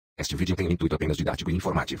Este vídeo tem o intuito apenas didático e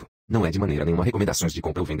informativo. Não é de maneira nenhuma recomendações de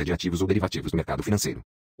compra ou venda de ativos ou derivativos do mercado financeiro.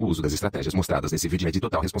 O uso das estratégias mostradas nesse vídeo é de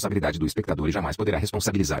total responsabilidade do espectador e jamais poderá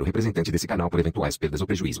responsabilizar o representante desse canal por eventuais perdas ou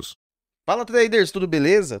prejuízos. Fala Traders, tudo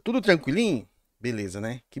beleza? Tudo tranquilinho? Beleza,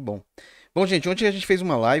 né? Que bom. Bom, gente, ontem a gente fez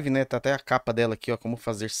uma live, né? Tá até a capa dela aqui, ó, como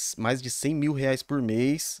fazer mais de 100 mil reais por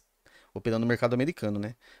mês operando no mercado americano,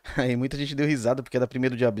 né? Aí muita gente deu risada porque era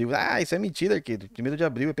 1º de abril. Ah, isso é mentira, Arqueiro. 1º de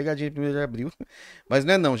abril, é pegadinha de 1º de abril. Mas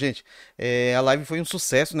não é não, gente. A live foi um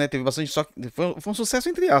sucesso, né? Teve bastante só. Foi um sucesso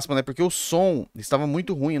entre aspas, né? Porque o som estava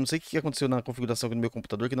muito ruim. Eu não sei o que aconteceu na configuração aqui no meu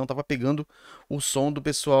computador, que não estava pegando o som do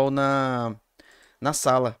pessoal na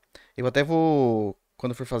sala. Eu até vou,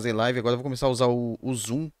 quando for fazer live, agora eu vou começar a usar o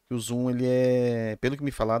Zoom. O Zoom, ele é, pelo que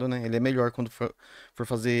me falaram, né? Ele é melhor quando for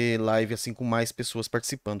fazer live assim com mais pessoas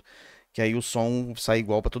participando. Que aí o som sai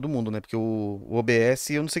igual pra todo mundo, né? Porque o OBS,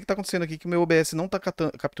 eu não sei o que tá acontecendo aqui, que o meu OBS não tá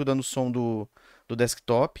capturando o som do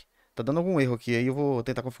desktop. Tá dando algum erro aqui, aí eu vou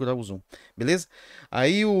tentar configurar o Zoom. Beleza?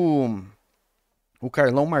 Aí o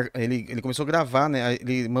Carlão, ele começou a gravar, né? Aí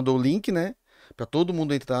ele mandou o link, né? Pra todo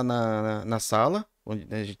mundo entrar na sala. Onde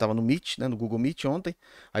a gente tava no Meet, né? No Google Meet ontem.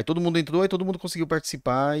 Aí todo mundo entrou, aí todo mundo conseguiu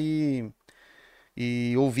participar e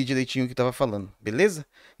ouvir direitinho o que tava falando, beleza?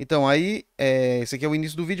 Então aí, esse aqui é o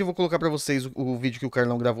início do vídeo, eu vou colocar pra vocês o vídeo que o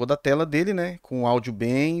Carlão gravou da tela dele, né? Com o áudio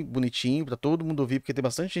bem bonitinho, pra todo mundo ouvir, porque tem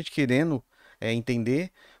bastante gente querendo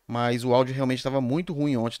entender, mas o áudio realmente tava muito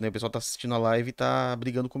ruim ontem, né? O pessoal tá assistindo a live e tá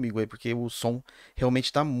brigando comigo aí, porque o som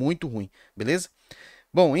realmente tá muito ruim, beleza?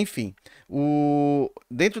 Bom, enfim,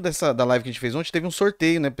 dentro da live que a gente fez ontem, teve um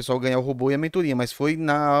sorteio, né? O pessoal ganhar o robô e a mentoria, mas foi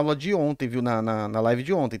na aula de ontem, viu? Na live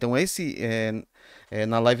de ontem. Então, esse é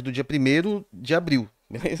na live do dia 1º de abril,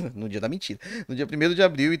 beleza? No dia da mentira. No dia 1º de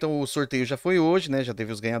abril, então o sorteio já foi hoje, né? Já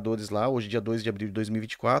teve os ganhadores lá, hoje, dia 2 de abril de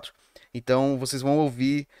 2024. Então, vocês vão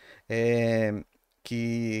ouvir.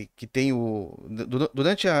 Que tem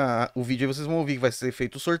durante o vídeo aí vocês vão ouvir que vai ser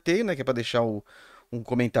feito o sorteio, né? Que é para deixar um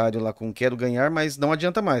comentário lá com quero ganhar, mas não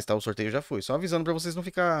adianta mais, tá? O sorteio já foi. Só avisando para vocês não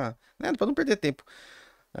ficar, né? Para não perder tempo.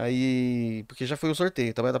 Aí, porque já foi o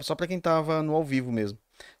sorteio, tá? Só para quem tava no ao vivo mesmo,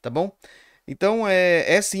 tá bom? Então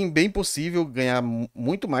é sim bem possível ganhar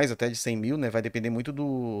muito mais até de 100 mil, né? Vai depender muito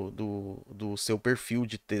do seu perfil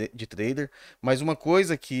de trader. Mas uma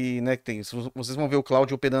coisa que, né, que tem, vocês vão ver o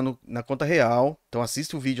Claudio operando na conta real. Então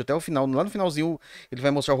assiste o vídeo até o final. Lá no finalzinho ele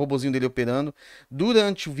vai mostrar o robozinho dele operando.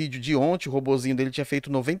 Durante o vídeo de ontem, o robozinho dele tinha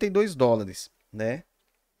feito 92 dólares, né?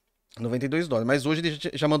 92 dólares. Mas hoje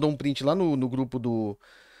ele já mandou um print lá no grupo do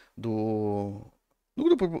no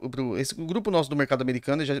grupo, esse grupo nosso do mercado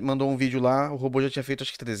americano, ele já mandou um vídeo lá, o robô já tinha feito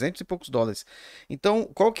acho que 300 e poucos dólares. Então,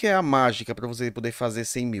 qual que é a mágica para você poder fazer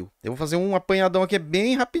 100 mil? Eu vou fazer um apanhadão aqui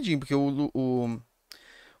bem rapidinho, porque o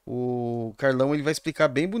Carlão ele vai explicar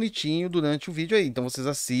bem bonitinho durante o vídeo aí. Então vocês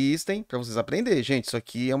assistem para vocês aprenderem. Gente, isso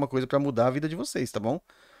aqui é uma coisa para mudar a vida de vocês, tá bom?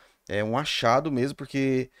 É um achado mesmo,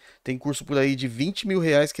 porque tem curso por aí de 20 mil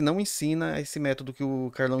reais que não ensina esse método que o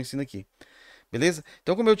Carlão ensina aqui. Beleza?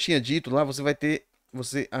 Então, como eu tinha dito lá,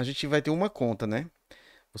 a gente vai ter uma conta, né?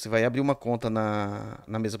 Você vai abrir uma conta na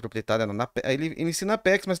mesa proprietária, aí ele ensina a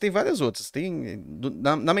Apex, mas tem várias outras.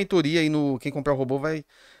 Na mentoria e no quem comprar o robô vai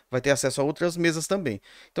ter acesso a outras mesas também.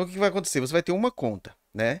 Então, o que vai acontecer? Você vai ter uma conta,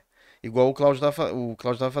 né? Igual o Cláudio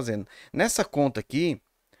estava fazendo. Nessa conta aqui,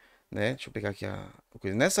 né? Deixa eu pegar aqui a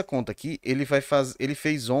coisa. Nessa conta aqui, ele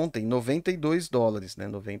fez ontem 92 dólares, né?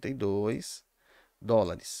 92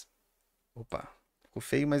 dólares. Opa, ficou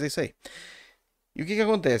feio, mas é isso aí. E o que que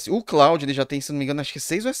acontece? O Cloud, ele já tem, se não me engano, acho que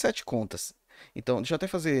 6 ou 7 contas. Então, deixa eu até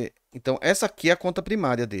fazer. Então, essa aqui é a conta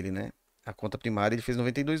primária dele, né? A conta primária ele fez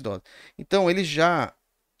 92 dólares. Então, ele já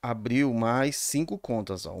abriu mais 5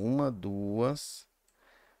 contas, ó. Uma, duas,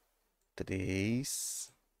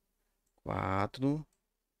 três, quatro,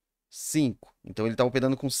 5. Então, ele tá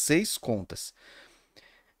operando com 6 contas.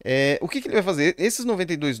 O que que ele vai fazer? Esses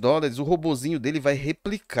 92 dólares, o robozinho dele vai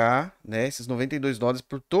replicar, né, esses 92 dólares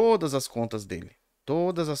por todas as contas dele.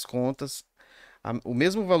 Todas as contas, o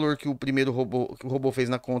mesmo valor que que o robô fez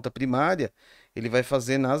na conta primária, ele vai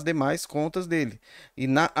fazer nas demais contas dele. E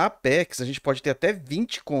na Apex, a gente pode ter até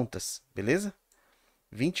 20 contas, beleza?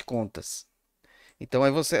 20 contas. Então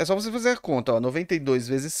é só você fazer a conta, ó, 92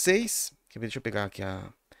 vezes 6. Deixa eu pegar aqui a.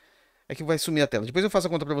 É que vai sumir a tela. Depois eu faço a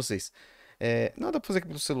conta para vocês. Não, dá pra fazer aqui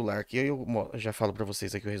pelo celular, que aí eu já falo pra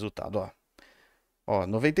vocês aqui o resultado, ó. Ó,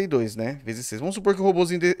 92, né? Vezes 6. Vamos supor que o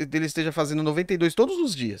robôzinho dele esteja fazendo 92 todos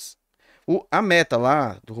os dias. A meta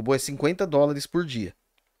lá do robô é 50 dólares por dia.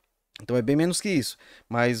 Então é bem menos que isso.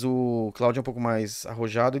 Mas o Cláudio é um pouco mais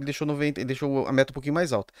arrojado, ele deixou 90, ele deixou a meta um pouquinho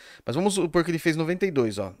mais alta. Mas vamos supor que ele fez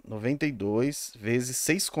 92, ó. 92 vezes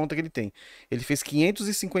 6 contas que ele tem. Ele fez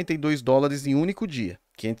 552 dólares em um único dia.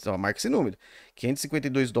 500, ó, marca esse número.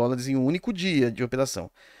 552 dólares em um único dia de operação.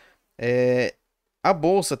 É, a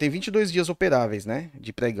bolsa tem 22 dias operáveis, né?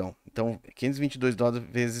 De pregão. Então, 522 dólares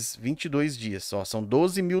vezes 22 dias. Ó, são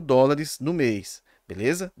 12 mil dólares no mês.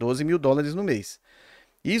 Beleza? 12 mil dólares no mês.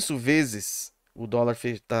 Isso vezes o dólar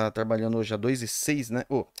tá trabalhando hoje a 2,6, né?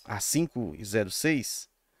 A 5,06.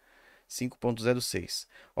 5,06.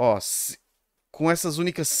 Ó, com essas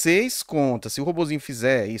únicas 6 contas, se o robozinho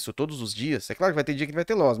fizer isso todos os dias, é claro que vai ter dia que ele vai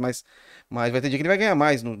ter loss, mas vai ter dia que ele vai ganhar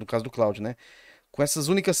mais, no caso do Cláudio, né? Com essas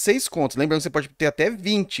únicas 6 contas, lembrando que você pode ter até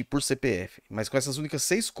 20 por CPF, mas com essas únicas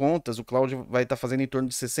 6 contas, o Cláudio vai estar fazendo em torno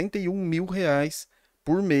de 61 mil reais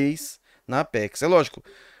por mês na Apex. É lógico,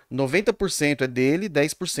 90% é dele,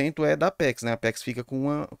 10% é da Apex, né? A Apex fica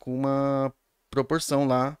com uma proporção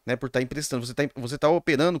lá, né? Por estar emprestando. Você tá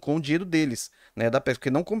operando com o dinheiro deles, né? Da Apex, porque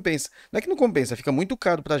não compensa. Não é que não compensa, fica muito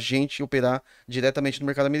caro pra gente operar diretamente no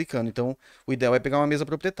mercado americano. Então, o ideal é pegar uma mesa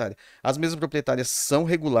proprietária. As mesas proprietárias são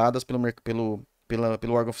reguladas pelo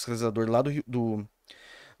órgão fiscalizador lá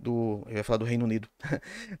eu ia falar do Reino Unido,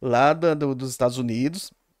 lá dos Estados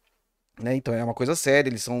Unidos, né? Então é uma coisa séria,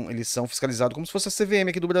 eles são fiscalizados como se fosse a CVM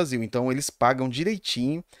aqui do Brasil. Então eles pagam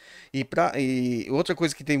direitinho. E outra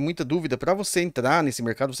coisa que tem muita dúvida, para você entrar nesse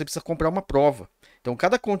mercado, você precisa comprar uma prova. Então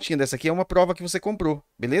cada continha dessa aqui é uma prova que você comprou,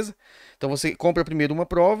 beleza? Então você compra primeiro uma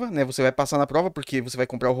prova, né? Você vai passar na prova porque você vai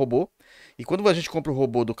comprar o robô. E quando a gente compra o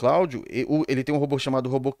robô do Cláudio, ele tem um robô chamado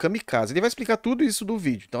Robô Kamikaze. Ele vai explicar tudo isso do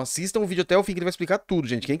vídeo. Então assistam o vídeo até o fim que ele vai explicar tudo,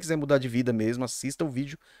 gente. Quem quiser mudar de vida mesmo, assista o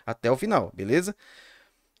vídeo até o final, beleza?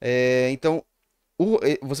 Então,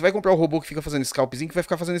 você vai comprar o robô que fica fazendo scalpzinho, que vai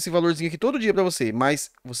ficar fazendo esse valorzinho aqui todo dia pra você. Mas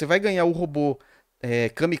você vai ganhar o robô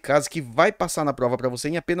Kamikaze que vai passar na prova pra você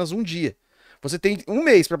em apenas um dia. Você tem um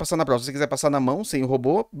mês pra passar na prova. Se você quiser passar na mão, sem o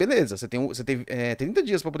robô, beleza. Você tem 30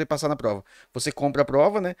 dias pra poder passar na prova. Você compra a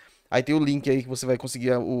prova, né? Aí tem o link aí que você vai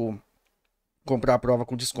conseguir comprar a prova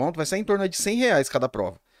com desconto. Vai sair em torno de 100 reais cada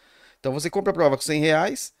prova. Então você compra a prova com 100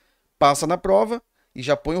 reais, passa na prova e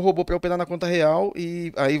já põe o robô para operar na conta real.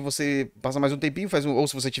 E aí você passa mais um tempinho, ou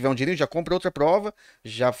se você tiver um dinheiro, já compra outra prova,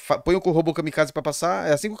 já põe o robô Kamikaze para passar.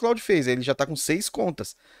 É assim que o Claudio fez, ele já tá com 6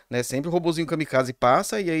 contas, né? Sempre o robôzinho Kamikaze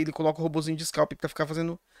passa e aí ele coloca o robôzinho de scalp para ficar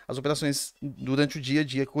fazendo as operações durante o dia a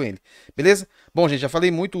dia com ele. Beleza? Bom, gente, já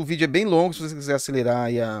falei muito, o vídeo é bem longo, se você quiser acelerar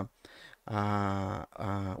aí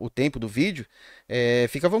o tempo do vídeo,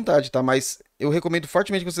 fica à vontade, tá? Mas eu recomendo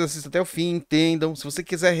fortemente que vocês assistam até o fim, entendam. Se você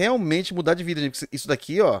quiser realmente mudar de vida, gente, isso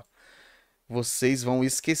daqui, ó, vocês vão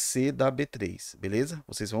esquecer da B3, beleza?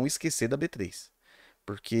 Vocês vão esquecer da B3.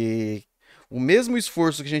 Porque o mesmo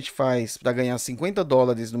esforço que a gente faz para ganhar 50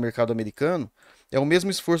 dólares no mercado americano é o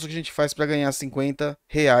mesmo esforço que a gente faz para ganhar 50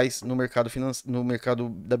 reais no mercado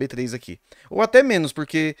da B3 aqui. Ou até menos,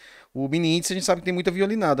 porque o mini índice a gente sabe que tem muita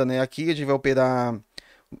violinada, né? Aqui a gente vai operar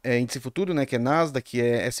índice futuro, né? Que é Nasdaq, que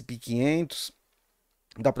é S&P 500.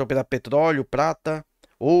 Dá para operar petróleo, prata,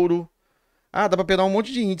 ouro. Ah, dá pra pegar um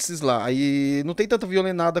monte de índices lá. Aí não tem tanta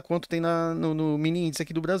violenada quanto tem no mini índice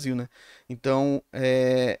aqui do Brasil, né? Então,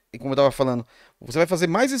 como eu tava falando, você vai fazer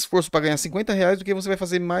mais esforço para ganhar 50 reais do que você vai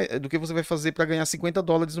fazer para ganhar 50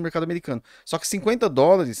 dólares no mercado americano. Só que 50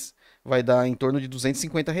 dólares vai dar em torno de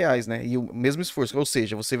 250 reais, né? E o mesmo esforço. Ou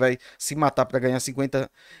seja, você vai se matar para ganhar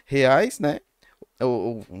 50 reais, né?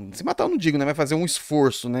 Se matar eu não digo, né? Vai fazer um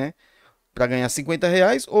esforço, né? Para ganhar 50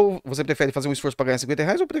 reais, ou você prefere fazer um esforço para ganhar 50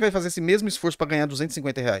 reais, ou prefere fazer esse mesmo esforço para ganhar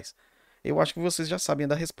 250 reais? Eu acho que vocês já sabem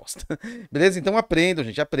da resposta. Beleza? Então aprendam,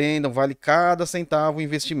 gente, aprendam, vale cada centavo o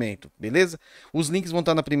investimento, beleza? Os links vão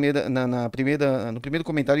estar no primeiro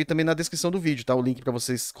comentário e também na descrição do vídeo, tá? O link para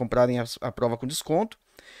vocês comprarem a prova com desconto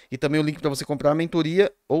e também o link para você comprar a mentoria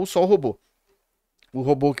ou só o robô. O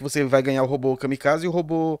robô que você vai ganhar o robô Kamikaze e o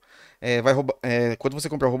robô vai roubar. Quando você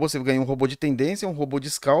comprar o robô, você ganha um robô de tendência, um robô de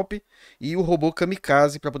scalp e o robô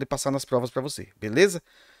Kamikaze para poder passar nas provas para você, beleza?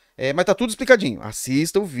 Mas tá tudo explicadinho.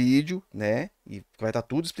 Assista o vídeo, né? E vai estar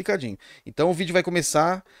tudo explicadinho. Então o vídeo vai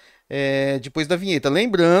começar depois da vinheta.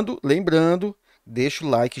 Lembrando, deixa o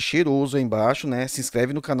like cheiroso aí embaixo, né? Se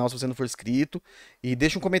inscreve no canal se você não for inscrito e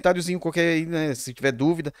deixa um comentáriozinho qualquer aí, né? Se tiver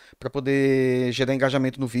dúvida, para poder gerar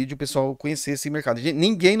engajamento no vídeo e o pessoal conhecer esse mercado.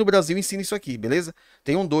 Ninguém no Brasil ensina isso aqui, beleza?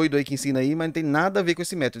 Tem um doido aí que ensina aí, mas não tem nada a ver com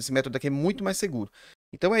esse método. Esse método aqui é muito mais seguro.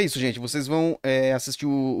 Então é isso, gente. Vocês vão assistir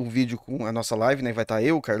o vídeo com a nossa live, né? Vai estar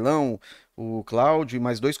eu, o Carlão, o Cláudio e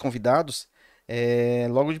mais 2 convidados.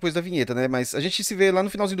 Logo depois da vinheta, né? Mas a gente se vê lá no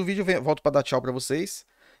finalzinho do vídeo. Eu volto para dar tchau para vocês.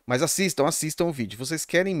 Mas assistam o vídeo. Vocês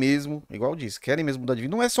querem mesmo, igual eu disse, querem mesmo mudar de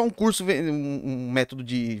vida. Não é só um curso, um método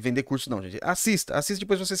de vender curso, não, gente. Assista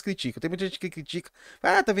depois vocês criticam. Tem muita gente que critica.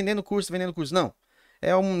 Ah, tá vendendo curso, tá vendendo curso. Não.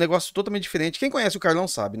 É um negócio totalmente diferente. Quem conhece o Carlão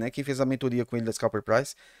sabe, né? Quem fez a mentoria com ele da Scalper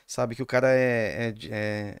Price sabe que o cara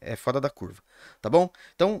é fora da curva. Tá bom?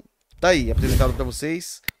 Então, tá aí, apresentado pra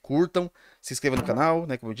vocês. Curtam, se inscreva no canal,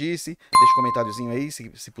 né? Como eu disse. Deixa um comentáriozinho aí,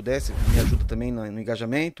 se puder, me ajuda também no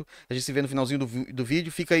engajamento. A gente se vê no finalzinho do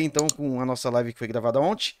vídeo. Fica aí então com a nossa live que foi gravada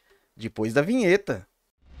ontem, depois da vinheta.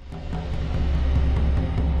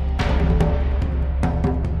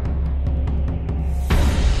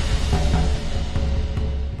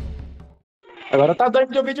 Agora tá dando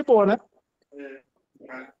de ouvir de boa, né?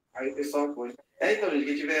 Aí o pessoal põe. Então, gente,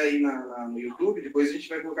 quem tiver aí no YouTube, depois a gente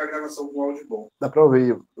vai colocar a gravação com áudio bom. Dá pra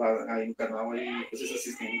ouvir. Lá aí no canal, aí vocês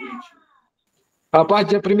assistem aí bonitinho. A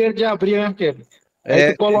partir dia 1º de abril, né, Arqueiro?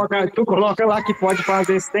 Aí tu coloca lá que pode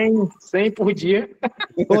fazer 100 por dia,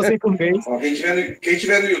 ou 100 por mês. Ó, quem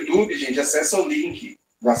tiver no YouTube, gente, acessa o link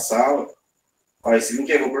da sala. Ó, esse link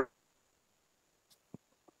é Robô.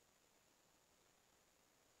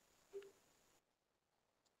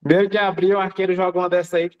 1º de abril, o Arqueiro joga uma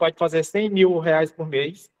dessa aí que pode fazer 100 mil reais por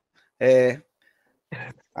mês. É.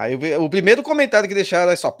 Aí o primeiro comentário que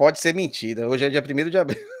deixaram é só pode ser mentira. Hoje é dia 1º de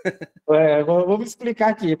abril. Vamos explicar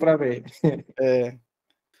aqui para ver.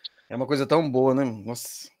 É uma coisa tão boa, né?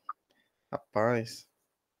 Nossa. Rapaz.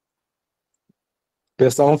 O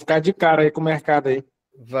pessoal vai ficar de cara aí com o mercado aí.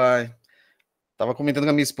 Vai. Tava comentando com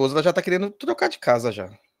a minha esposa, ela já tá querendo trocar de casa já.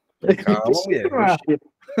 Calma, mulher.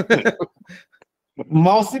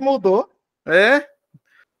 Mal se mudou. É?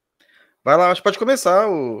 Vai lá, acho que pode começar,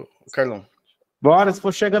 o Carlão. Bora, se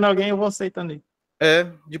for chegando alguém, eu vou aceitando aí.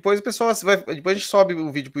 Depois o pessoal depois a gente sobe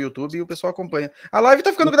o vídeo pro YouTube e o pessoal acompanha. A live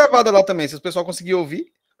tá ficando gravada lá também, se o pessoal conseguir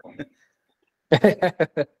ouvir.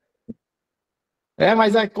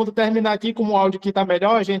 Mas aí, quando terminar aqui, como o áudio aqui tá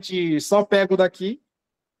melhor, a gente só pega o daqui,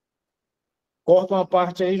 corta uma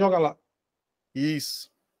parte aí e joga lá.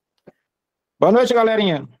 Isso. Boa noite,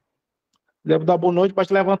 galerinha. Devo dar boa noite,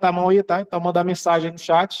 pode levantar a mão aí, tá? Então mandar mensagem aí no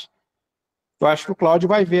chat. Eu acho que o Cláudio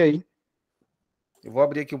vai ver aí. Eu vou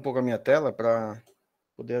abrir aqui um pouco a minha tela para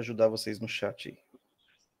poder ajudar vocês no chat aí.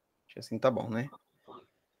 Acho que assim tá bom, né?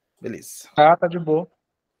 Beleza. Tá de boa.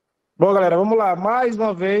 Bom, galera, vamos lá. Mais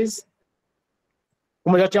uma vez,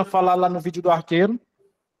 como eu já tinha falado lá no vídeo do Arqueiro,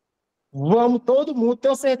 vamos todo mundo.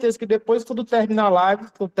 Tenho certeza que depois, quando terminar a live,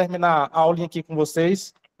 quando terminar a aulinha aqui com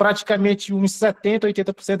vocês, praticamente uns 70%,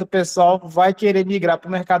 80% do pessoal vai querer migrar para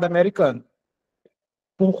o mercado americano.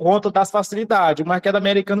 Por conta das facilidades. O mercado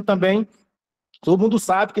americano também, todo mundo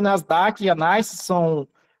sabe que Nasdaq e a NYSE são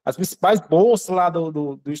as principais bolsas lá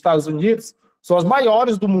dos Estados Unidos, são as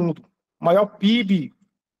maiores do mundo. O maior PIB,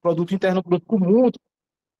 Produto Interno Bruto do mundo,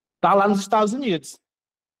 está lá nos Estados Unidos.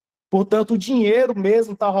 Portanto, o dinheiro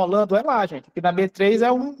mesmo está rolando lá, gente. Porque na B3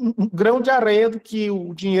 é um grão de areia do que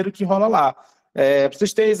o dinheiro que rola lá. Para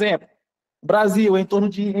vocês terem exemplo, Brasil, em torno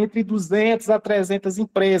de entre 200 a 300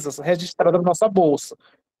 empresas registradas na nossa bolsa.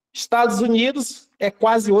 Estados Unidos é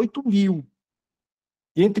quase 8 mil.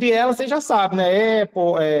 E entre elas, você já sabe, né? Apple,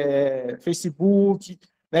 Facebook,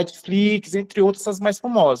 Netflix, entre outras, as mais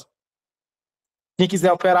famosas. Quem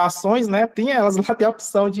quiser operar ações, né? Tem elas lá, tem a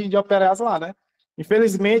opção de operar elas lá, né?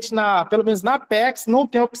 Infelizmente, pelo menos na Apex, não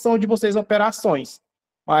tem a opção de vocês operar ações.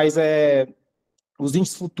 Mas os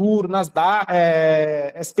índices futuros, Nasdaq,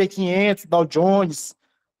 SP500, Dow Jones,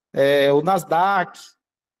 o Nasdaq,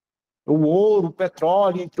 o ouro, o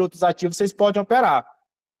petróleo, entre outros ativos, vocês podem operar.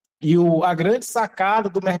 E a grande sacada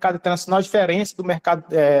do mercado internacional, a diferença do mercado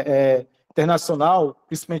internacional,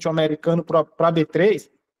 principalmente o americano para a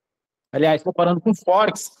B3, aliás, comparando com o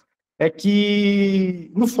Forex, é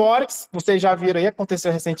que no Forex, vocês já viram aí,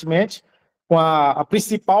 aconteceu recentemente, com a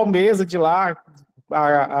principal mesa de lá,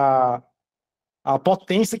 a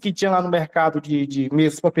potência que tinha lá no mercado de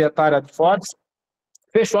mesas proprietárias de Forex,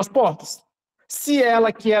 fechou as portas. Se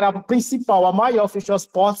ela, que era a principal, a maior, fechou as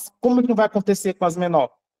portas, como que não vai acontecer com as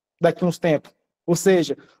menores daqui a uns tempos? Ou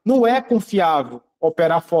seja, não é confiável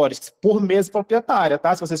operar Forex por mesa proprietária,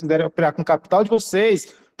 tá? Se vocês quiserem operar com o capital de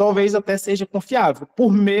vocês, talvez até seja confiável.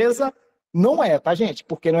 Por mesa, não é, tá, gente?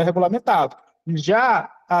 Porque não é regulamentado.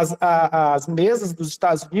 Já as mesas dos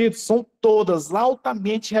Estados Unidos são todas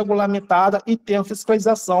altamente regulamentadas e têm a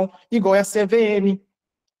fiscalização igual a CVM,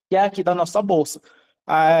 que é aqui da nossa bolsa.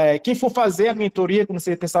 Quem for fazer a mentoria, como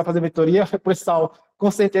você pensar em fazer a mentoria, o pessoal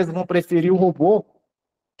com certeza vão preferir o robô,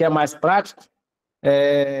 que é mais prático.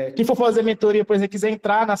 Quem for fazer a mentoria, por exemplo, quiser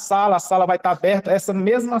entrar na sala, a sala vai estar aberta, essa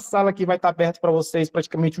mesma sala aqui vai estar aberta para vocês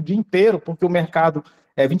praticamente o dia inteiro, porque o mercado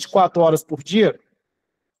é 24 horas por dia.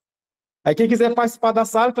 Aí quem quiser participar da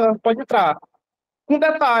sala, pode entrar. Um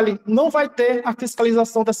detalhe, não vai ter a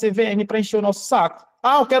fiscalização da CVM para encher o nosso saco.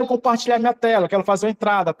 Ah, eu quero compartilhar minha tela, quero fazer uma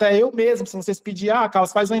entrada. Até eu mesmo, se vocês pedirem,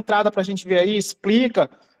 Carlos, faz uma entrada para a gente ver aí, explica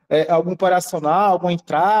algum operacional, alguma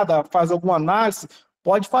entrada, faz alguma análise,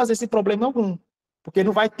 pode fazer sem problema algum. Porque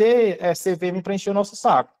não vai ter CVM para encher o nosso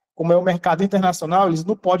saco. Como é o mercado internacional, eles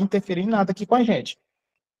não podem interferir em nada aqui com a gente.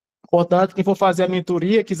 Portanto, quem for fazer a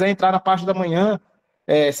mentoria, quiser entrar na parte da manhã,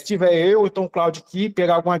 se tiver eu, então o Cláudio aqui,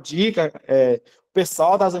 pegar alguma dica, o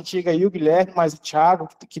pessoal das antigas aí, o Guilherme, mais o Thiago,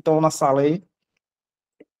 que estão na sala aí,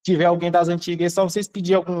 tiver alguém das antigas, é só vocês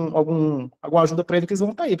pedir alguma ajuda para ele, que eles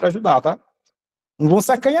vão estar aí para ajudar, tá? Não vão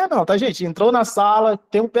sacanhar não, tá, gente? Entrou na sala,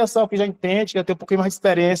 tem um pessoal que já entende, que já tem um pouquinho mais de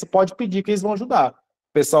experiência, pode pedir que eles vão ajudar.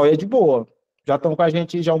 O pessoal aí é de boa, já estão com a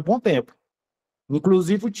gente já há um bom tempo.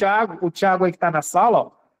 Inclusive o Thiago aí que está na sala,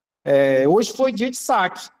 ó, hoje foi dia de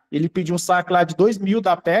saque. Ele pediu um saque lá de 2.000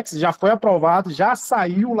 da Apex, já foi aprovado, já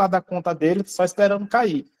saiu lá da conta dele, só esperando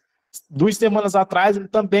cair. 2 semanas atrás ele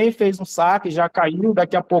também fez um saque, já caiu.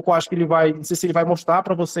 Daqui a pouco eu acho que ele vai, não sei se ele vai mostrar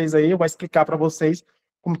para vocês aí, vai explicar para vocês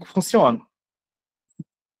como que funciona.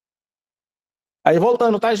 Aí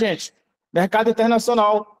voltando, tá, gente? Mercado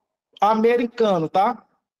internacional americano, tá?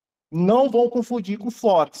 Não vão confundir com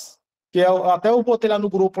Forex, que até eu botei lá no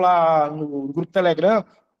grupo Telegram.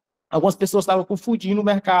 Algumas pessoas estavam confundindo o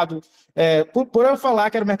mercado. Por eu falar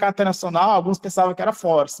que era o mercado internacional, alguns pensavam que era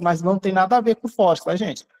Forex, mas não tem nada a ver com Forex, tá,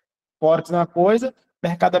 gente? Forex é uma coisa,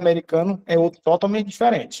 mercado americano é outro totalmente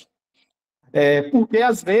diferente. Porque,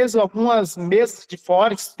 às vezes, algumas mesas de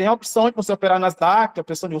Forex têm a opção de você operar Nasdaq, a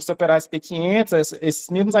opção de você operar SP500, esses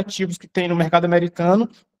mesmos ativos que tem no mercado americano,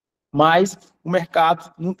 mas o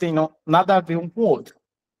mercado não tem nada a ver um com o outro.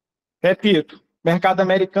 Repito, mercado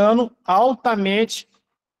americano altamente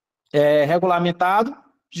regulamentado,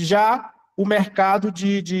 já o mercado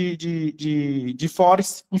de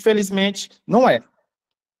Forex, infelizmente, não é.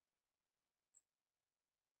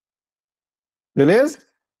 Beleza?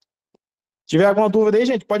 Se tiver alguma dúvida aí,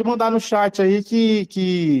 gente, pode mandar no chat aí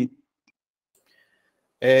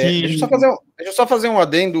Deixa eu só fazer um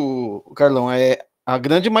adendo, Carlão. A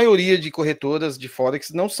grande maioria de corretoras de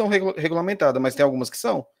Forex não são regulamentadas, mas tem algumas que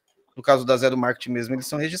são. No caso da Zero Market mesmo, eles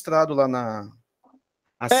são registrados lá na...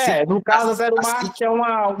 no caso, a Zero Market é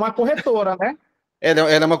uma corretora, né?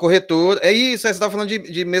 Ela é uma corretora. É isso, você estava falando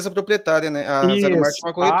de mesa proprietária, né? A Zero Market é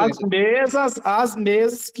uma corretora. As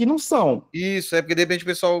mesas que não são. Isso, porque de repente o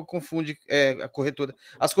pessoal confunde a corretora.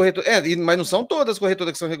 As corretoras. Mas não são todas as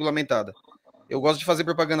corretoras que são regulamentadas. Eu gosto de fazer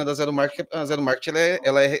propaganda da Zero Market. A Zero Market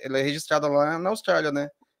ela é registrada lá na Austrália, né?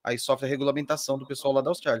 Aí sofre a regulamentação do pessoal lá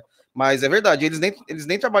da Austrália. Mas é verdade, eles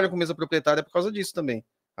nem trabalham com mesa proprietária por causa disso também.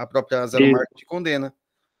 A própria Zero Market condena.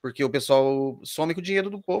 Porque o pessoal some com o dinheiro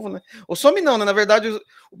do povo, né? Ou some não, né? Na verdade,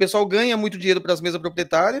 o pessoal ganha muito dinheiro para as mesas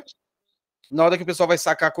proprietárias. Na hora que o pessoal vai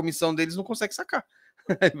sacar a comissão deles, não consegue sacar.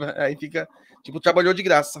 Aí fica, tipo, trabalhou de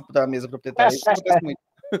graça para a mesa proprietária. Isso acontece muito.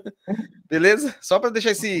 Beleza? Só para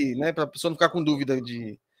deixar né? Para a pessoa não ficar com dúvida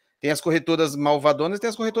de. Tem as corretoras malvadonas e tem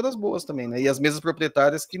as corretoras boas também, né? E as mesas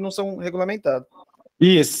proprietárias que não são regulamentadas.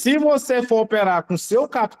 E se você for operar com seu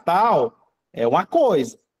capital, é uma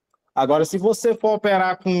coisa. Agora, se você for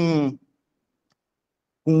operar com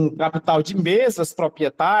capital de mesas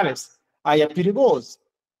proprietárias, aí é perigoso.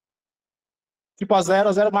 Tipo, a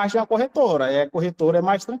Zero Market é uma corretora. A corretora é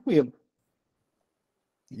mais tranquilo.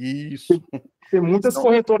 Isso. Tem muitas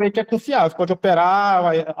corretoras aí que é confiável. Pode operar,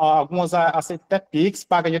 algumas aceitam até Pix,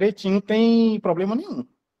 paga direitinho, não tem problema nenhum.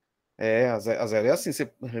 A Zero é assim,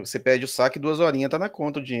 você pede o saque, 2 horinhas, tá na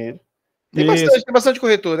conta o dinheiro. Tem bastante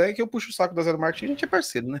corretora, que eu puxo o saco da Zero Market, a gente é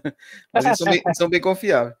parceiro, né? Mas eles são bem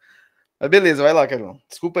confiáveis. Mas beleza, vai lá, Carlão.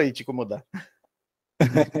 Desculpa aí te incomodar.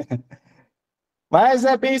 Mas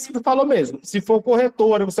é bem isso que tu falou mesmo. Se for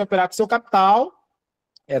corretora, você operar com seu capital,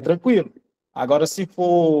 é tranquilo. Agora, se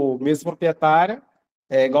for mesa proprietária,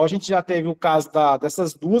 igual a gente já teve o caso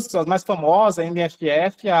dessas duas, que são as mais famosas, a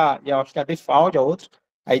NFF e acho que a Default, a outra.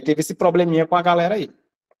 Aí teve esse probleminha com a galera aí.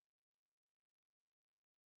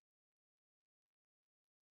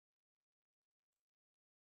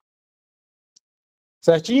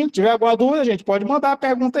 Certinho? Se tiver alguma dúvida, gente, pode mandar a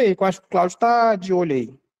pergunta aí, que eu acho que o Cláudio está de olho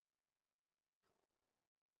aí.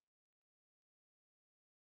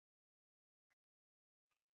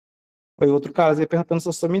 Foi outro cara aí perguntando se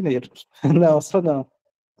eu sou mineiro. Não, sou não.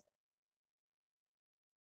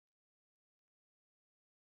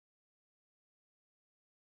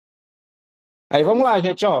 Aí vamos lá,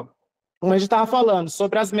 gente, ó. Como a gente estava falando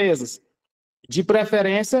sobre as mesas, de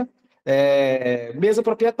preferência, mesa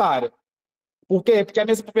proprietária. Por quê? Porque a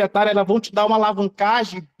mesa proprietária ela vão te dar uma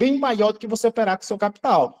alavancagem bem maior do que você operar com seu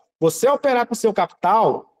capital. Você operar com o seu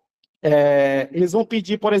capital, eles vão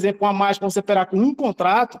pedir, por exemplo, uma margem para você operar com um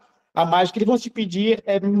contrato, a margem que eles vão te pedir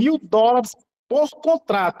é $1.000 por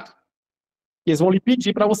contrato. Eles vão lhe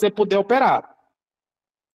pedir para você poder operar.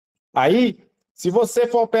 Aí, se você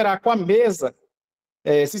for operar com a mesa,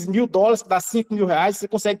 esses $1.000 dá R$5.000, você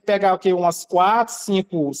consegue pegar o quê? Umas 4,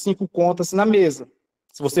 5 contas na mesa.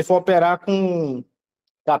 Se você for operar com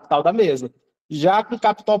capital da mesa. Já com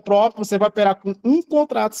capital próprio, você vai operar com um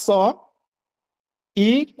contrato só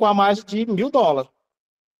e com a margem de $1.000.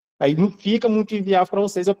 Aí não fica muito inviável para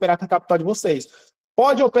vocês operar com o capital de vocês.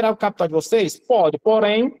 Pode operar com o capital de vocês? Pode,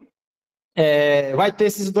 porém, vai ter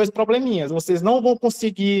esses dois probleminhas. Vocês não vão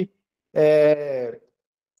conseguir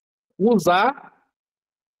usar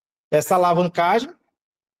essa alavancagem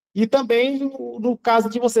e também, no caso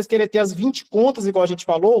de vocês querem ter as 20 contas, igual a gente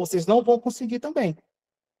falou, vocês não vão conseguir também.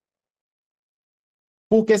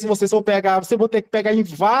 Porque se vocês for pegar, você vai ter que pegar em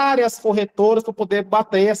várias corretoras para poder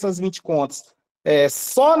bater essas 20 contas.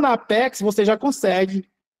 Só na Apex você já consegue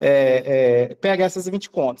pegar essas 20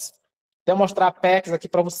 contas. Vou mostrar a Apex aqui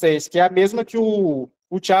para vocês, que é a mesma que o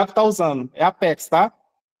Thiago está usando. É a Apex, tá?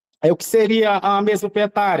 O que seria a mesa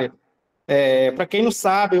proprietária? Para quem não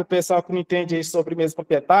sabe, o pessoal que não entende sobre mesa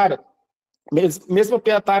proprietária, mesa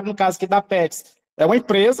proprietária, no caso aqui da Apex, é uma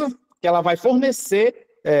empresa que ela vai fornecer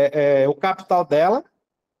o capital dela.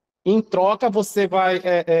 Em troca, você vai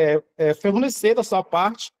fornecer da sua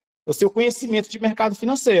parte o seu conhecimento de mercado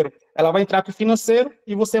financeiro. Ela vai entrar com o financeiro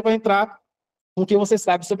e você vai entrar com o que você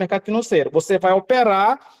sabe sobre o mercado financeiro. Você vai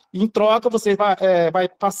operar e, em troca, você vai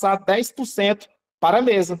passar 10% para a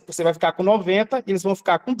mesa. Você vai ficar com 90% e eles vão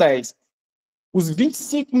ficar com 10%. Os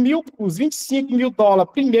 25 mil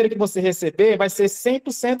dólares primeiro que você receber vai ser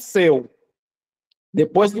 100% seu.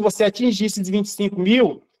 Depois que você atingir esses 25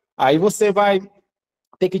 mil, aí você vai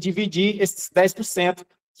ter que dividir esses 10%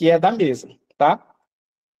 que é da mesa, tá?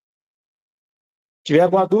 Se tiver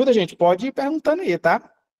alguma dúvida, gente, pode ir perguntando aí,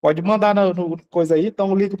 tá? Pode mandar no coisa aí,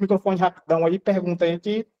 então liga o microfone rapidão aí, pergunta aí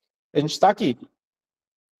que a gente está aqui.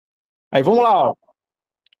 Aí vamos lá, ó.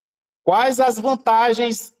 Quais as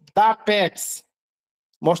vantagens da Apex?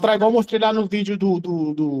 Mostrar igual eu mostrei lá no vídeo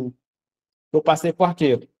do passeio com o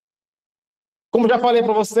arqueiro. Como já falei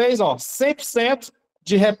para vocês, ó, 100%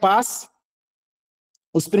 de repasse,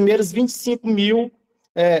 os primeiros 25 mil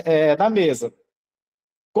da mesa.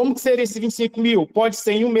 Como que seria esses 25 mil? Pode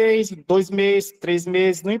ser em 1 mês, 2 meses, 3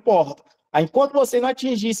 meses, não importa. Aí, enquanto você não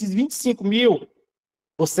atingir esses 25 mil,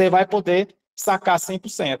 você vai poder sacar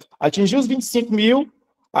 100%. Atingir os 25 mil,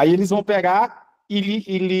 aí eles vão pegar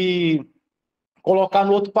e colocar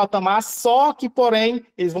no outro patamar, só que, porém,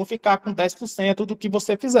 eles vão ficar com 10% do que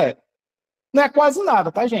você fizer. Não é quase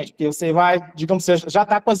nada, tá, gente? Porque você vai, digamos, você já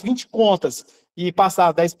está com as 20 contas e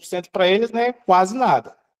passar 10% para eles, né? Quase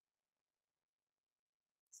nada.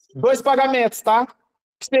 2 pagamentos, tá? O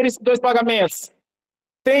que seriam esses 2 pagamentos?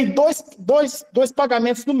 Tem dois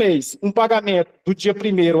pagamentos no mês. Um pagamento do dia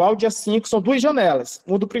 1º ao dia 5, são 2 janelas.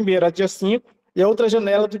 Um do 1º ao dia 5 e a outra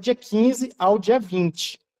janela do dia 15 ao dia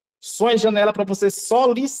 20. Só a janela para você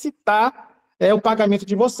solicitar o pagamento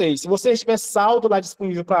de vocês. Se você tiver saldo lá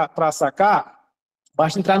disponível para sacar,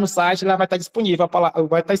 basta entrar no site, lá vai estar disponível,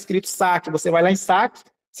 vai estar escrito saque. Você vai lá em saque,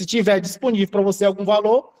 se tiver disponível para você algum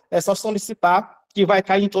valor, é só solicitar, que vai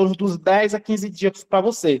cair em torno dos 10 a 15 dias para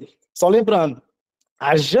você. Só lembrando,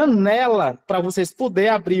 a janela para vocês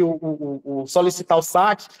poderem abrir solicitar o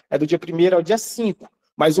saque é do dia 1º ao dia 5.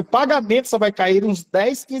 Mas o pagamento só vai cair uns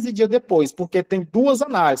 10, 15 dias depois, porque tem 2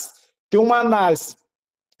 análises. Tem uma análise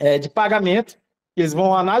de pagamento, eles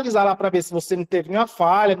vão analisar lá para ver se você não teve nenhuma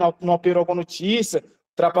falha, não operou alguma notícia,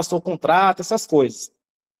 ultrapassou o contrato, essas coisas.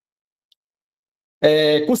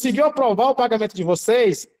 Conseguiu aprovar o pagamento de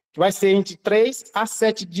vocês, que vai ser entre 3 a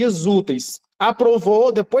 7 dias úteis.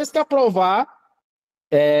 Aprovou, depois que aprovar,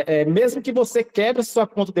 mesmo que você quebre a sua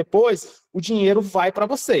conta depois, o dinheiro vai para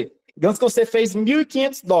você. Digamos que você fez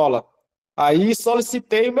 $1.500. Aí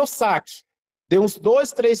solicitei o meu saque. Deu uns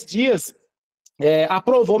 2, 3 dias,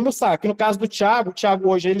 aprovou meu saque. No caso do Thiago, o Thiago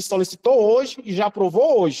hoje, ele solicitou hoje e já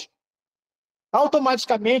aprovou hoje.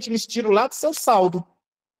 Automaticamente, eles tiram lá do seu saldo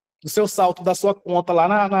da sua conta lá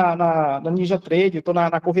na Ninja Trade, estou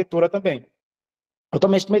na corretora também.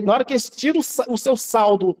 Automaticamente, na hora que eles tiram o seu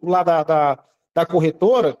saldo lá da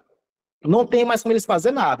corretora, não tem mais como eles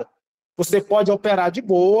fazer nada. Você pode operar de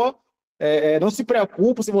boa, não se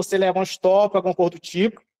preocupe se você leva um stop, alguma coisa do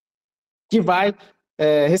tipo, que vai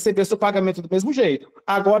receber seu pagamento do mesmo jeito.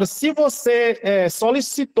 Agora, se você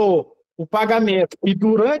solicitou o pagamento e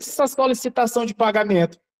durante essa solicitação de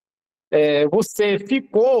pagamento você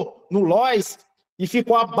ficou no loss, e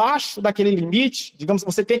ficou abaixo daquele limite, digamos,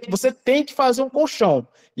 você tem que fazer um colchão.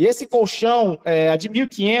 E esse colchão é de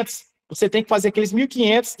 1.500, você tem que fazer aqueles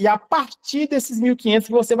 1.500 e a partir desses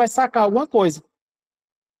 1.500 você vai sacar alguma coisa.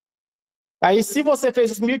 Aí, se você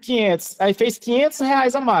fez os 1.500, aí fez R$ 500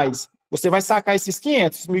 a mais, você vai sacar esses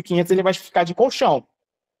 500, os 1.500 ele vai ficar de colchão.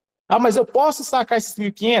 Ah, mas eu posso sacar esses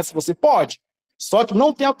 1.500? Você pode. Só que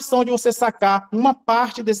não tem a opção de você sacar uma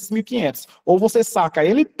parte desses 1.500. Ou você saca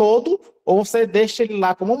ele todo, ou você deixa ele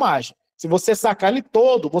lá como margem. Se você sacar ele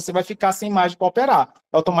todo, você vai ficar sem margem para operar.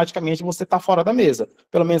 Automaticamente você está fora da mesa.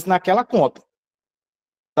 Pelo menos naquela conta.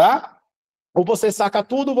 Tá? Ou você saca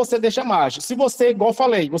tudo, você deixa margem. Se você, igual eu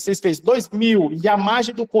falei, vocês fez 2.000 e a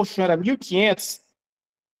margem do colchão era 1.500,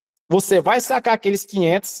 você vai sacar aqueles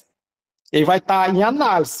 500, ele vai estar em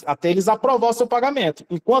análise, até eles aprovar o seu pagamento.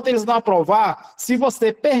 Enquanto eles não aprovar, se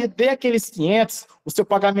você perder aqueles 500, o seu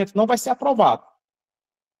pagamento não vai ser aprovado.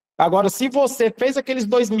 Agora, se você fez aqueles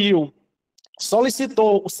 2.000,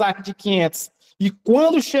 solicitou o saque de 500, e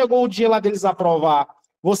quando chegou o dia lá deles aprovar,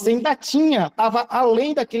 você ainda estava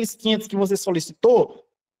além daqueles 500 que você solicitou,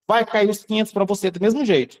 vai cair os 500 para você do mesmo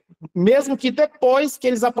jeito. Mesmo que depois que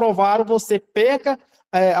eles aprovaram, você perca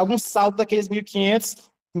algum saldo daqueles 1.500,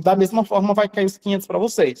 da mesma forma vai cair os 500 para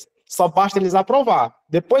vocês. Só basta eles aprovar.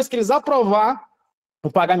 Depois que eles aprovar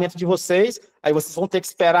o pagamento de vocês, aí vocês vão ter que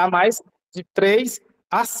esperar mais de 3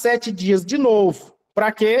 a 7 dias de novo.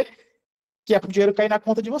 Para quê? Que é para o dinheiro cair na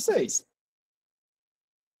conta de vocês.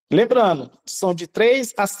 Lembrando, são de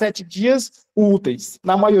 3 a 7 dias úteis.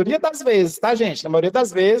 Na maioria das vezes, tá, gente? Na maioria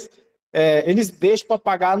das vezes, eles deixam para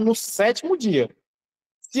pagar no 7º dia.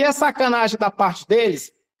 Se é sacanagem da parte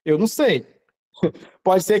deles, eu não sei.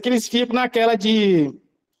 Pode ser que eles fiquem naquela de...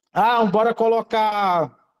 bora colocar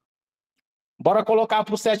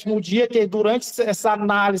para o 7º dia, que durante essa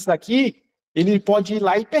análise aqui, ele pode ir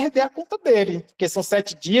lá e perder a conta dele, porque são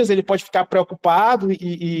 7 dias, ele pode ficar preocupado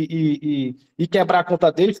e quebrar a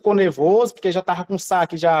conta dele, ficou nervoso, porque já estava com o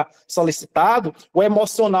saque já solicitado, o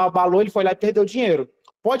emocional abalou, ele foi lá e perdeu o dinheiro.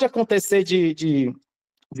 Pode acontecer de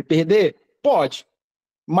perder? Pode.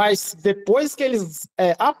 Mas depois que eles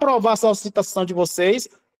aprovar a solicitação de vocês,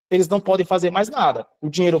 eles não podem fazer mais nada. O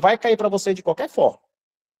dinheiro vai cair para você de qualquer forma.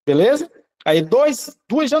 Beleza? Aí duas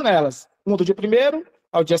janelas. Uma do dia 1º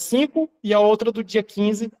ao dia 5 e a outra do dia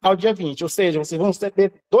 15 ao dia 20. Ou seja, vocês vão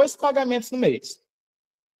receber 2 pagamentos no mês.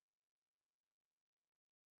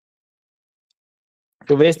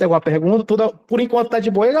 Deixa eu ver se tem alguma pergunta. Tudo, por enquanto tá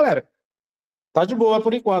de boa aí, galera? Tá de boa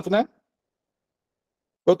por enquanto, né?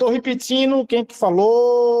 Eu tô repetindo quem que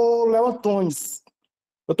falou, Léo Antunes.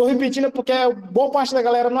 Eu tô repetindo porque boa parte da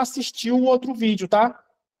galera não assistiu o outro vídeo, tá?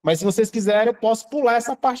 Mas se vocês quiserem, eu posso pular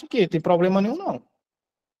essa parte aqui, não tem problema nenhum, não.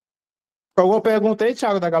 Alguma pergunta aí,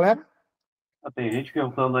 Thiago, da galera? Tem gente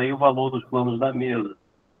perguntando aí o valor dos planos da mesa.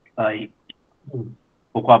 Tá aí um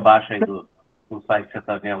pouco abaixo aí do site que você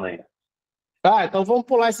tá vendo aí. Então vamos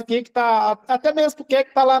pular esse aqui que tá, até mesmo porque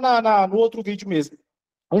que tá lá no outro vídeo mesmo.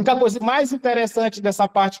 A única coisa mais interessante dessa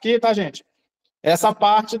parte aqui, tá, gente? Essa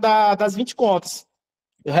parte das 20 contas.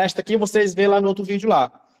 O resto aqui vocês vê lá no outro vídeo lá.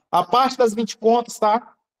 A parte das 20 contas,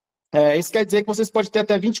 tá? Isso quer dizer que vocês podem ter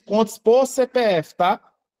até 20 contas por CPF, tá?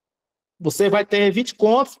 Você vai ter 20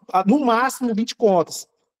 contas, no máximo 20 contas.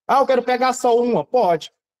 Eu quero pegar só uma.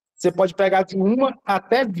 Pode. Você pode pegar de uma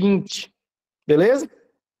até 20. Beleza?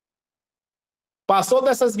 Passou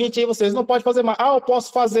dessas 20 aí, vocês não podem fazer mais. Eu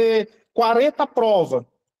posso fazer 40 provas.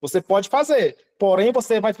 Você pode fazer. Porém,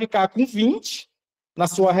 você vai ficar com 20 na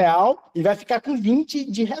sua real e vai ficar com 20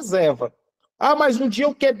 de reserva. Mas um dia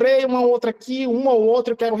eu quebrei uma outra aqui, uma ou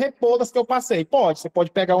outra, eu quero repor das que eu passei. Pode. Você pode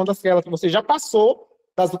pegar uma das que você já passou,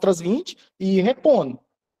 das outras 20, e repõe.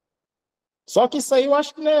 Só que isso aí eu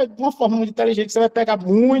acho que não é de uma forma muito inteligente, você vai pegar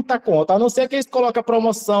muita conta, a não ser que eles coloquem a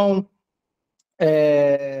promoção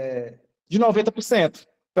de 90%.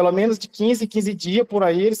 Pelo menos de 15 em 15 dias, por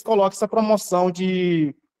aí, eles colocam essa promoção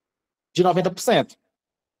de 90%.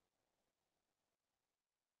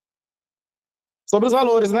 Sobre os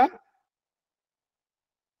valores, né?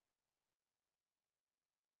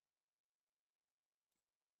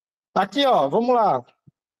 Aqui, ó, vamos lá.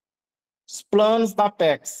 Os planos da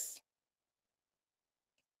Apex.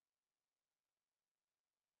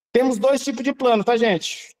 Temos 2 tipos de plano, tá,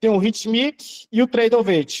 gente? Tem o Hitmic e o Trader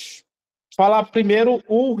Arqueiro. Vou falar primeiro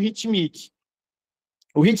o Hitmic.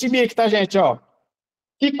 O Hitmic, tá, gente, ó.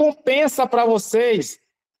 Que compensa para vocês?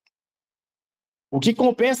 O que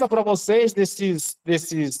compensa para vocês desses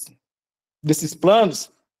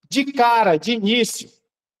planos, de cara, de início,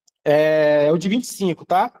 é o de 25,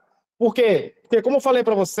 tá? Por quê? Porque, como eu falei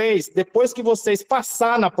para vocês, depois que vocês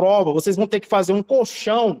passar na prova, vocês vão ter que fazer um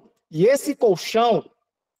colchão E esse colchão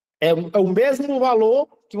é o mesmo valor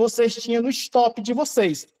que vocês tinham no stop de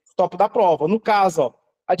vocês, stop da prova. No caso, ó,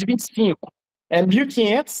 a de 25 é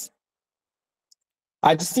 1.500,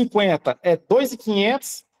 a de 50 é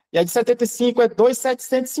 2.500 e a de 75 é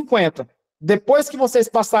 2.750. Depois que vocês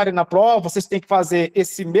passarem na prova, vocês têm que fazer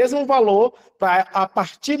esse mesmo valor para, a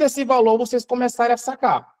partir desse valor, vocês começarem a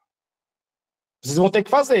sacar. Vocês vão ter que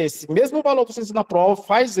fazer esse mesmo valor que vocês na prova,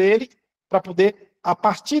 faz ele para poder, a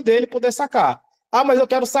partir dele, poder sacar. Ah, mas eu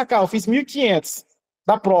quero sacar, eu fiz 1.500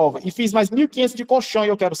 da prova e fiz mais 1.500 de colchão e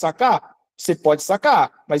eu quero sacar? Você pode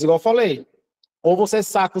sacar, mas igual eu falei, ou você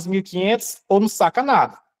saca os 1.500 ou não saca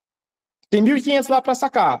nada. Tem 1.500 lá para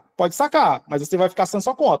sacar, pode sacar, mas você vai ficar sem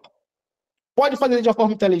sua conta. Pode fazer de uma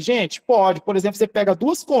forma inteligente? Pode. Por exemplo, você pega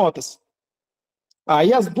duas contas.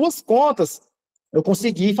 Aí as duas contas, eu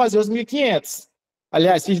consegui fazer os 1.500.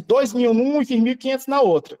 Aliás, fiz 2.000 numa e fiz 1.500 na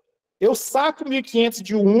outra. Eu saco 1.500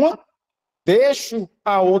 de uma, deixo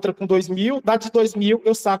a outra com 2.000, da de 2.000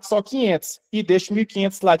 eu saco só 500 e deixo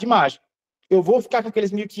 1.500 lá de margem. Eu vou ficar com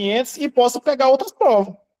aqueles 1.500 e posso pegar outras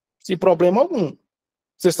provas, sem problema algum.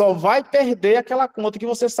 Você só vai perder aquela conta que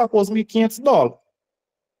você sacou os $1.500.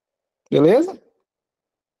 Beleza?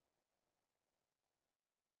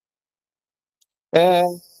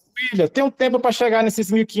 William, tem um tempo para chegar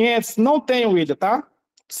nesses 1.500? Não tem, William, tá?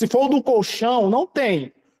 Se for o do colchão, não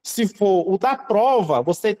tem. Se for o da prova,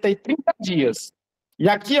 você tem 30 dias. E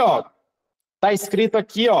aqui, ó, tá escrito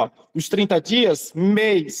aqui, ó, os 30 dias,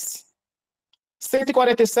 mês.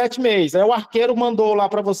 147 mês. Aí o arqueiro mandou lá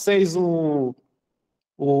para vocês o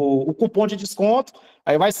cupom de desconto.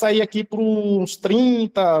 Aí vai sair aqui por uns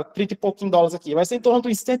 30 e pouquinho dólares aqui. Vai ser em torno de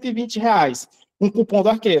uns R$120, um cupom do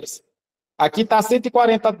Arqueiros. Aqui está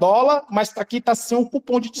 $140, mas aqui está sem um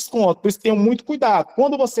cupom de desconto. Por isso tenham muito cuidado.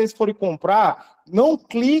 Quando vocês forem comprar, não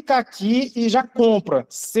clica aqui e já compra.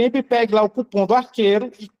 Sempre pegue lá o cupom do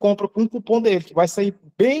Arqueiro e compra com o cupom dele, que vai sair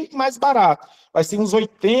bem mais barato. Vai ser uns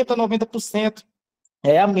 80%, 90%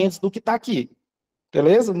 a menos do que está aqui.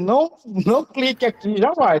 Beleza? Não clique aqui e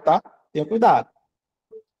já vai, tá? Tenha cuidado.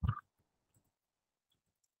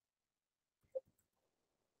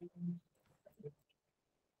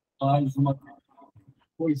 Mais uma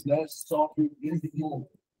pois é, só enviou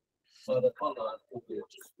para falar com Deus.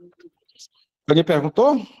 Alguém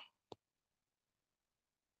perguntou?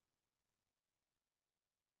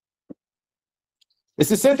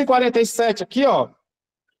 Esse 147 aqui, ó,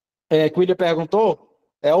 que o William perguntou,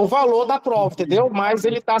 é o valor da prova, entendeu? Mas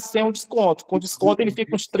ele está sem um desconto. Com desconto ele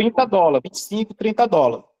fica uns $30, 25,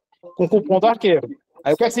 $30, com o cupom do Arqueiro.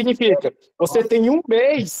 Aí o que significa? Você tem um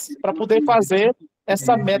mês para poder fazer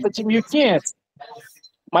essa meta de 1.500.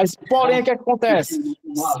 Mas, porém, o que acontece?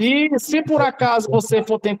 Se por acaso você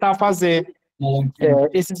for tentar fazer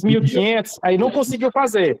esses 1.500, aí não conseguiu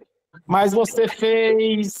fazer, mas você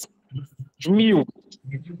fez 1.000, o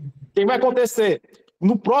que vai acontecer?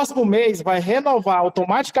 No próximo mês, vai renovar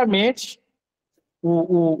automaticamente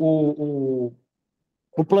o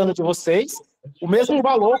plano de vocês, o mesmo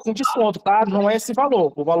valor com desconto, tá? Não é esse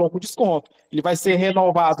valor, o valor com desconto. Ele vai ser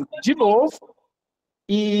renovado de novo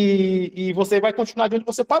e você vai continuar de onde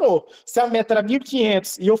você parou. Se a meta era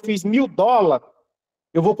 1.500 e eu fiz $1.000,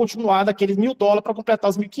 eu vou continuar daqueles $1.000 para completar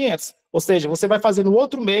os 1.500. Ou seja, você vai fazer no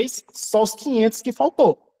outro mês só os 500 que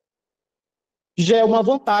faltou. Já é uma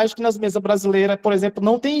vantagem que nas mesas brasileiras, por exemplo,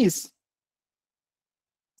 não tem isso.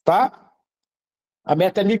 Tá? A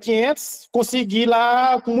meta é 1.500, consegui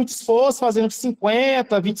lá com muito esforço, fazendo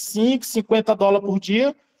 50, 25, $50 por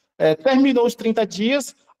dia, terminou os 30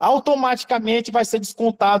 dias, automaticamente vai ser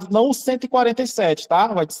descontado, não os 147, tá?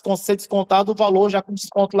 Vai ser descontado o valor já com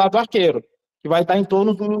desconto lá do Arqueiro, que vai estar em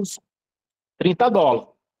torno de uns $30.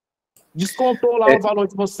 Descontou lá o valor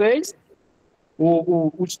de vocês,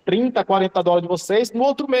 os 30, $40 de vocês, no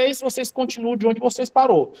outro mês vocês continuam de onde vocês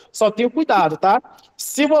parou. Só tenham cuidado, tá?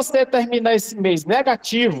 Se você terminar esse mês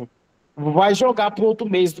negativo, vai jogar para o outro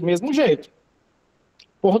mês do mesmo jeito.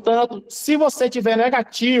 Portanto, se você tiver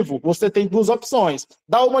negativo, você tem duas opções.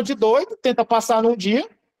 Dá uma de doido, tenta passar num dia,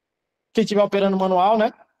 quem estiver operando manual,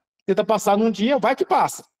 né? Tenta passar num dia, vai que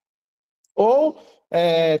passa. Ou,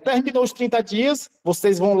 terminou os 30 dias,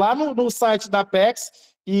 vocês vão lá no site da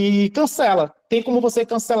Apex e cancela. Tem como você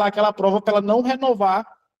cancelar aquela prova para ela não renovar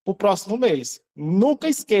para o próximo mês. Nunca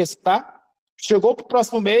esqueça, tá? Chegou para o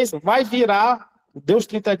próximo mês, vai virar, deu os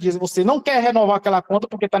 30 dias, você não quer renovar aquela conta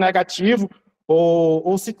porque está negativo,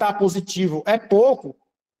 ou se está positivo é pouco,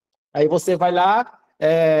 aí você vai lá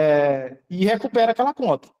e recupera aquela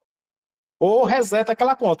conta. Ou reseta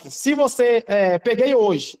aquela conta. Se você peguei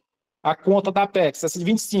hoje a conta da Apex, essa de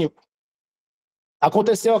 25,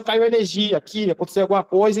 Aconteceu, caiu energia aqui, aconteceu alguma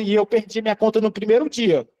coisa e eu perdi minha conta no primeiro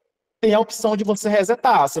dia. Tem a opção de você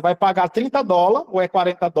resetar. Você vai pagar $30 ou é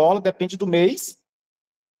 $40, depende do mês.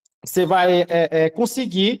 Você vai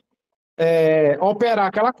conseguir operar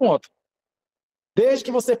aquela conta. Desde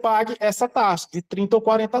que você pague essa taxa de $30 ou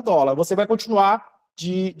 $40. Você vai continuar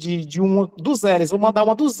do zero. Eles vão mandar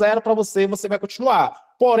uma do zero para você, você vai continuar.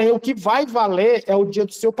 Porém, o que vai valer é o dia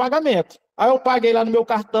do seu pagamento. Aí eu paguei lá no meu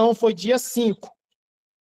cartão, foi dia 5.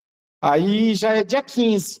 Aí já é dia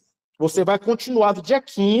 15. Você vai continuar do dia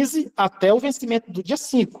 15 até o vencimento do dia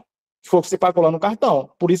 5, que for o que você pagou lá no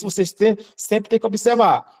cartão. Por isso, você sempre tem que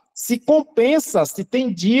observar se compensa, se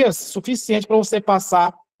tem dias suficientes para você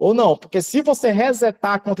passar ou não. Porque se você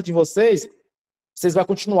resetar a conta de vocês vão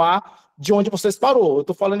continuar de onde vocês parou. Eu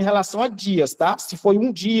estou falando em relação a dias, tá? Se foi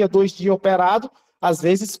 1 dia, 2 dias operado, às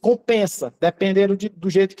vezes compensa, dependendo do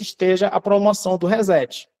jeito que esteja a promoção do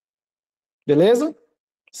reset. Beleza?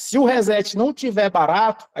 Se o reset não tiver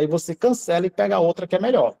barato, aí você cancela e pega outra que é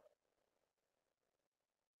melhor.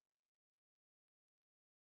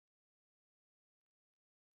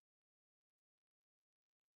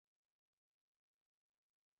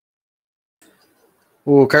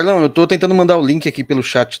 Ô, Carlão, eu tô tentando mandar o link aqui pelo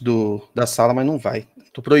chat da sala, mas não vai.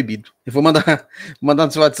 Tô proibido. Eu vou mandar, mandar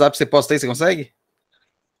no seu WhatsApp, você posta aí, você consegue?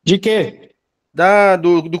 De quê?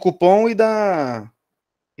 Do cupom e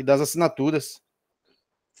das assinaturas.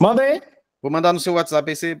 Manda aí. Vou mandar no seu WhatsApp,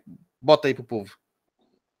 aí você bota aí pro povo.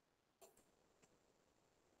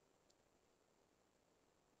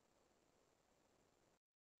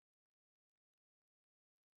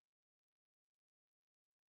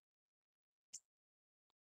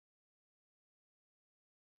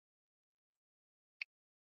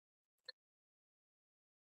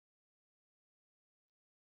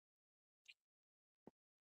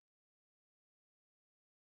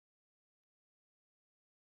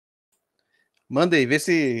 Manda aí, vê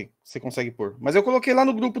se você consegue pôr. Mas eu coloquei lá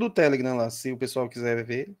no grupo do Telegram, lá, se o pessoal quiser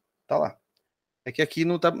ver, tá lá. É que aqui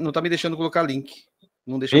não tá me deixando colocar link.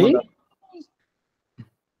 Não deixa eu mandar. Deixa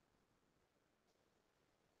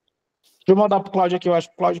eu mandar pro Cláudio aqui, eu acho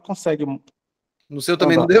que o Cláudio consegue. No seu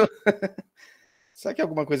também não deu? Será que é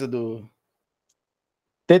alguma coisa do...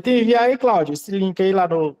 Tenta enviar aí, Cláudio, esse link aí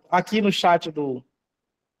aqui no chat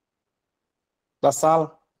da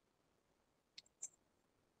sala.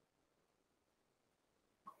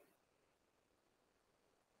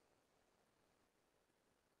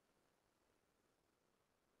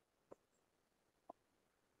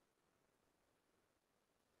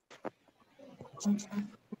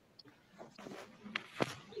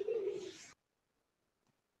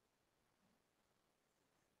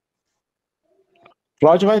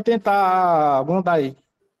 Cláudio vai tentar mandar aí.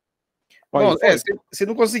 Bom, se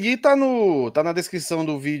não conseguir, tá na descrição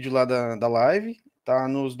do vídeo lá da live, tá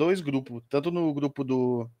nos dois grupos, tanto no grupo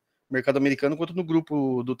do Mercado Americano quanto no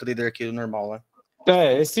grupo do Trader Arqueiro normal lá.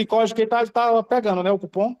 Esse código aí tá pegando, né, o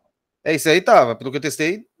cupom? Esse aí tava, pelo que eu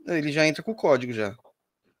testei, ele já entra com o código já.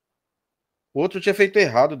 O outro tinha feito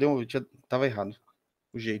errado, tava errado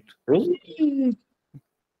o jeito.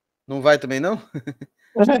 Não vai também, não?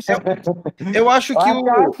 Eu acho que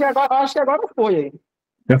acho que agora foi aí.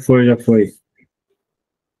 Já foi.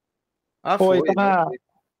 Ah, foi.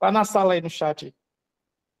 Tá na sala aí, no chat.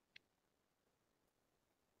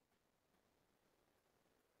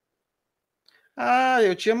 Ah,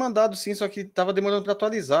 eu tinha mandado sim, só que tava demorando para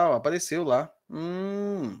atualizar, ó, apareceu lá.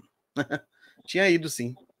 Tinha ido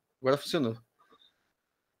sim. Agora funcionou.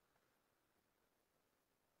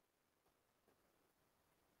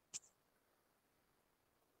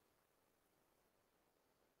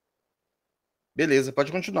 Beleza,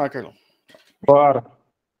 pode continuar, Carlão. Bora.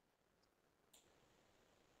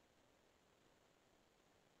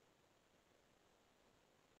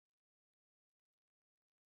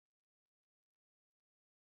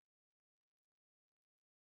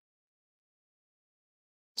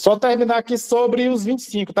 Só terminar aqui sobre os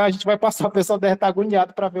 25, tá? A gente vai passar, o pessoal deve estar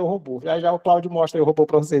agoniado para ver o robô. Já já o Cláudio mostra aí o robô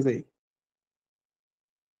para vocês aí.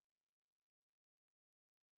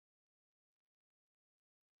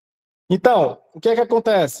 Então, o que é que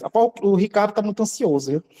acontece? O Ricardo está muito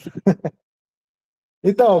ansioso, viu?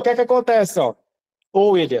 Então, o que é que acontece, ó?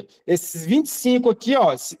 Ô, William, esses 25 aqui,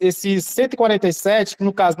 ó, esses 147, que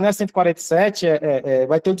no caso não é 147,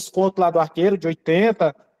 vai ter o desconto lá do arqueiro de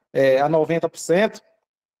 80% a 90%,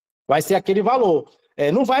 vai ser aquele valor.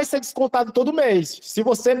 Não vai ser descontado todo mês. Se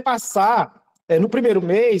você passar no primeiro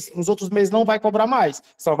mês, nos outros meses não vai cobrar mais.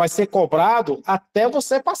 Só vai ser cobrado até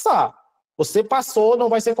você passar. Você passou, não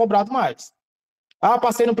vai ser cobrado mais. Ah,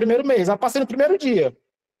 passei no primeiro mês. Ah, passei no primeiro dia.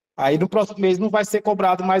 Aí no próximo mês não vai ser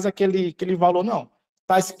cobrado mais aquele valor, não.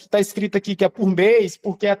 Tá escrito aqui que é por mês,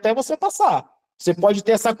 porque é até você passar. Você pode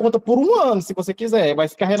ter essa conta por um ano, se você quiser. Vai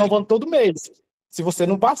ficar renovando todo mês. Se você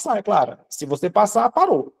não passar, é claro. Se você passar,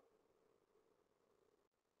 parou.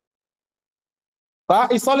 Tá?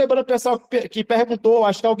 E só lembrando o pessoal que perguntou,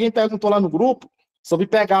 acho que alguém perguntou lá no grupo, sobre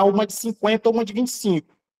pegar uma de 50 ou uma de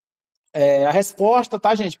 25. A resposta,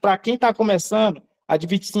 tá, gente? Para quem está começando, a de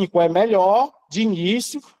 25 é melhor de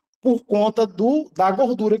início por conta da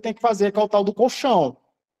gordura que tem que fazer, que é o tal do colchão.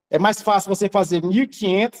 É mais fácil você fazer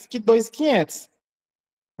 1.500 que 2.500.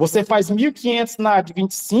 Você faz 1.500 na de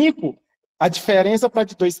 25, a diferença para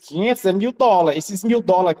de 2.500 é $1.000. Esses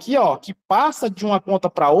 $1.000 aqui, ó, que passa de uma conta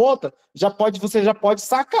para outra, você já pode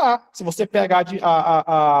sacar. Se você pegar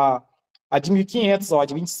a de 1.500, ó, a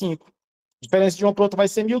de 25. A diferença de um para o outro vai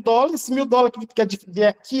ser $1.000. Esse $1.000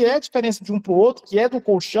 que é a diferença de um para o outro, que é do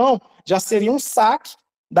colchão, já seria um saque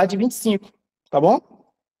da de 25. Tá bom?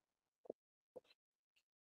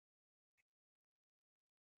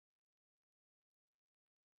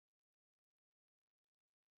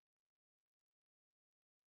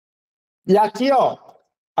 E aqui, ó,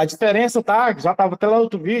 a diferença, tá? Já estava até lá no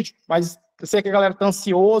outro vídeo, mas eu sei que a galera está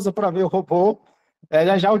ansiosa para ver o robô.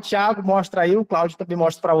 Já o Thiago mostra aí, o Cláudio também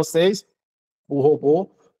mostra para vocês o robô. O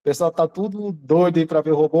pessoal tá tudo doido aí para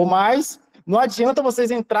ver o robô, mas não adianta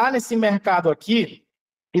vocês entrar nesse mercado aqui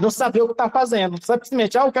e não saber o que está fazendo.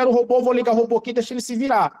 Simplesmente, eu quero um robô, vou ligar o robô aqui e deixa ele se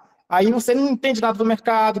virar. Aí você não entende nada do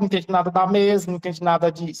mercado, não entende nada da mesa, não entende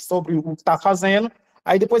nada sobre o que está fazendo.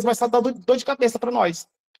 Aí depois vai só dar dor de cabeça para nós.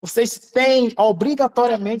 Vocês têm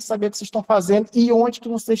obrigatoriamente saber o que vocês estão fazendo e onde que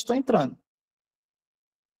vocês estão entrando.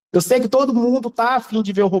 Eu sei que todo mundo está afim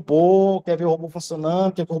de ver o robô, quer ver o robô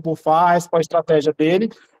funcionando, quer ver o que o robô faz, qual a estratégia dele,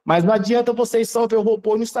 mas não adianta vocês só ver o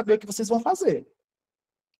robô e não saber o que vocês vão fazer.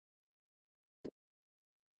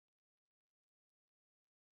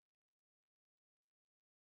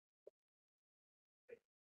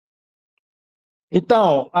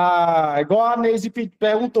 Então, igual a Neise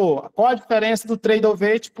perguntou, qual a diferença do Trader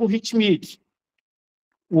para o Hitmic?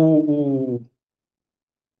 O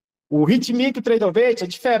Hitmic e o Trader, a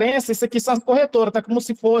diferença, isso aqui são as corretoras, tá como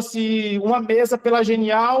se fosse uma mesa pela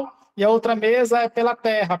Genial e a outra mesa é pela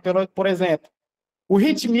Terra, por exemplo. O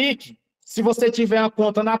Hitmic, se você tiver uma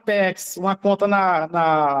conta na Apex, uma conta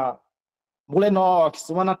na Bulenox,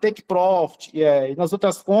 uma na Take Profit, e nas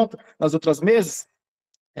outras contas, nas outras mesas,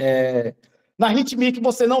 na Hitmic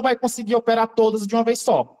você não vai conseguir operar todas de uma vez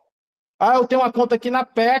só. Eu tenho uma conta aqui na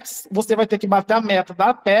Apex, você vai ter que bater a meta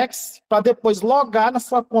da Apex para depois logar na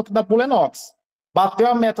sua conta da Bulenox. Bateu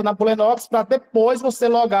a meta na Bulenox para depois você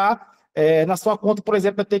logar na sua conta, por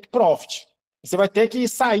exemplo, da Take Profit. Você vai ter que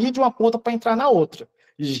sair de uma conta para entrar na outra.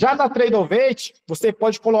 Já na Trader, você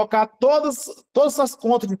pode colocar todas as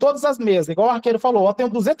contas de todas as mesas. Igual o Arqueiro falou, eu tenho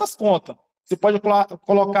 200 contas. Você pode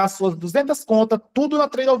colocar as suas 200 contas, tudo na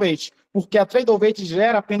Trader, porque a Trader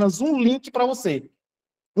gera apenas um link para você.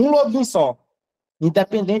 Um login só,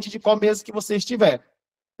 independente de qual mesa que você estiver.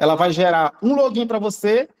 Ela vai gerar um login para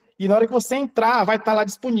você e na hora que você entrar, vai estar lá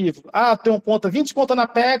disponível. Tenho 20 contas na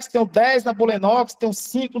Pex, tenho 10 na Bulenox, tenho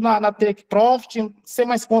 5 na Take Profit, sem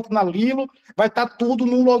mais conta na Lilo, vai estar tudo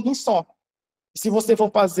num login só. Se você for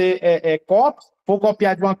fazer for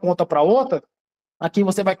copiar de uma conta para outra, aqui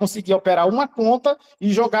você vai conseguir operar uma conta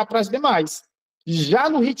e jogar para as demais. Já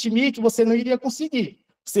no Hitmic, você não iria conseguir.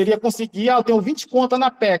 Você iria conseguir, eu tenho 20 contas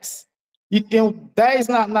na Pex e tenho 10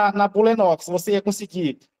 na Bulenox. Você ia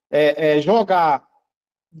conseguir jogar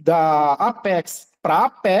da Apex para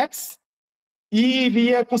Apex e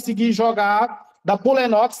iria conseguir jogar da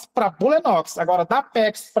Bulenox para Bulenox. Agora, da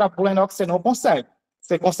Apex para Bulenox você não consegue.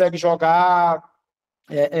 Você consegue jogar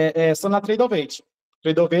só na Trader.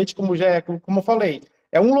 Trader, como eu falei,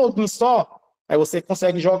 é um login só. Aí você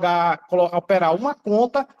consegue jogar, operar uma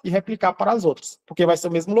conta e replicar para as outras, porque vai ser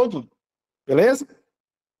o mesmo login. Beleza?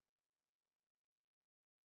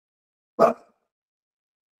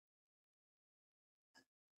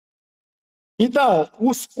 Então,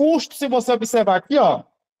 os custos, se você observar aqui, ó,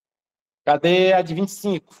 cadê a de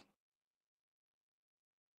 25?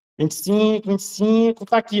 25,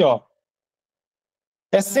 tá aqui, ó.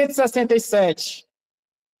 É 167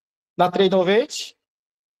 na Trader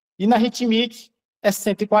e na Hitmic é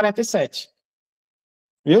 147.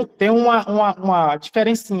 Viu? Tem uma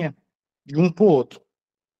diferencinha de um para o outro.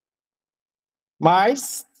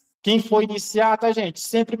 Mas, quem for iniciar, tá, gente?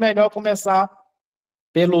 Sempre melhor começar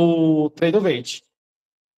pelo Trader.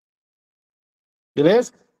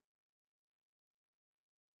 Beleza?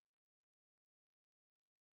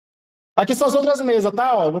 Aqui são as outras mesas,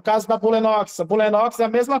 tá? No caso da Bulenox. A Bulenox é a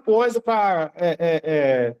mesma coisa para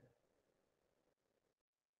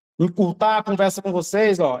encurtar a conversa com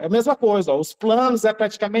vocês, ó, é a mesma coisa, ó, os planos é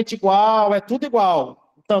praticamente igual, é tudo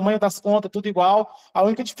igual, o tamanho das contas é tudo igual, a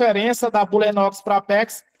única diferença da Bulenox para a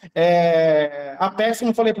Apex, a Apex,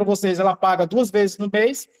 como eu falei para vocês, ela paga 2 vezes no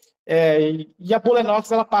mês, e a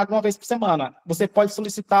Bulenox ela paga 1 vez por semana. Você pode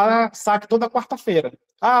solicitar saque toda quarta-feira.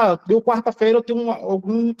 Ah, deu quarta-feira, eu tenho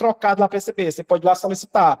algum trocado lá para receber, você pode ir lá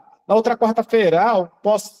solicitar. Na outra quarta-feira,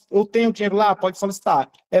 eu tenho dinheiro lá, pode solicitar.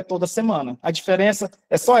 É toda semana. A diferença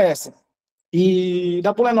é só essa. E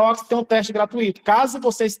da Bulenox tem um teste gratuito. Caso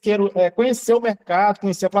vocês queiram conhecer o mercado,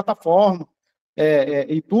 conhecer a plataforma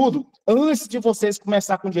e tudo, antes de vocês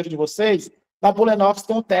começar com o dinheiro de vocês, na Bulenox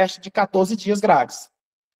tem um teste de 14 dias grátis.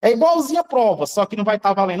 É igualzinho a prova, só que não vai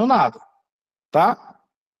estar valendo nada. Tá?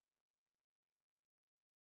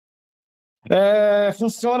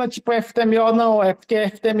 Funciona tipo FTMO, não, é porque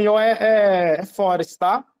FTMO é Forest,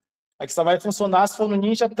 tá? Aqui só vai funcionar se for no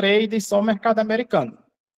Ninja Trade e só o mercado americano.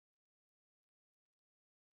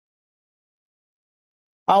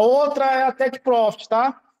 A outra é a Take Profit,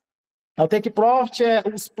 tá? A Take Profit,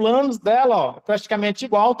 os planos dela, ó, praticamente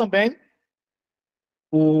igual também.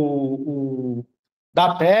 O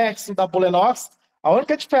da Apex, da Bulenox. A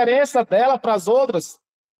única diferença dela para as outras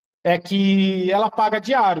é que ela paga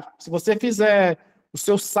diário. Se você fizer o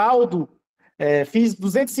seu saldo, fiz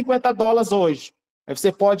 $250 hoje. Aí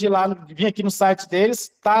você pode ir lá, vir aqui no site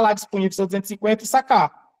deles, tá lá disponível seu 250 e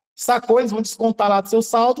sacar. Sacou, eles vão descontar lá do seu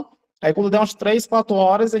saldo. Aí quando der uns 3, 4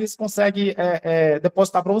 horas, eles conseguem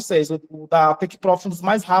depositar para vocês. O da Take Profit é um dos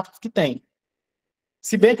mais rápidos que tem.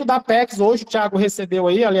 Se bem que o da Apex hoje, o Thiago recebeu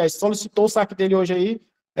aí, aliás, solicitou o saque dele hoje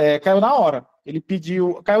aí, caiu na hora. Ele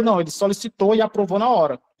pediu, caiu não, ele solicitou e aprovou na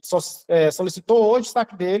hora. Solicitou hoje o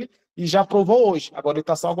saque dele e já aprovou hoje. Agora ele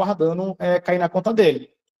está só aguardando cair na conta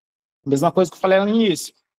dele. Mesma coisa que eu falei no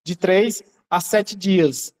início, de 3 a 7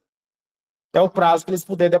 dias. É o prazo que eles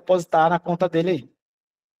puderem depositar na conta dele aí.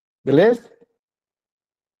 Beleza?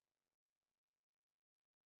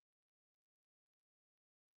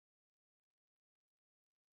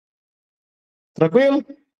 Tranquilo?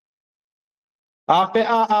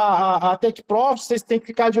 A Take Profit, vocês têm que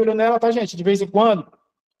ficar de olho nela, tá, gente? De vez em quando.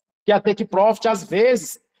 Que a Take Profit, às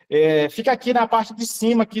vezes, fica aqui na parte de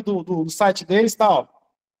cima aqui do site deles, tá? Ó.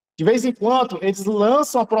 De vez em quando, eles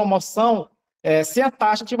lançam a promoção sem a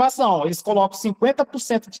taxa de ativação. Eles colocam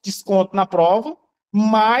 50% de desconto na prova,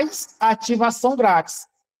 mais a ativação grátis.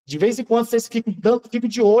 De vez em quando, vocês ficam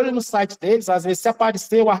de olho no site deles. Às vezes, se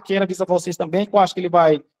aparecer, o Arqueiro avisa vocês também, que eu acho que ele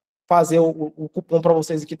vai fazer o cupom para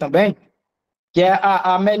vocês aqui também, que é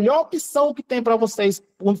a melhor opção que tem para vocês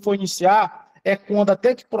quando for iniciar, é quando a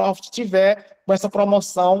Take Profit tiver com essa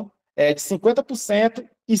promoção de 50%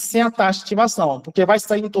 e sem a taxa de ativação, porque vai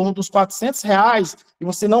sair em torno dos R$ 400 e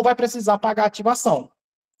você não vai precisar pagar a ativação.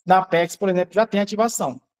 Na Apex, por exemplo, já tem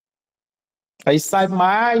ativação. Aí sai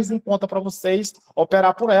mais em conta para vocês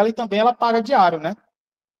operar por ela e também ela paga diário, né?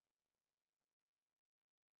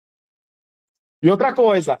 E outra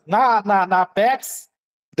coisa, na Apex,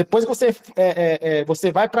 depois que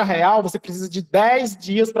você vai para real, você precisa de 10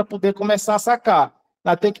 dias para poder começar a sacar.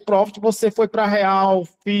 Na Take Profit, você foi para real,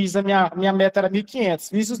 fiz a minha meta era 1.500.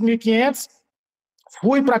 Fiz os 1.500,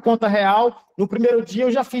 fui para a conta real. No primeiro dia,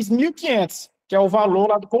 eu já fiz 1.500, que é o valor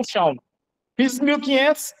lá do colchão. Fiz os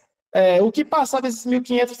 1.500, o que passar desses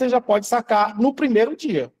 1.500, você já pode sacar no primeiro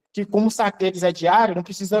dia. Que como o saque deles é diário, não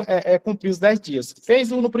precisa cumprir os 10 dias. Fez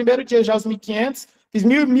no primeiro dia já os 1.500, fiz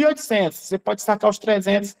 1.800. Você pode sacar os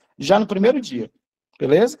 300 já no primeiro dia.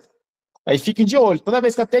 Beleza? Aí fiquem de olho. Toda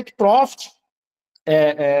vez que a Take Profit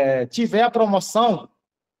tiver a promoção,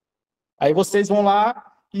 aí vocês vão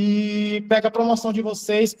lá e pega a promoção de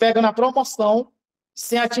vocês, pega na promoção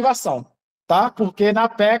sem ativação, tá? Porque na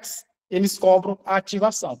Apex eles cobram a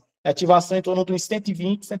ativação. A ativação em torno de uns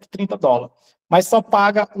 $120, $130. Mas só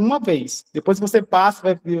paga uma vez. Depois que você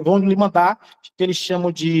passa, vão lhe mandar o que eles chamam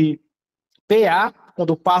de PA,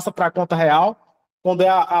 quando passa para a conta real. Quando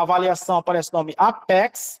a avaliação aparece o nome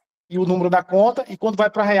Apex e o número da conta, e quando vai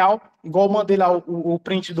para real, igual eu mandei lá o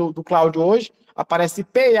print do Cláudio hoje, aparece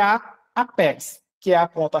PA Apex, que é a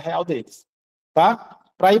conta real deles. Tá?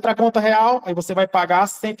 Para ir para a conta real, aí você vai pagar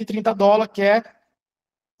 $130, que é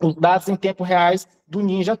os dados em tempo reais do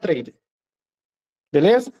Ninja Trader.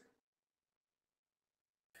 Beleza?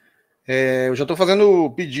 Eu já estou fazendo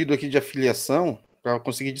o pedido aqui de afiliação para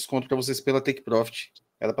conseguir desconto para vocês pela Take Profit.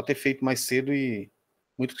 Era para ter feito mais cedo e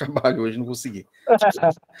muito trabalho hoje, não consegui.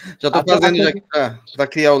 Já estou fazendo para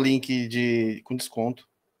criar o link com desconto.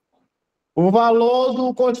 O valor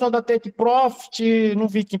do colchão da Take Profit, não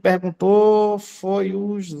vi quem perguntou, foi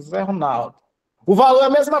o José Ronaldo. O valor é a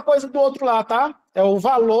mesma coisa do outro lá, tá? é o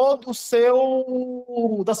valor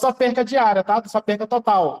da sua perca diária, tá? Da sua perca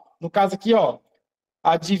total. No caso aqui, ó,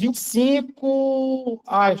 a de 25,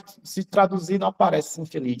 se traduzir não aparece,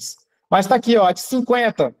 infeliz. Mas tá aqui, ó, a de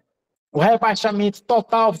 50, o rebaixamento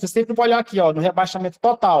total, você sempre vai olhar aqui, ó, no rebaixamento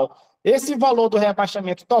total. Esse valor do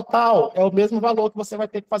rebaixamento total é o mesmo valor que você vai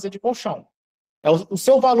ter que fazer de colchão. É o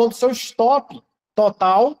seu valor do seu stop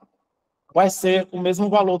total vai ser o mesmo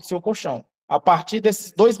valor do seu colchão. A partir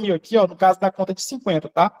desses 2.000 aqui, ó, no caso da conta de 50,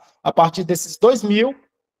 tá? A partir desses 2.000,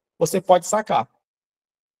 você pode sacar.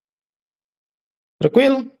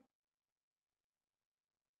 Tranquilo?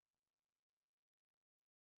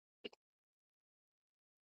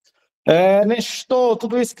 Nestor,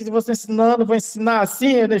 tudo isso que você ensinando, vou ensinar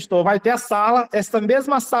assim, Nestor, vai ter a sala, essa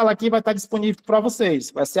mesma sala aqui vai estar disponível para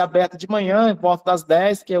vocês, vai ser aberta de manhã, em volta das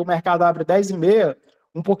 10, que o mercado abre 10h30,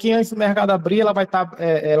 um pouquinho antes do mercado abrir, ela vai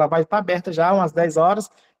estar aberta já, umas 10 horas,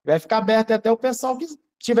 vai ficar aberta até o pessoal que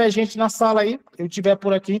tiver gente na sala aí, eu tiver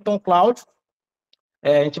por aqui, então, Cláudio,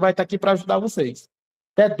 a gente vai estar aqui para ajudar vocês.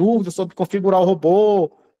 Até dúvidas sobre configurar o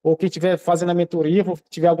robô, ou quem estiver fazendo a mentoria, ou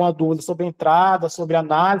tiver alguma dúvida sobre entrada, sobre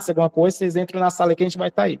análise, alguma coisa, vocês entram na sala que a gente vai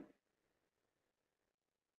estar aí.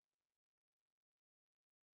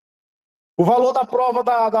 O valor da prova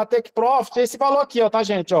da Take Profit é esse valor aqui, ó, tá,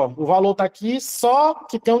 gente? Ó, o valor tá aqui, só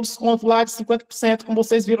que tem um desconto lá de 50%, como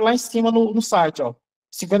vocês viram lá em cima no site, ó.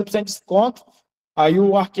 50% de desconto. Aí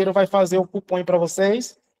o arqueiro vai fazer o cupom para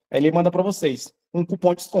vocês, aí ele manda para vocês um cupom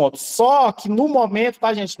de desconto. Só que no momento,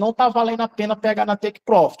 tá, gente, não tá valendo a pena pegar na Take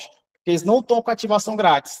Profit, porque eles não estão com ativação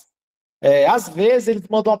grátis. Às vezes eles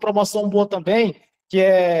mandam uma promoção boa também,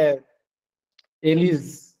 que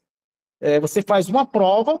você faz uma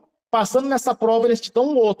prova, passando nessa prova eles te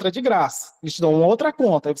dão outra de graça, eles te dão uma outra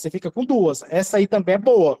conta, aí você fica com duas. Essa aí também é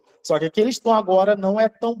boa, só que a que eles estão agora não é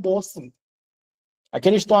tão boa assim. A que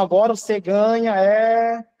eles estão agora, você ganha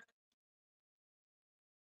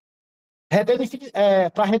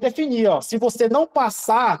para redefinir, ó. Se você não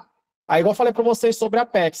passar, aí igual eu falei para vocês sobre a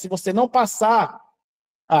PEC, se você não passar,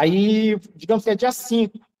 aí, digamos que é dia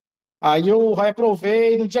 5, aí eu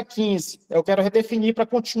reprovei no dia 15, eu quero redefinir para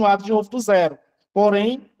continuar de novo do zero.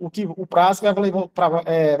 Porém, o prazo que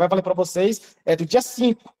vai valer para vocês é do dia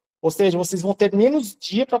 5, ou seja, vocês vão ter menos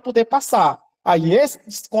dia para poder passar. Aí esse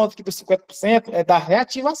desconto aqui dos 50% é da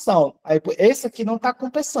reativação. Aí esse aqui não está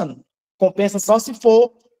compensando. Compensa só se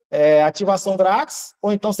for ativação grátis,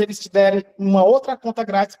 ou então se eles te derem uma outra conta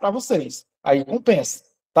grátis para vocês. Aí compensa,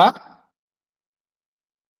 tá?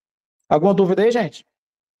 Alguma dúvida aí, gente?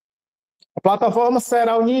 A plataforma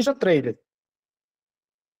será o Ninja Trader.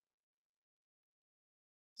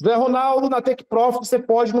 Zé Ronaldo, na Take Profit, você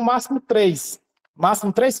pode no máximo 3.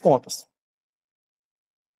 Máximo 3 contas.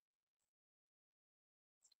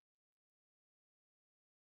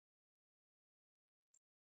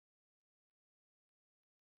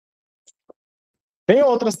 Tem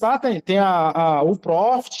outras, tá? Tem o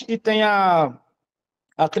Profit e tem a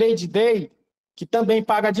Trade Day, que também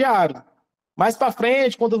paga diário. Mais para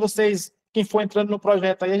frente, quando quem for entrando no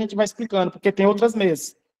projeto aí, a gente vai explicando, porque tem outras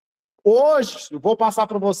mesas. Hoje, eu vou passar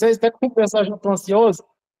para vocês, até que o pessoal já está ansioso,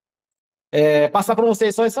 passar para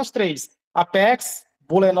vocês só essas 3. A Apex,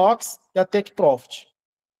 Bulenox e a Take Profit.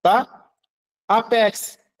 Tá? A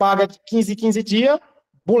Apex paga de 15 em 15 dias,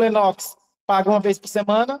 Bulenox paga uma vez por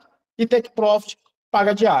semana e Take Profit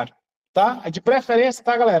paga diário. Tá? De preferência,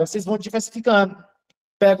 tá, galera? Vocês vão diversificando.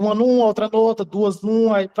 Pega uma numa, outra noutra, duas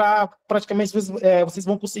numa, aí praticamente vocês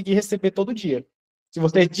vão conseguir receber todo dia. Se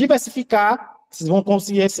vocês diversificar, vocês vão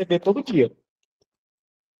conseguir receber todo dia.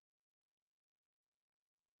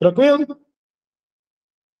 Tranquilo?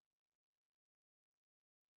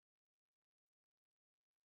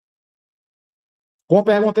 Como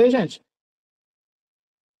perguntei, gente?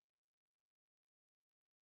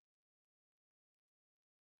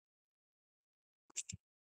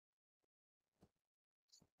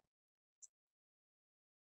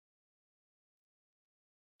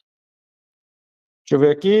 Deixa eu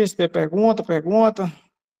ver aqui, se tem pergunta.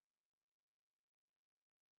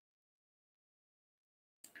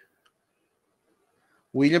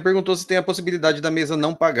 O William perguntou se tem a possibilidade da mesa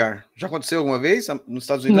não pagar. Já aconteceu alguma vez nos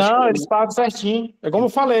Estados Unidos? Não, eles pagam certinho. É como eu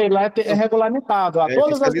falei, lá é regulamentado.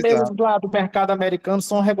 Todas as mesas lá do mercado americano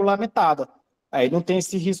são regulamentadas. Aí não tem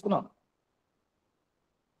esse risco, não.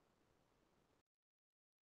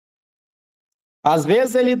 Às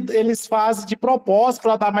vezes eles fazem de propósito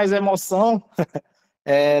para dar mais emoção,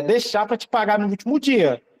 deixar para te pagar no último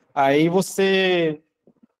dia. Aí você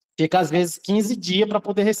fica, às vezes, 15 dias para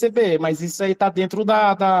poder receber, mas isso aí está dentro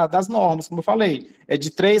das normas, como eu falei. É de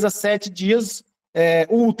 3 a 7 dias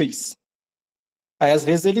úteis. Aí, às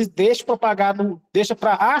vezes, eles deixam para pagar, deixa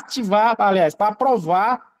para ativar, aliás, para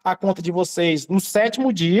aprovar a conta de vocês no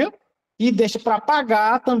 7º dia e deixa para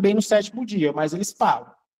pagar também no 7º dia, mas eles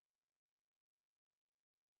pagam.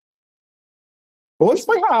 Hoje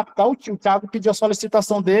foi rápido, tá? O Thiago pediu a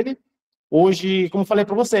solicitação dele. Hoje, como eu falei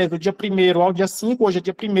para vocês, do dia 1º ao dia 5, hoje é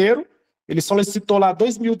dia 1º, ele solicitou lá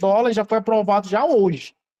 $2.000, já foi aprovado já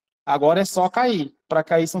hoje. Agora é só cair. Para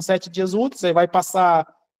cair são 7 dias úteis, aí vai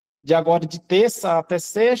passar de agora de terça até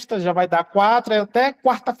sexta, já vai dar 4, até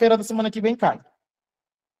quarta-feira da semana que vem cai.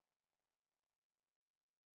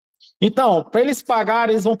 Então, para eles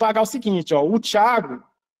pagarem, eles vão pagar o seguinte, ó, o Thiago,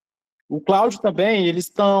 o Cláudio também,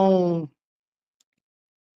 eles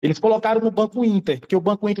colocaram no Banco Inter, porque o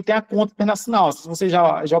Banco Inter tem a conta internacional. Se vocês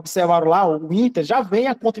já observaram lá, o Inter já vem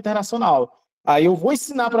a conta internacional. Aí eu vou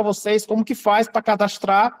ensinar para vocês como que faz para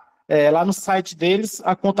cadastrar lá no site deles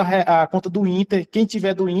a conta do Inter. Quem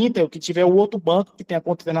tiver do Inter, ou que tiver o outro banco que tem a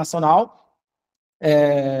conta internacional,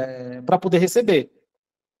 para poder receber.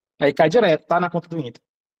 Aí cai direto, tá? Na conta do Inter.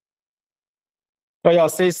 Aí, ó,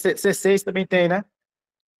 C6 também tem, né?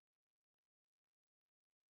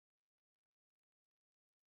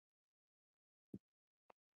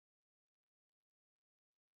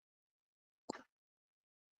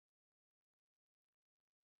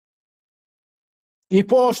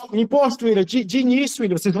 Imposto, William, de início,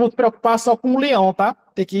 William, vocês vão se preocupar só com o leão, tá?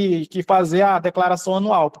 Tem que fazer a declaração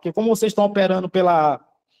anual, porque como vocês estão operando pela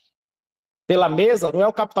mesa, não é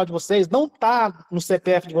o capital de vocês, não está no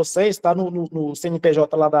CPF de vocês, está no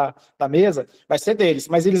CNPJ lá da mesa, vai ser deles.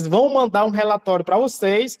 Mas eles vão mandar um relatório para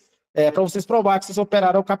vocês provar que vocês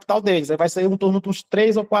operaram o capital deles. Aí vai sair em torno de uns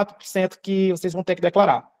 3 ou 4% que vocês vão ter que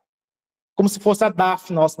declarar. Como se fosse a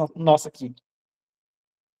DAF nossa aqui.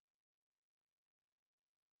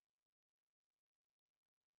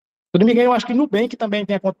 Se não me engano, eu acho que Nubank também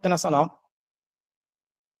tem a conta internacional.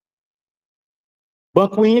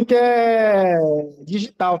 Banco Inter é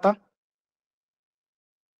digital, tá?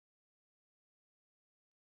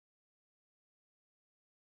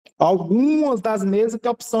 Algumas das mesas têm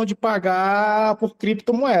a opção de pagar por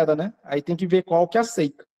criptomoeda, né? Aí tem que ver qual que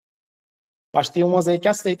aceita. Mas tem umas aí que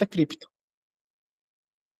aceita cripto.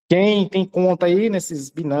 Quem tem conta aí nesses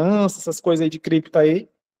Binance, essas coisas aí de cripto aí,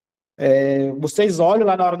 vocês olham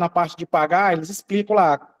lá na parte de pagar, eles explicam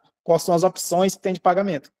lá quais são as opções que tem de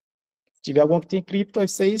pagamento. Se tiver alguma que tem cripto, aí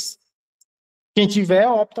quem tiver,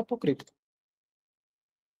 opta por cripto.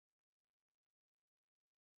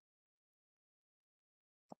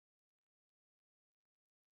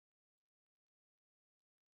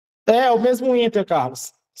 É o mesmo Inter,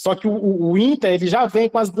 Carlos. Só que o Inter, ele já vem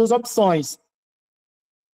com as duas opções.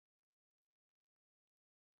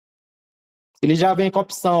 Ele já vem com a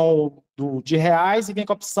opção de reais e vem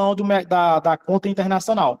com a opção da conta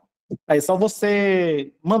internacional. Aí é só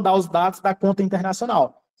você mandar os dados da conta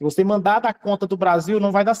internacional. Se você mandar da conta do Brasil,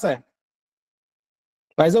 não vai dar certo.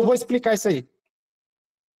 Mas eu vou explicar isso aí.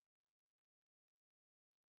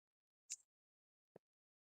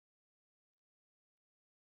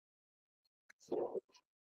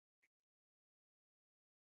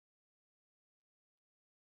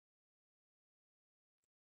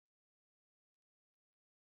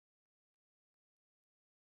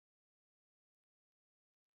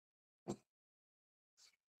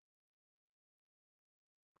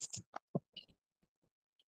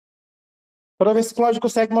 Para ver se o Cláudio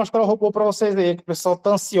consegue mostrar o robô para vocês aí, que o pessoal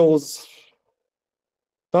está ansioso.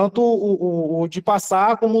 Tanto o de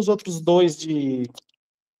passar, como os outros dois de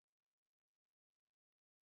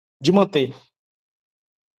manter.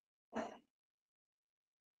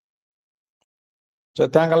 Já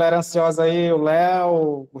tem a galera ansiosa aí, o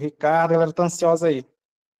Léo, o Ricardo, a galera tá ansiosa aí.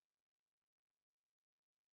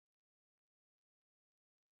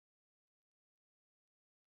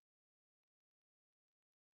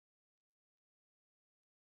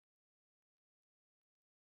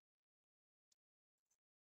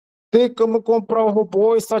 Tem como comprar o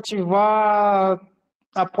robô e só ativar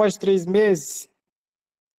após 3 meses?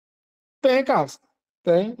 Tem, Carlos.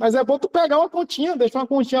 Tem. Mas é bom tu pegar uma continha, deixa uma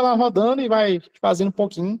continha lá rodando e vai fazendo um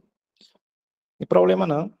pouquinho. Não tem problema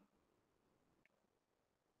não.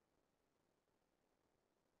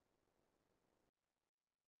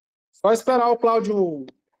 Só esperar o Cláudio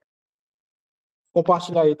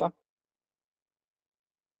compartilhar aí, tá?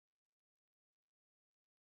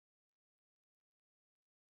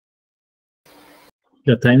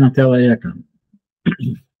 Já tá aí na tela aí, cara.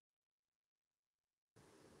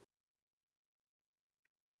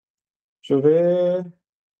 Deixa eu ver.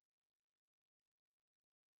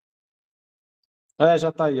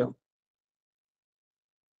 Já tá aí, ó.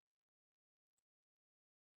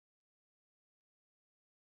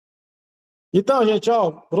 Então, gente,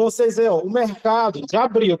 ó, para vocês verem, ó, o mercado já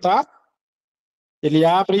abriu, tá? Ele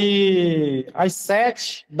abre às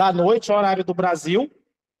 7 da noite, horário do Brasil.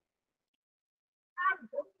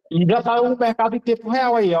 E já está o mercado em tempo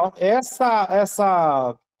real aí, ó.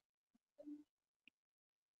 Essa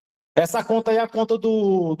conta aí é a conta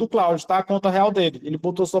do Cláudio, tá? A conta real dele. Ele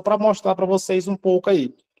botou só para mostrar para vocês um pouco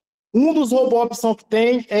aí. Um dos robôs opção que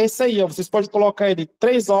tem é esse aí, ó. Vocês podem colocar ele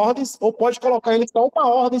 3 ordens ou pode colocar ele só uma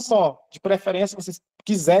ordem só. De preferência, se vocês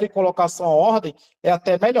quiserem colocar só uma ordem, é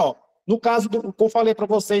até melhor. No caso do que eu falei para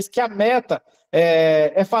vocês, que a meta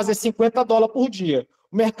é fazer $50 por dia.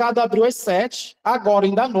 O mercado abriu às 7, agora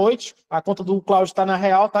ainda à noite. A conta do Cláudio está na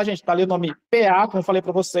real, tá, gente? Está ali o nome PA, como eu falei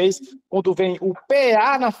para vocês. Quando vem o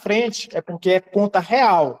PA na frente, é porque é conta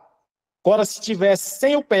real. Agora, se tivesse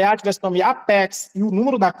sem o PA, tivesse o nome Apex e o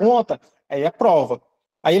número da conta, aí é prova.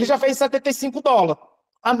 Aí ele já fez $75.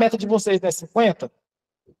 A meta de vocês não é 50?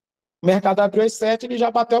 O mercado abriu às 7, ele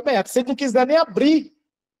já bateu a meta. Se ele não quiser nem abrir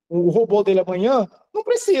o robô dele amanhã, não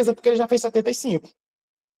precisa, porque ele já fez 75.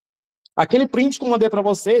 Aquele print que eu mandei para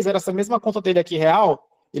vocês, era essa mesma conta dele aqui real,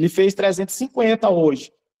 ele fez 350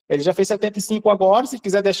 hoje. Ele já fez 75 agora, se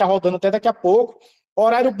quiser deixar rodando até daqui a pouco.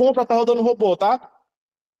 Horário bom para estar rodando o robô, tá?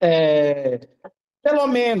 Pelo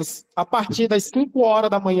menos a partir das 5 horas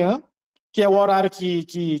da manhã, que é o horário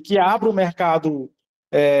que abre o mercado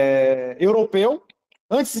europeu.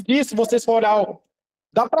 Antes disso, vocês forem olhar,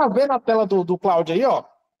 dá para ver na tela do Cláudio aí, ó,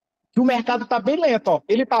 que o mercado está bem lento, ó.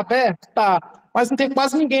 Ele está aberto, tá, mas não tem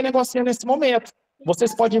quase ninguém negociando nesse momento.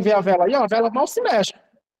 Vocês podem ver a vela aí, ó, a vela mal se mexe.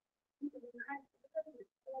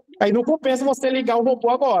 Aí não compensa você ligar o robô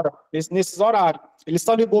agora, nesses horários. Ele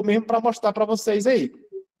só ligou mesmo para mostrar para vocês aí.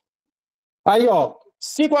 Aí, ó,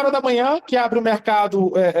 5 horas da manhã, que abre o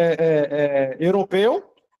mercado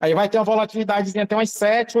europeu, aí vai ter uma volatilidade até umas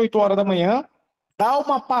 7, 8 horas da manhã, dá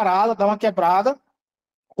uma parada, dá uma quebrada.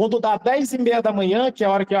 Quando dá 10h30 da manhã, que é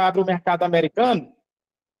a hora que abre o mercado americano,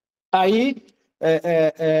 aí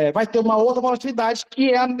vai ter uma outra volatilidade, que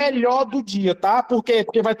é a melhor do dia, tá? Por quê?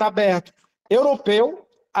 Porque vai estar aberto europeu,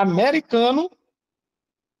 americano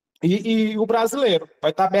e o brasileiro. Vai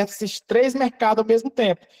estar aberto esses 3 mercados ao mesmo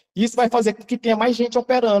tempo. Isso vai fazer com que tenha mais gente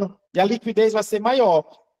operando. E a liquidez vai ser maior.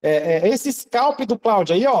 Esse scalp do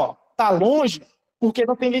Cláudio aí, ó, tá longe porque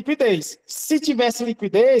não tem liquidez. Se tivesse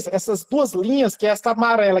liquidez, essas duas linhas, que é essa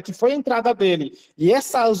amarela que foi a entrada dele e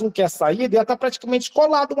essa azul que é a saída, ia estar praticamente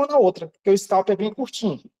colada uma na outra, porque o scalp é bem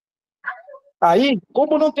curtinho. Aí,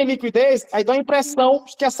 como não tem liquidez, aí dá a impressão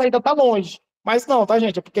de que a saída está longe. Mas não, tá,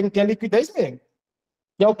 gente? É porque não tem a liquidez mesmo.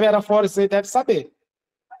 Quem opera fora, você deve saber.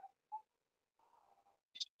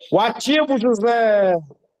 O ativo, José,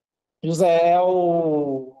 é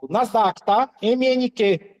o Nasdaq, tá?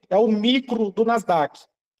 MNQ, é o micro do Nasdaq.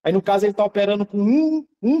 Aí, no caso, ele está operando com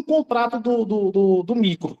um contrato do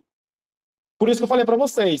micro. Por isso que eu falei para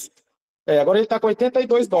vocês. Agora ele está com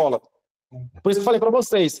 $82. Por isso que eu falei para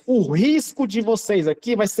vocês, o risco de vocês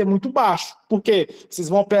aqui vai ser muito baixo. Porque vocês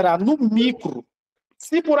vão operar no micro.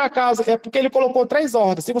 Se por acaso, é porque ele colocou 3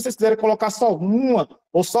 ordens. Se vocês quiserem colocar só uma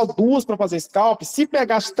ou só 2 para fazer scalp, se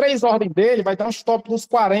pegar as 3 ordens dele, vai dar um stop nos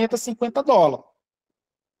 $40, $50.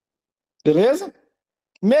 Beleza?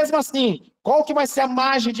 Mesmo assim, qual que vai ser a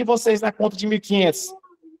margem de vocês na conta de 1.500?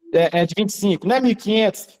 De 25, não é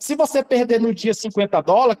 1.500. Se você perder no dia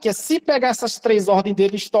 $50, que é se pegar essas 3 ordens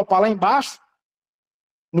dele e estopar lá embaixo,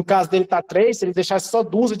 no caso dele tá 3, se ele deixasse só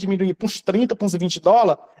 2 e diminuir para uns 30, para uns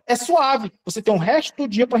 $20, é suave. Você tem um resto do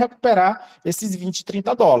dia para recuperar esses 20,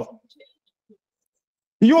 $30.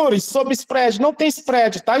 Yuri, sobre spread, não tem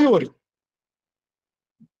spread, tá, Yuri?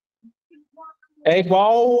 É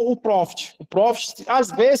igual o Profit. O Profit, às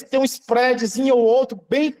vezes, tem um spreadzinho ou outro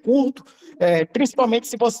bem curto, principalmente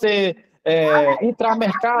se você entrar no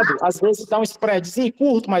mercado, às vezes dá um spreadzinho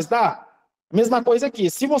curto, mas dá. Mesma coisa aqui.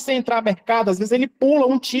 Se você entrar no mercado, às vezes ele pula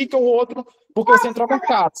um tick ou outro, porque você entrou no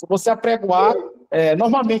mercado. Se você apregoar,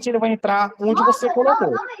 normalmente ele vai entrar onde você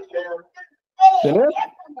colocou. Beleza?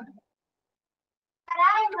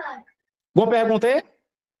 Boa pergunta aí?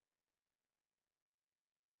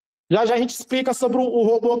 Já já a gente explica sobre o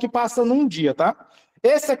robô que passa num dia, tá?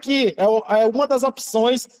 Esse aqui é uma das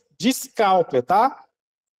opções de Scalper, tá?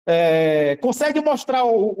 Consegue mostrar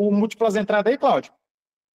o múltiplas entradas aí, Cláudio?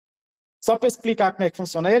 Só para explicar como é que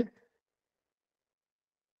funciona ele.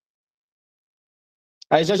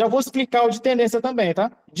 Aí já vou explicar o de tendência também,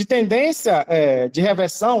 tá? De tendência, de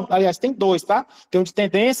reversão, aliás, tem 2, tá? Tem um de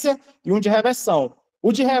tendência e um de reversão.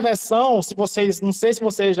 O de reversão, se vocês, não sei se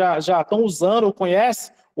vocês já estão usando ou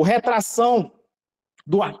conhecem, o retração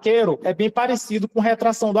do arqueiro é bem parecido com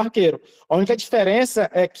retração do arqueiro. A única diferença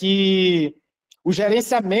é que o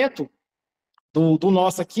gerenciamento do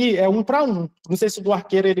nosso aqui é 1 para 1. Não sei se o do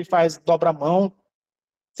arqueiro ele faz dobra a mão,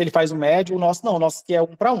 se ele faz o médio, o nosso não, o nosso aqui é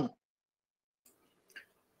 1 para 1.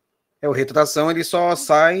 O retração ele só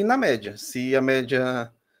sai na média. Se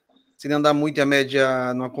não andar muito e a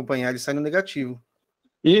média não acompanhar, ele sai no negativo.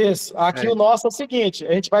 Isso. Aqui o nosso é o seguinte,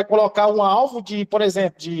 a gente vai colocar um alvo de, por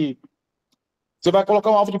exemplo, você vai colocar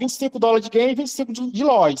um alvo de $25 de gain e 25 de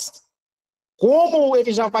loss. Como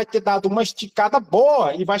ele já vai ter dado uma esticada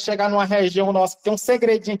boa e vai chegar numa região nossa, tem um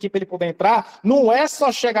segredinho aqui para ele poder entrar, não é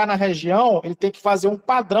só chegar na região, ele tem que fazer um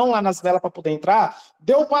padrão lá nas velas para poder entrar.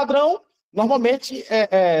 Deu o padrão, normalmente,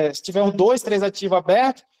 se tiver um 2, 3 ativos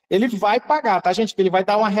abertos, ele vai pagar, tá, gente? Ele vai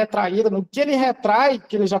dar uma retraída. No que ele retrai,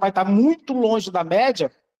 que ele já vai estar muito longe da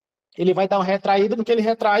média, ele vai dar uma retraída. No que ele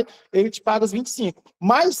retrai, ele te paga os 25.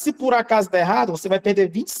 Mas se por acaso der errado, você vai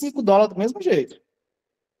perder $25 do mesmo jeito.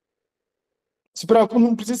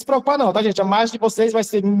 Não precisa se preocupar não, tá, gente? A margem de vocês vai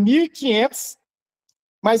ser 1.500,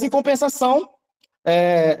 mas em compensação,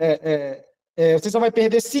 você só vai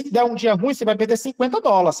perder, se der um dia ruim, você vai perder $50,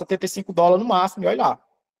 $75 no máximo, e olha lá.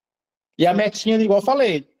 E a metinha, igual eu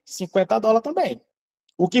falei, $50 também.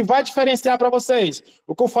 O que vai diferenciar para vocês,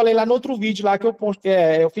 o que eu falei lá no outro vídeo lá que eu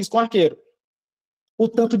fiz com o arqueiro, o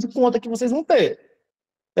tanto de conta que vocês vão ter.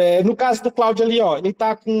 No caso do Cláudio ali, ó, ele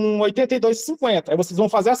está com 82,50. Aí vocês vão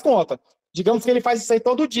fazer as contas. Digamos que ele faz isso aí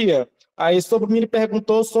todo dia. Aí sobre mim ele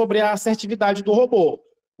perguntou sobre a assertividade do robô.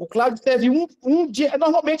 O Cláudio teve um dia.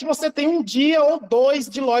 Normalmente você tem um dia ou 2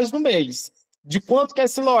 de loss no mês. De quanto que é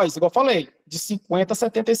esse loss? Igual eu falei, de $50 a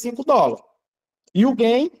 $75. E o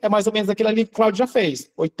gain é mais ou menos aquilo ali que o Cláudio já fez.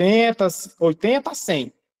 80 a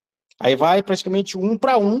 100. Aí vai praticamente 1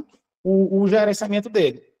 para 1 o gerenciamento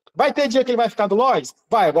dele. Vai ter dia que ele vai ficar do loss?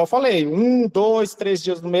 Vai, igual eu falei, 1, 2, 3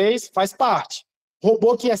 dias no mês, faz parte.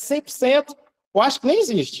 Robô que é 100%, eu acho que nem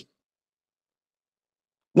existe.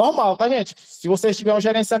 Normal, tá, gente? Se vocês tiverem um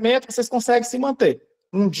gerenciamento, vocês conseguem se manter.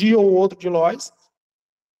 Um dia ou outro de loss.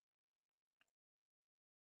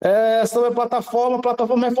 Sobre a plataforma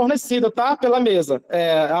é fornecida, tá? Pela mesa.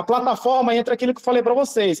 A plataforma entra aquilo que eu falei para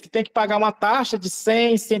vocês, que tem que pagar uma taxa de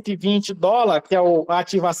 $100, $120, que é a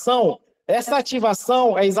ativação. Essa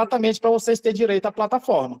ativação é exatamente para vocês terem direito à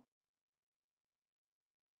plataforma.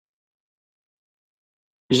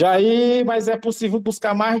 Mas é possível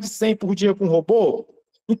buscar mais de 100 por dia com robô?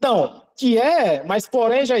 Então, mas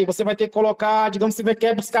porém, Jair, você vai ter que colocar, digamos que você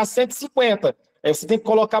quer buscar 150. Aí você tem que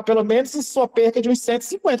colocar pelo menos em sua perca de uns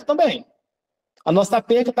 150 também. A nossa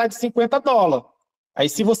perca está de $50. Aí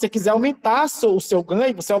se você quiser aumentar o seu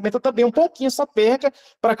ganho, você aumenta também um pouquinho a sua perca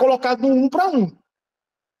para colocar do 1 para 1.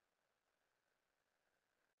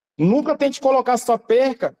 Nunca tente colocar a sua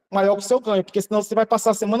perca maior que o seu ganho, porque senão você vai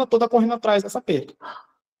passar a semana toda correndo atrás dessa perca.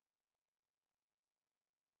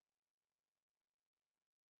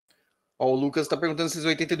 O Lucas está perguntando se os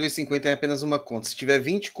 82,50 é apenas uma conta. Se tiver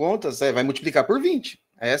 20 contas, vai multiplicar por 20.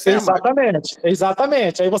 Essa é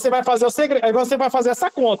Exatamente. Aí você vai fazer aí você vai fazer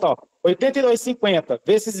essa conta, ó. 82,50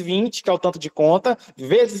 vezes 20, que é o tanto de conta,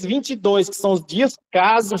 vezes 22, que são os dias,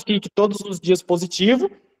 caso fique todos os dias positivo,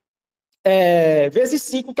 vezes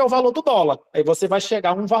 5, que é o valor do dólar. Aí você vai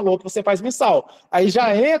chegar a um valor que você faz mensal. Aí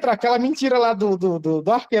já entra aquela mentira lá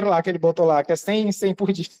do arqueiro lá, que ele botou lá, que é 100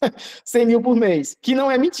 por dia, 100 mil por mês. Que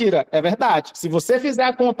não é mentira, é verdade. Se você fizer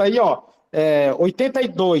a conta aí, ó,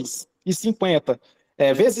 82,50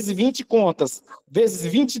 vezes 20 contas, vezes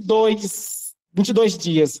 22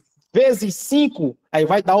 dias, vezes 5, aí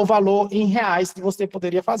vai dar o valor em reais que você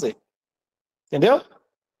poderia fazer. Entendeu?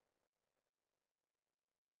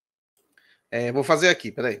 Vou fazer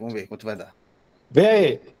aqui, peraí, vamos ver quanto vai dar. Vê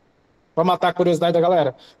aí, para matar a curiosidade da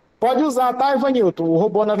galera. Pode usar, tá, Ivanilton, o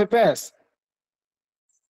robô na VPS.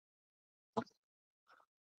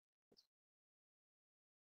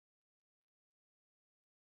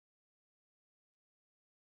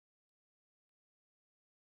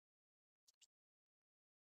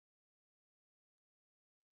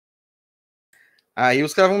 Aí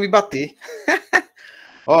os caras vão me bater.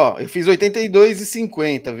 Ó, eu fiz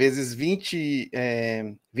 82,50 vezes 20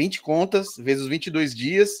 contas, vezes 22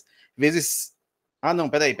 dias, vezes... Ah, não,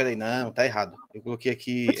 peraí, não, tá errado. Eu coloquei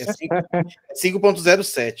aqui,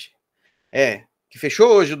 5,07. Que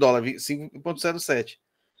fechou hoje o dólar, 5,07.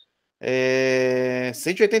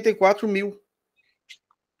 184 mil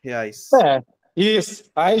reais.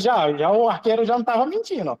 Isso. Aí já o arqueiro já não tava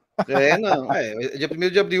mentindo. Não, dia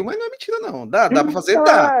 1º de abril, mas não é mentira não. Dá para fazer,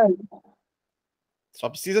 dá. Só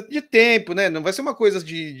precisa de tempo, né? Não vai ser uma coisa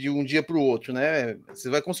de um dia para o outro, né? Você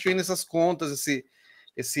vai construindo essas contas,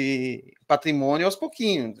 esse patrimônio aos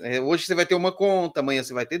pouquinhos. Hoje você vai ter uma conta, amanhã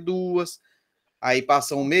você vai ter 2. Aí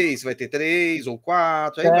passa um mês, vai ter 3 ou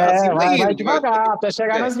 4, aí vai assim, vai indo, devagar, até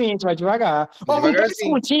chegar nas 20, vai devagar. Ó, com 3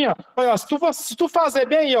 devagarzinho. continhas, olha, ó, se tu fazer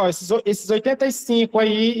bem, ó, esses 85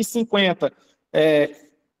 aí e 50,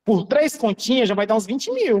 por 3 continhas já vai dar uns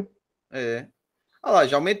 20 mil. Olha lá,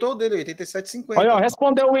 já aumentou o dele, 87,50. Olha, ó,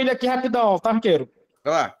 respondeu o William aqui rapidão, tá, Arqueiro?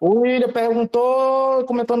 Vai lá. O William perguntou,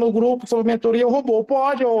 comentou no grupo sobre mentoria ou robô.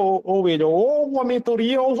 Pode, ô William, ou uma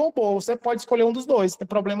mentoria ou robô. Você pode escolher um dos dois, não tem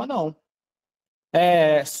problema não.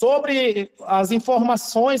 Sobre as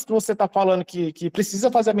informações que você está falando que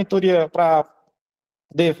precisa fazer a mentoria para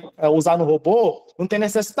usar no robô, não tem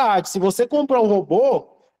necessidade. Se você comprar o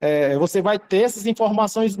robô, você vai ter essas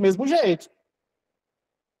informações do mesmo jeito.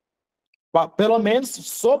 Pelo menos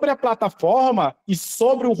sobre a plataforma e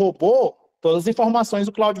sobre o robô, todas as informações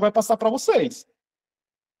o Cláudio vai passar para vocês.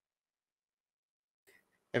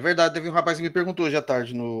 É verdade, teve um rapaz que me perguntou hoje à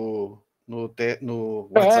tarde no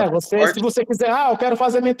WhatsApp. Se você quiser, eu quero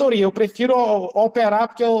fazer mentoria, eu prefiro operar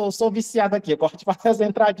porque eu sou viciado aqui, eu gosto de fazer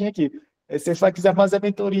entradinha aqui. Se você quiser fazer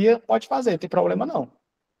mentoria, pode fazer, não tem problema não.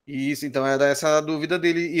 Isso, então era essa a dúvida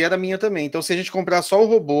dele e era minha também. Então, se a gente comprar só o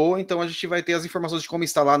robô, então a gente vai ter as informações de como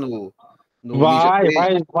instalar no vai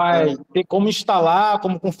ter como instalar,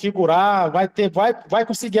 como configurar, vai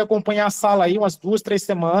conseguir acompanhar a sala aí umas 2, 3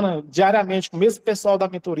 semanas, diariamente, com o mesmo pessoal da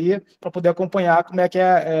mentoria, para poder acompanhar como é que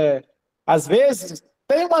Às vezes,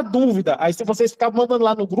 tem uma dúvida, aí se vocês ficarem mandando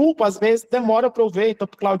lá no grupo, às vezes demora para eu ver, então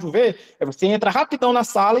para o Cláudio ver, você entra rapidão na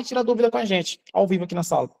sala e tira a dúvida com a gente, ao vivo aqui na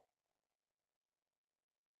sala.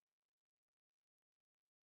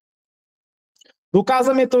 No caso,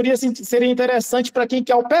 a mentoria seria interessante para quem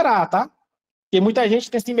quer operar, tá? Porque muita gente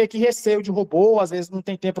tem assim, meio que receio de robô, às vezes não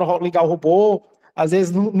tem tempo para ligar o robô, às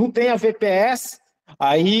vezes não tem a VPS.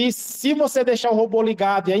 Aí, se você deixar o robô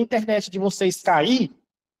ligado e a internet de vocês cair,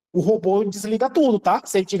 o robô desliga tudo, tá?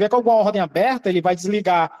 Se ele tiver com alguma ordem aberta, ele vai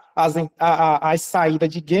desligar as saídas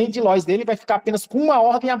de gain de loss dele e vai ficar apenas com uma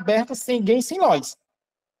ordem aberta sem gain, sem loss.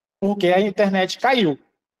 Porque a internet caiu.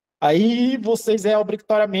 Aí vocês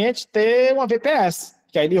obrigatoriamente ter uma VPS,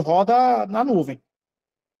 que aí ele roda na nuvem.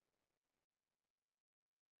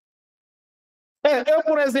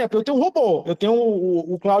 Por exemplo, eu tenho um robô. Eu tenho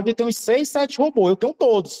o Cláudio tem uns 6, 7 robôs. Eu tenho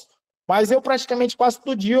todos. Mas eu praticamente quase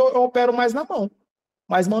todo dia eu opero mais na mão.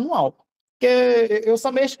 Mais manual. Porque eu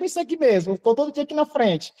só mexo com isso aqui mesmo. Eu estou todo dia aqui na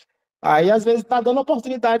frente. Aí, às vezes, está dando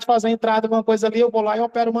oportunidade de fazer a entrada, alguma coisa ali, eu vou lá e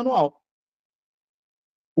opero manual.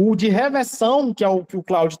 O de reversão, que é o que o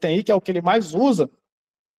Cláudio tem aí, que é o que ele mais usa,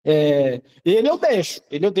 ele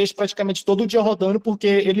eu deixo praticamente todo dia rodando, porque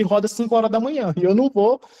ele roda 5 horas da manhã, e eu não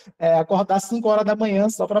vou acordar 5 horas da manhã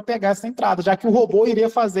só para pegar essa entrada, já que o robô iria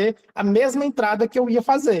fazer a mesma entrada que eu ia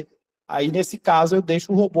fazer. Aí, nesse caso, eu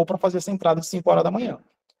deixo o robô para fazer essa entrada de 5 horas da manhã.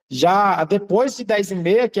 Já depois de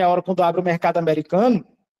 10h30, que é a hora quando abre o mercado americano,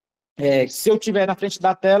 se eu estiver na frente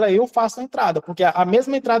da tela, eu faço a entrada, porque a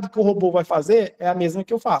mesma entrada que o robô vai fazer é a mesma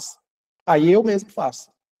que eu faço. Aí eu mesmo faço.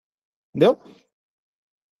 Entendeu?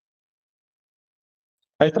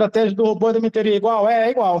 A estratégia do robô e da mentoria é igual? É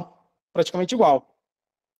igual. Praticamente igual.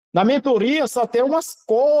 Na mentoria, só tem umas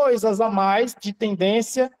coisas a mais de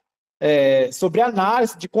tendência sobre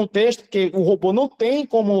análise de contexto, porque o robô não tem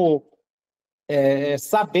como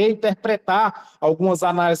saber interpretar algumas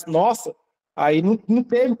análises nossas. Aí não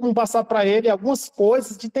teve como passar para ele algumas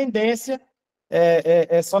coisas de tendência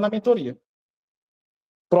só na mentoria.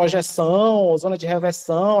 Projeção, zona de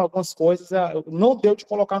reversão, algumas coisas, não deu de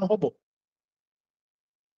colocar no robô.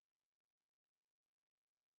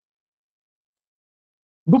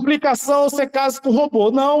 Duplicação, você casa com o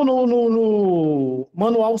robô. Não, no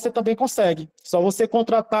manual você também consegue. Só você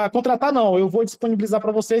contratar. Contratar não, eu vou disponibilizar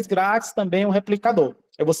para vocês grátis também um replicador.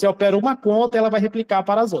 Aí você opera uma conta e ela vai replicar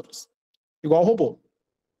para as outras. Igual o robô.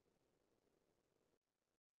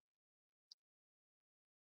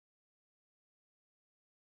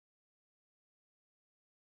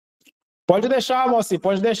 Pode deixar, moça,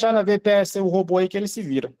 pode deixar na VPS o robô aí que ele se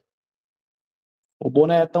vira. O robô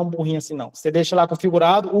não é tão burrinho assim, não. Você deixa lá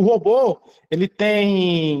configurado. O robô, ele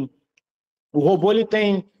tem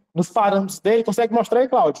nos parâmetros dele, consegue mostrar aí,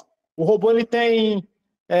 Cláudio? O robô, ele tem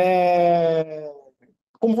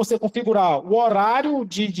como você configurar o horário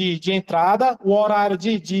de entrada, o horário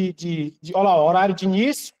olha lá, horário de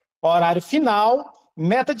início, horário final,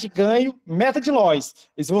 meta de ganho, meta de loss.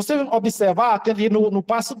 E se você observar, tem ali no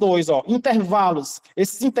passo 2, intervalos.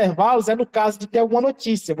 Esses intervalos no caso de ter alguma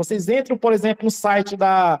notícia. Vocês entram, por exemplo, no site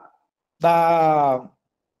da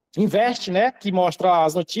Invest, né, que mostra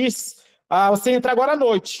as notícias. Você entra agora à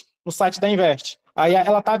noite no site da Invest. Aí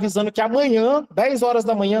ela está avisando que amanhã, 10 horas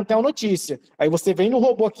da manhã, tem uma notícia. Aí você vem no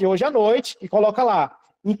robô aqui hoje à noite e coloca lá.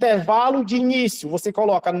 intervalo de início, você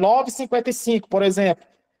coloca 9h55, por exemplo.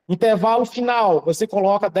 Intervalo final, você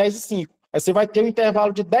coloca 10h05. Aí você vai ter um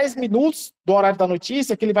intervalo de 10 minutos do horário da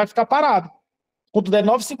notícia que ele vai ficar parado. Quando der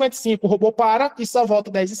 9h55, o robô para e só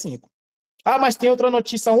volta 10h05. Ah, mas tem outra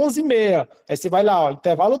notícia 11h30. Aí você vai lá, ó,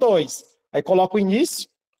 intervalo 2. Aí coloca o início,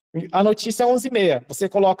 a notícia é 11h30. Você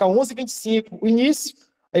coloca 11h25 o início,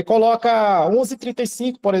 aí coloca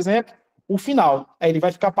 11h35, por exemplo, o final. Aí ele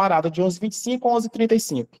vai ficar parado de 11h25 a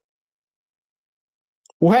 11h35.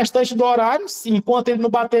 O restante do horário, enquanto ele não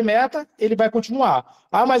bater meta, ele vai continuar.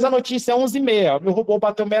 Ah, mas a notícia é 11h30, meu robô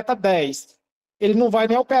bateu meta 10. Ele não vai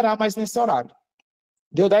nem operar mais nesse horário.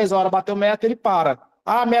 Deu 10 horas, bateu meta, ele para.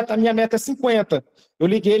 Ah, a minha meta é 50. Eu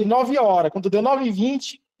liguei ele 9 horas. Quando deu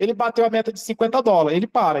 9h20, ele bateu a meta de $50. Ele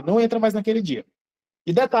para, ele não entra mais naquele dia.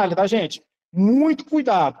 E detalhe, tá, gente? Muito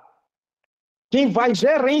cuidado. Quem vai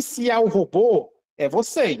gerenciar o robô é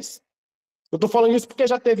vocês. Eu tô falando isso porque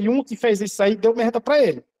já teve um que fez isso aí e deu merda para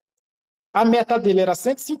ele. A meta dele era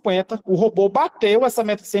 150, o robô bateu essa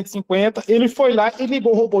meta de 150, ele foi lá e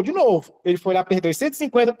ligou o robô de novo. Ele foi lá, perdeu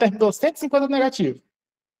 150, terminou 150 negativo.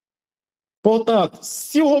 Portanto,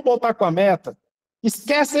 se o robô está com a meta,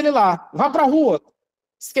 esquece ele lá, vá para a rua,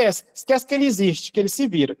 esquece que ele existe, que ele se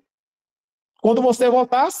vira. Quando você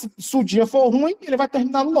voltar, se o dia for ruim, ele vai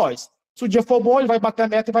terminar no nós. Se o dia for bom, ele vai bater a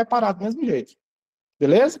meta e vai parar do mesmo jeito.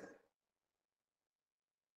 Beleza?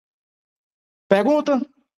 Pergunta?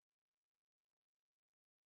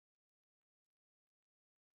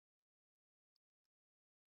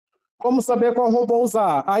 Como saber qual robô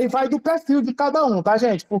usar? Aí vai do perfil de cada um, tá,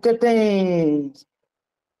 gente? Porque tem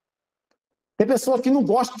pessoa que não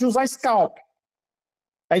gosta de usar Scalper.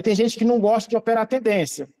 Aí tem gente que não gosta de operar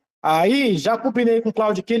tendência. Aí já combinei com o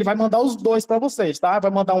Claudio que ele vai mandar os dois para vocês, tá? Vai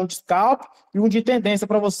mandar um de Scalper e um de tendência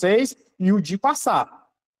para vocês e o de passar.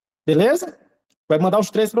 Beleza? Vai mandar os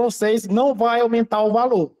três para vocês, não vai aumentar o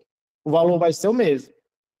valor. O valor vai ser o mesmo.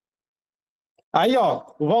 Aí, ó,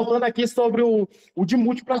 voltando aqui sobre o de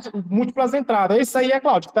múltiplas entradas. Esse aí é,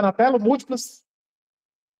 Claudio, que está na tela, múltiplas.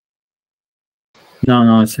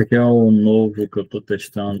 Não, esse aqui é o novo que eu tô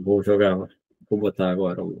testando. Vou botar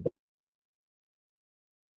agora.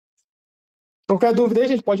 Qualquer dúvida aí,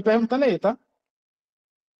 gente, pode perguntar aí, tá?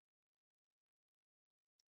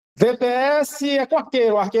 VPS é com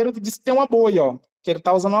arqueiro. O arqueiro disse que tem uma boa aí, ó. Que ele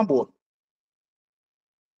tá usando uma boa.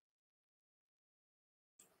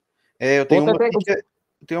 Eu tenho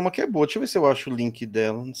uma que é boa. Deixa eu ver se eu acho o link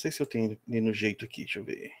dela. Não sei se eu tenho ali no jeito aqui. Deixa eu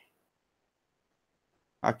ver.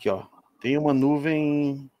 Aqui, ó. Tem uma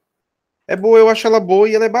nuvem. É boa, eu acho ela boa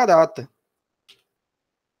e ela é barata.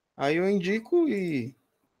 Aí eu indico e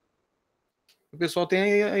o pessoal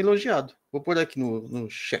tem elogiado. Vou pôr aqui no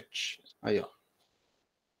chat. Aí, ó.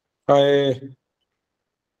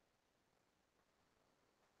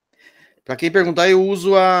 Para quem perguntar, eu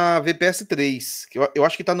uso a VPS 3, que eu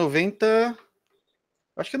acho que tá 90.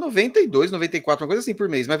 Acho que é 92, 94, uma coisa assim por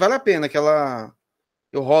mês, mas vale a pena que ela.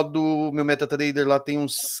 Eu rodo meu MetaTrader lá, tem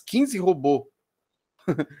uns 15 robô.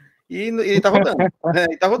 E ele tá rodando.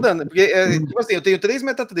 Ele tá rodando. Porque, tipo assim, eu tenho 3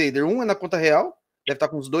 MetaTrader, um é na conta real, deve estar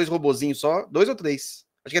com uns 2 robozinhos só, 2 ou 3,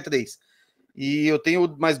 acho que é 3. E eu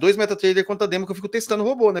tenho mais 2 MetaTrader conta demo que eu fico testando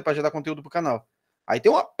robô, né, para gerar conteúdo pro canal. Aí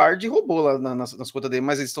tem uma par de robô lá nas contas demo,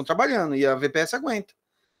 mas eles estão trabalhando e a VPS aguenta.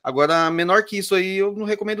 Agora, menor que isso aí, eu não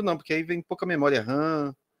recomendo não, porque aí vem pouca memória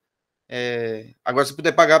RAM. Agora, se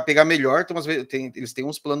puder pegar melhor, eles têm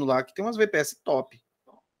uns planos lá que tem umas VPS top.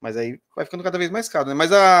 Mas aí vai ficando cada vez mais caro, né?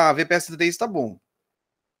 Mas a VPS 3 tá bom.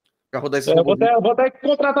 Pra rodar esses robôs. Eu vou ter que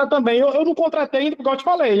contratar também. Eu não contratei ainda, porque eu te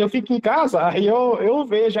falei. Eu fico em casa, aí eu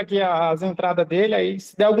vejo aqui as entradas dele. Aí,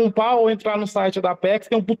 se der algum pau, ou entrar no site da Apex,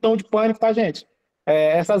 tem um botão de pânico, tá, gente?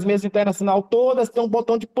 Essas mesas internacional todas têm um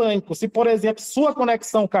botão de pânico. Se, por exemplo, sua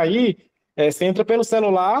conexão cair, você entra pelo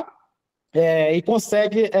celular e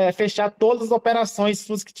consegue fechar todas as operações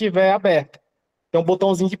suas que tiver aberta. Tem um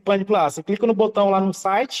botãozinho de pânico lá. Você clica no botão lá no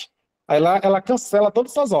site, aí lá ela cancela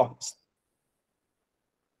todas as suas ordens.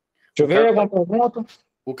 Deixa eu ver, alguma pergunta?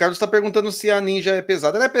 O Carlos está perguntando se a Ninja é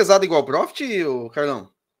pesada. Ela é pesada igual Profit, Carlão?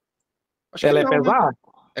 Acho Ela que é não, né? pesada?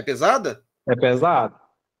 É pesada? É pesado.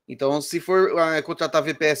 Então, se for contratar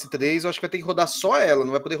VPS 3, eu acho que vai ter que rodar só ela.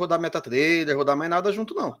 Não vai poder rodar MetaTrader, rodar mais nada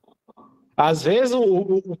junto, não. Às vezes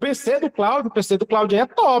o PC do Cláudio é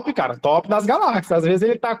top, cara. Top das galáxias. Às vezes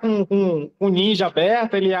ele tá com o Ninja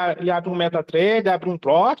aberto, ele abre um MetaTrader, abre um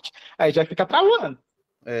Profit, aí já fica travando.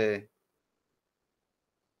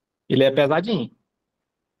 Ele é pesadinho.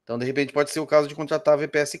 Então, de repente, pode ser o caso de contratar a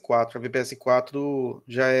VPS 4. A VPS 4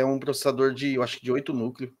 já é um processador de, eu acho que de 8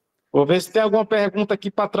 núcleos. Vou ver se tem alguma pergunta aqui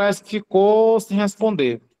para trás que ficou sem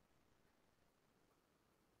responder.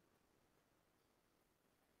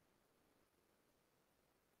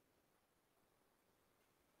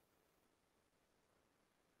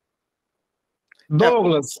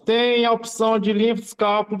 Douglas, tem a opção de limpa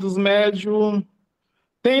cálculos médio.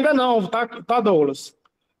 Tem ainda não, tá, Douglas?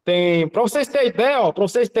 Tem, para vocês terem ideia, ó, para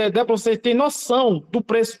vocês terem noção do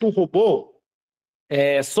preço do robô,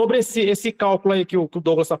 sobre esse cálculo aí que o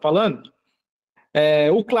Douglas está falando,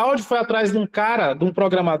 o Cláudio foi atrás de um cara, de um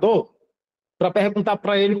programador, para perguntar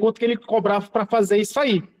para ele quanto que ele cobrava para fazer isso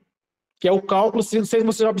aí, que é o cálculo, se vocês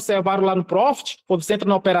observaram lá no Profit, quando você entra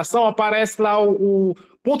na operação, aparece lá o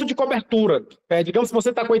ponto de cobertura. Digamos que você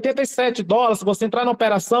está com $87, se você entrar na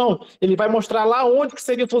operação, ele vai mostrar lá onde que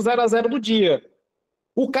seria o 0 a 0 do dia.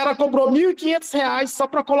 O cara cobrou R$ 1.500 só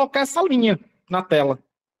para colocar essa linha na tela.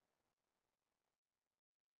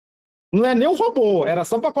 Não é nem o robô, era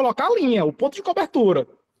só para colocar a linha, o ponto de cobertura.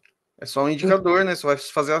 É só um indicador, né? Você vai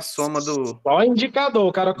fazer a soma do... Só indicador,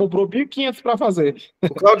 o cara cobrou 1.500 para fazer.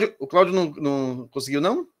 O Cláudio não conseguiu,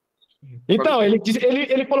 não? Então,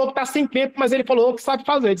 ele falou que tá sem tempo, mas ele falou que sabe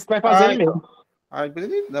fazer, disse que vai fazer ele mesmo.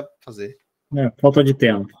 Dá para fazer. Falta de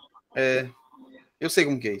tempo. Eu sei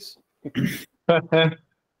como que é isso. Deixa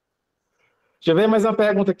eu ver mais uma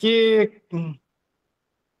pergunta aqui.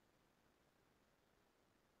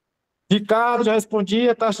 Ricardo, já respondi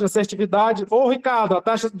a taxa de assertividade. Ô, Ricardo, a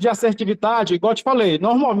taxa de assertividade, igual eu te falei,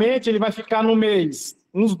 normalmente ele vai ficar no mês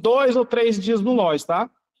uns 2 ou 3 dias no loss, tá?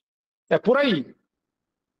 É por aí.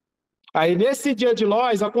 Aí, nesse dia de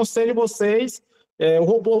loss, aconselho vocês, o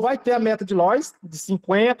robô vai ter a meta de loss, de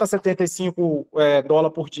 50 a 75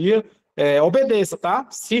 dólares por dia. Obedeça, tá?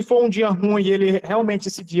 Se for um dia ruim e ele realmente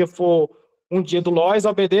esse dia for um dia do loss,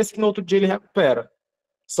 obedeça que no outro dia ele recupera.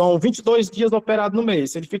 São 22 dias operado no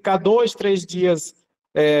mês. Se ele ficar 2, 3 dias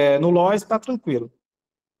no loss, tá tranquilo.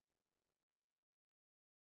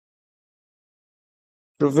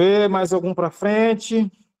 Deixa eu ver mais algum para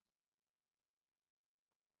frente.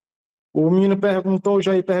 O menino perguntou, o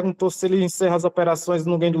Jair perguntou se ele encerra as operações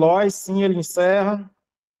no gain loss. Sim, ele encerra.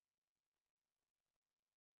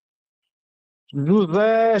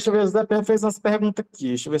 José, deixa eu ver, José fez umas perguntas aqui.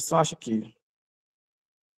 Deixa eu ver se eu acho aqui.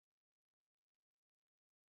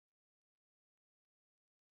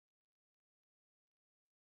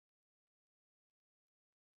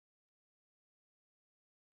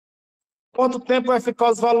 Quanto tempo vai ficar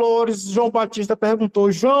os valores? João Batista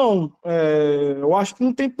perguntou. João, eu acho que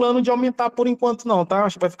não tem plano de aumentar por enquanto não, tá?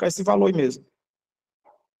 Acho que vai ficar esse valor aí mesmo.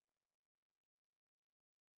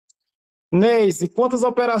 Neise, quantas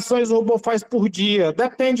operações o robô faz por dia?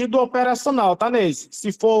 Depende do operacional, tá, Neise?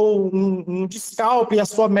 Se for um de scalp e a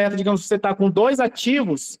sua meta, digamos que você está com dois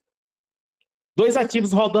ativos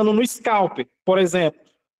rodando no scalp, por exemplo.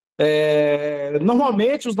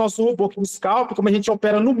 Normalmente, os nossos robôs com scalp, como a gente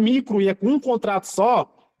opera no micro e é com um contrato só,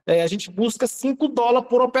 a gente busca $5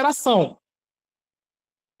 por operação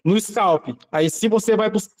no scalp. Aí, se você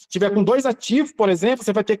tiver com 2 ativos, por exemplo,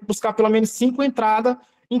 você vai ter que buscar pelo menos 5 entradas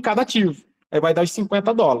em cada ativo. Aí vai dar os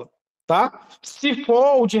 $50, tá? Se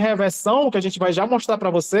for o de reversão, que a gente vai já mostrar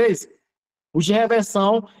para vocês, o de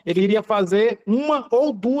reversão, ele iria fazer 1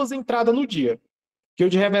 ou 2 entradas no dia. Porque o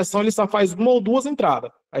de reversão, ele só faz 1 ou 2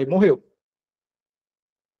 entradas. Aí morreu.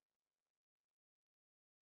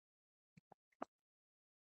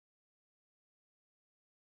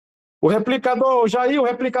 O replicador, Jair, o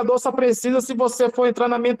replicador só precisa se você for entrar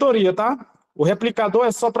na mentoria, tá? O replicador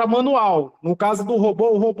é só para manual. No caso do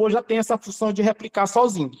robô, o robô já tem essa função de replicar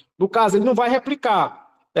sozinho. No caso, ele não vai replicar.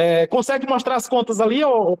 Consegue mostrar as contas ali,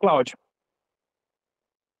 ô Cláudio?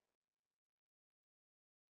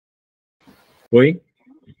 Oi?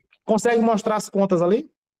 Consegue mostrar as contas ali?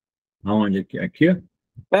 Aonde? Aqui?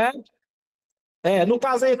 No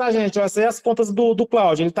caso aí, tá, gente? Essas são as contas do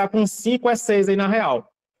Cláudio. Ele tá com 5 a 6 aí na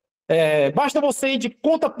real. Basta você ir de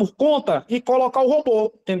conta por conta e colocar o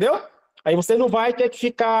robô, entendeu? Aí você não vai ter que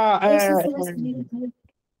ficar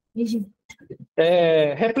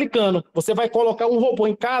replicando. Você vai colocar um robô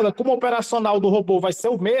em cada, como o operacional do robô vai ser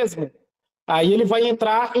o mesmo, aí ele vai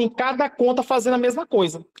entrar em cada conta fazendo a mesma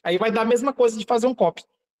coisa. Aí vai dar a mesma coisa de fazer um copy.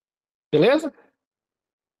 Beleza?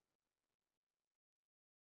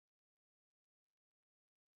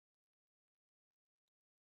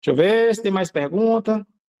 Deixa eu ver se tem mais pergunta.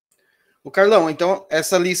 O Carlão, então,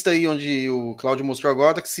 essa lista aí onde o Cláudio mostrou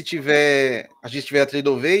agora, que se a gente tiver a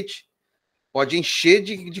Tradovate, pode encher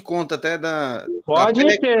de conta até da... Pode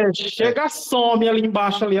encher. Chega, some ali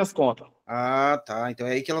embaixo ali as contas. Ah, tá. Então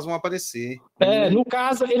é aí que elas vão aparecer. No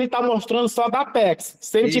caso, ele está mostrando só da Apex.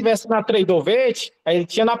 Se ele tivesse na Tradovate, aí ele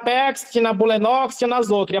tinha na Apex, tinha na Bulenox, tinha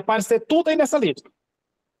nas outras. Ia aparecer tudo aí nessa lista.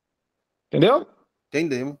 Entendeu?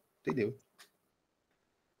 Entendeu.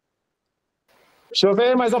 Deixa eu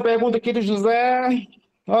ver mais uma pergunta aqui do José.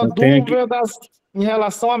 Uma dúvida em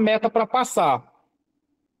relação à meta para passar.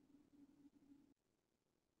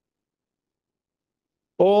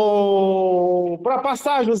 Para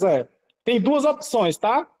passar, José, tem duas opções,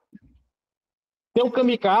 tá? Tem o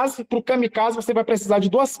Kamikaze. Para o Kamikaze, você vai precisar de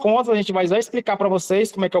duas contas. A gente vai já explicar para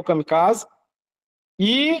vocês como é que é o Kamikaze.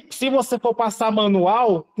 E se você for passar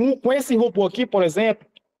manual, com esse robô aqui, por exemplo,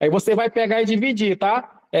 aí você vai pegar e dividir,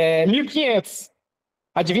 tá? 1.500.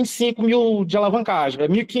 A de 25 mil de alavancagem. É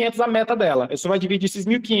 1.500 a meta dela. Aí você vai dividir esses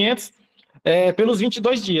 1.500 pelos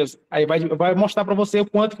 22 dias. Aí vai mostrar para você o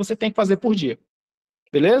quanto você tem que fazer por dia.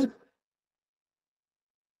 Beleza?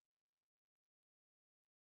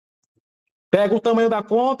 Pega o tamanho da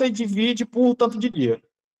conta e divide por tanto de dia.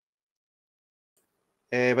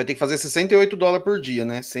 Vai ter que fazer $68 por dia,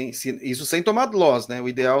 né? Isso sem tomar loss, né? O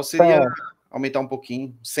ideal seria aumentar um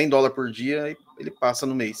pouquinho, $100 por dia, e ele passa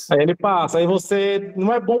no mês. Aí ele passa. Aí você...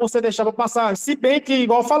 Não é bom você deixar para passar. Se bem que,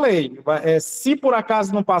 igual eu falei, se por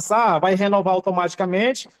acaso não passar, vai renovar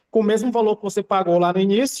automaticamente com o mesmo valor que você pagou lá no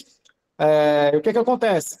início. O que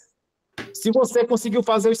acontece? Se você conseguiu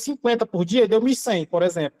fazer os 50 por dia, deu 1.100, por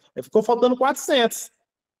exemplo. Aí ficou faltando 400.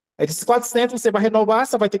 Aí desses 400 você vai renovar,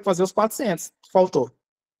 você vai ter que fazer os 400 que faltou.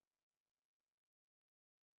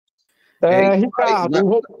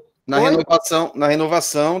 Ricardo, na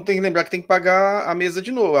renovação tem que lembrar que tem que pagar a mesa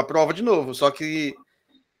de novo, a prova de novo, só que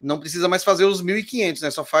não precisa mais fazer os 1.500,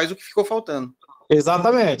 né? Só faz o que ficou faltando.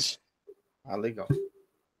 Exatamente. Ah, legal.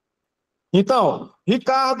 Então,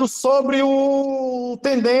 Ricardo, sobre o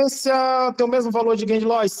tendência, tem o mesmo valor de gain de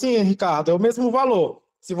loss? Sim, Ricardo, é o mesmo valor.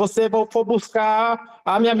 Se você for buscar,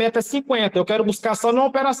 a minha meta é 50, eu quero buscar só numa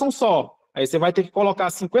operação só. Aí você vai ter que colocar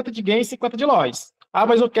 50 de gain e 50 de loss. Ah,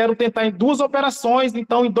 mas eu quero tentar em duas operações,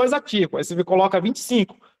 então em dois ativos. Aí você coloca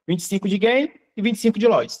 25. 25 de gain e 25 de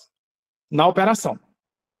loss na operação.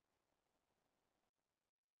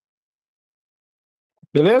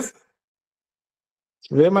 Beleza?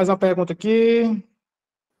 Deixa eu ver mais uma pergunta aqui.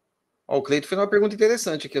 O Cleito fez uma pergunta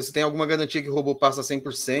interessante aqui. Você tem alguma garantia que o robô passa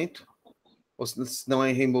 100%? Ou se não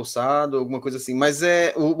é reembolsado, alguma coisa assim. Mas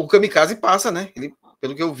o Kamikaze passa, né? Ele,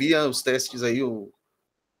 pelo que eu via, os testes aí,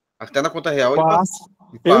 até na conta real, ele passa.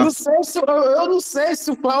 Eu não sei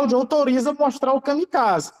se o Cláudio autoriza mostrar o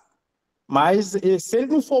Kamikaze. Mas se ele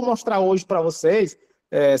não for mostrar hoje para vocês,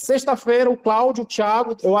 sexta-feira o Cláudio, o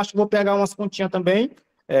Thiago, eu acho que vou pegar umas continhas também.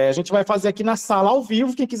 A gente vai fazer aqui na sala ao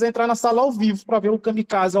vivo. Quem quiser entrar na sala ao vivo para ver o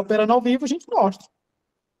Kamikaze operando ao vivo, a gente mostra.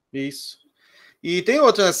 Isso. E tem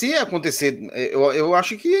outra, se acontecer, eu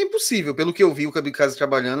acho que é impossível, pelo que eu vi o Kamikaze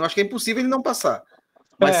trabalhando, eu acho que é impossível ele não passar.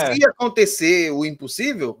 Mas se acontecer o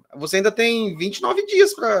impossível, você ainda tem 29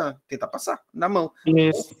 dias para tentar passar na mão.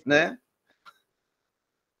 Isso. Né?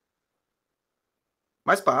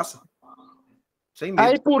 Mas passa. Sem medo.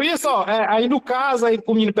 Aí por isso, ó, aí no caso, aí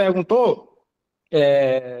o menino perguntou.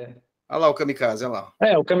 Olha lá o Kamikaze, olha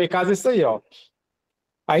lá. O Kamikaze é isso aí, ó.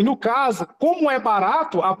 Aí no caso, como é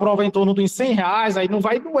barato, a prova é em torno dos R$100, aí não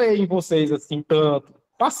vai doer em vocês assim tanto.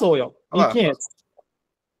 Passou, ó. 1.500.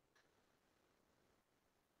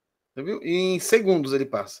 Você viu? Em segundos ele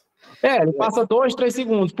passa. Ele passa 2, 3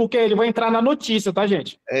 segundos, porque ele vai entrar na notícia, tá,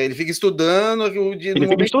 gente? Ele fica estudando, no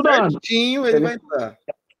fica estudando. Certinho, ele vai entrar.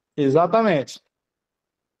 Exatamente.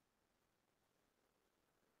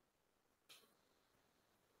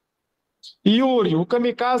 Yuri, o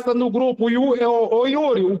Kamikaze está no grupo.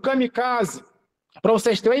 Yuri, o Kamikaze, para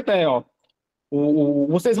vocês terem uma ideia, ó.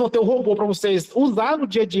 Vocês vão ter o robô para vocês usar no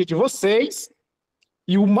dia a dia de vocês.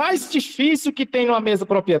 E o mais difícil que tem numa mesa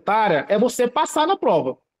proprietária é você passar na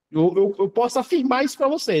prova. Eu posso afirmar isso para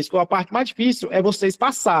vocês, que a parte mais difícil é vocês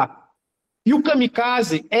passar. E o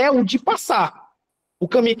Kamikaze é o de passar. O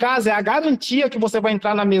Kamikaze é a garantia que você vai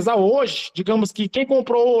entrar na mesa hoje. Digamos que quem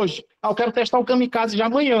comprou hoje, eu quero testar o Kamikaze já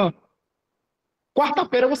amanhã.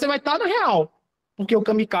 Quarta-feira você vai estar na real, porque o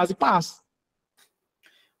Kamikaze passa.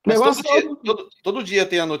 Mas todo dia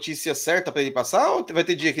tem a notícia certa para ele passar, ou vai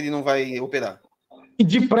ter dia que ele não vai operar?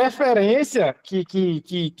 De preferência,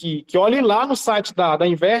 que olhe lá no site da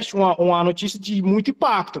Invest uma notícia de muito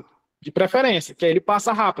impacto, de preferência, que aí ele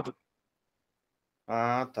passa rápido.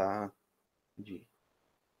 Ah, tá. Entendi.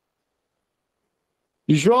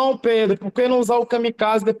 João Pedro, por que não usar o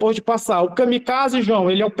Kamikaze depois de passar? O Kamikaze,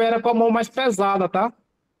 João, ele opera com a mão mais pesada, tá?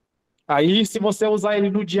 Aí, se você usar ele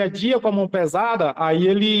no dia a dia com a mão pesada, aí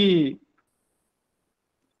ele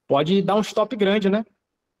pode dar um stop grande, né?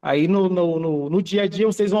 Aí no dia a dia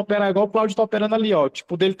vocês vão operar igual o Cláudio está operando ali, ó.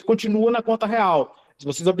 Tipo, dele continua na conta real. Se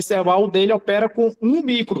vocês observar, o dele opera com 1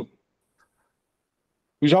 micro.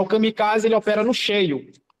 Já o Kamikaze, ele opera no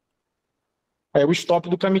cheio. O stop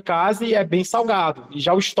do Kamikaze é bem salgado. E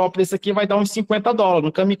já o stop desse aqui vai dar uns $50. No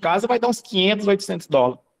Kamikaze vai dar uns $500,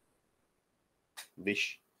 $800.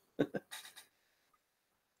 Vixe.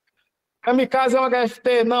 Kamikaze é um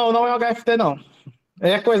HFT? Não, não é um HFT, não.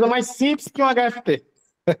 É coisa mais simples que um HFT.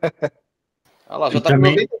 Olha lá, E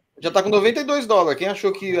também, já tá com $92. Quem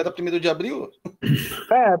achou que era 1º de abril?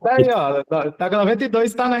 Tá aí, ó. Tá com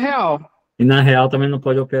 92, tá na real. e na real também não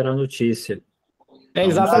pode operar notícia. É Então,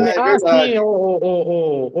 exatamente. É Ah, sim, verdade.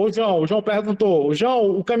 o João. O João perguntou. O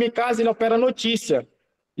João, o Kamikaze, ele opera notícia.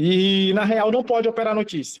 E na real não pode operar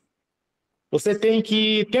notícia. Você tem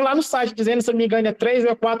que. Tem lá no site dizendo, se eu não me engano, é 3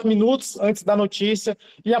 ou 4 minutos antes da notícia.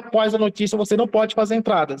 E após a notícia você não pode fazer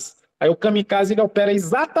entradas. Aí o Kamikaze ele opera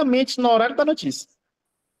exatamente no horário da notícia.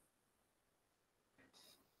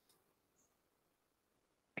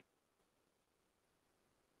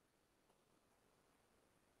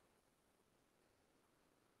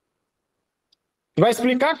 Vai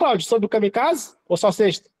explicar, Cláudio, sobre o Kamikaze? Ou só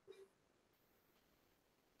sexta?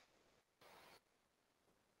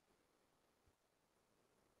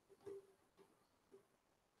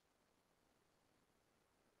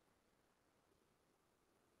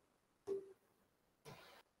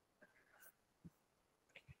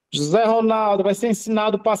 José Ronaldo, vai ser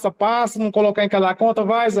ensinado passo a passo, não colocar em cada conta?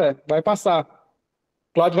 Vai, Zé, vai passar.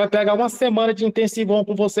 Cláudio vai pegar uma semana de intensivão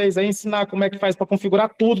com vocês aí, ensinar como é que faz para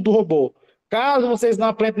configurar tudo do robô. Caso vocês não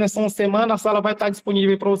aprendam nessa uma semana, a sala vai estar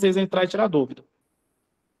disponível para vocês entrar e tirar dúvida.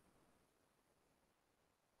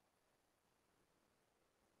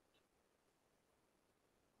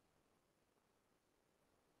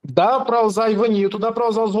 Dá para usar, Ivanilton, dá para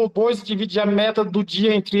usar os robôs e dividir a meta do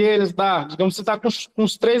dia entre eles, dá. Digamos que você está com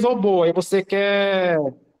os 3 robôs, aí você quer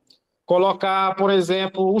colocar, por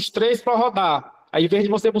exemplo, os 3 para rodar. Aí, em vez de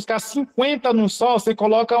você buscar 50 num só, você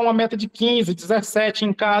coloca uma meta de 15, 17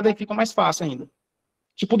 em cada e fica mais fácil ainda.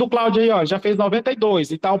 Tipo do Cláudio aí, ó, já fez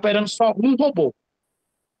 92 e está operando só um robô.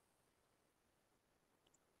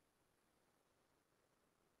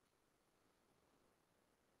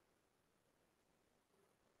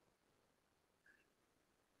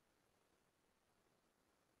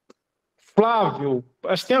 Flávio,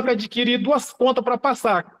 acho que tenho que adquirir 2 contas para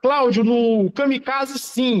passar. Cláudio, no Kamikaze,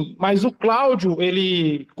 sim, mas o Cláudio,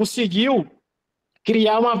 ele conseguiu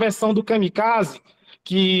criar uma versão do Kamikaze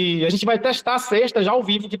que a gente vai testar sexta, já ao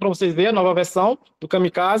vivo aqui para vocês verem a nova versão do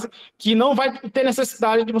Kamikaze, que não vai ter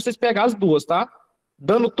necessidade de vocês pegar as duas, tá?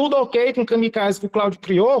 Dando tudo ok com o Kamikaze que o Cláudio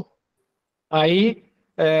criou, aí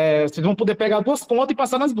vocês vão poder pegar 2 contas e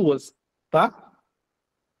passar nas duas, tá?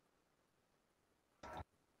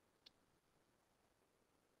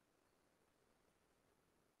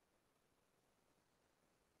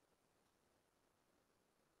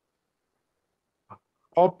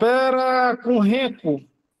 Opera com renco.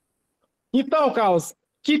 Então, Carlos,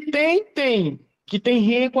 que tem. Que tem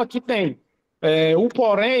renco aqui tem. O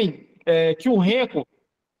porém é que o renco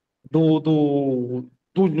do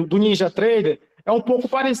Ninja Trader é um pouco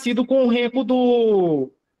parecido com o renco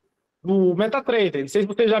do MetaTrader. Não sei se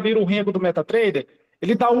vocês já viram o renco do MetaTrader.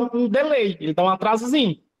 Ele dá um delay, ele dá um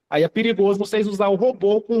atrasozinho. Aí é perigoso vocês usar o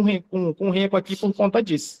robô com renco aqui por conta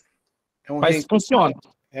disso. É um Mas renco, funciona.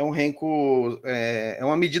 é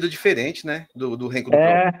uma medida diferente, né? Do renco do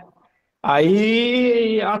Pro.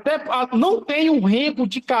 Aí até não tem um renco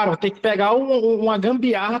de cara, tem que pegar uma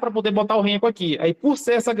gambiarra para poder botar o renco aqui. Aí por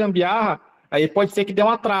ser essa gambiarra, aí pode ser que dê um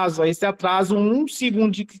atraso. Aí esse atraso, um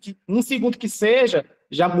segundo que seja,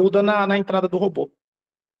 já muda na entrada do robô.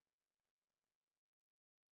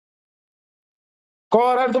 Qual o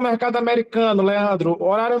horário do mercado americano, Leandro?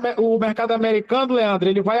 O mercado americano, Leandro,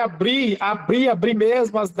 ele vai abrir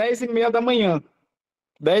mesmo às 10h30 da manhã.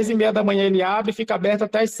 10h30 da manhã ele abre e fica aberto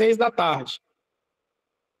até às 6 da tarde.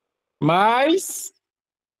 Mas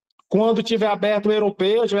quando tiver aberto o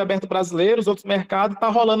europeu, tiver aberto o brasileiro, os outros mercados, tá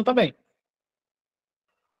rolando também.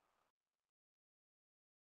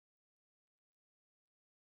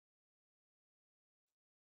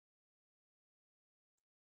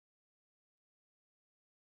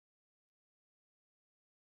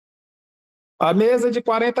 A mesa é de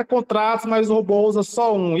 40 contratos, mas o robô usa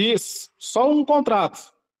só um. Isso, só um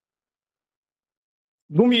contrato.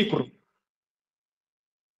 Do micro.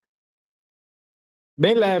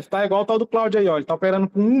 Bem leve, tá? Igual o tal do Cláudio aí, ó. Ele tá operando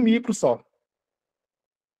com um micro só.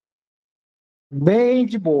 Bem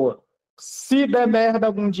de boa. Se der merda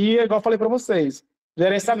algum dia, igual eu falei para vocês,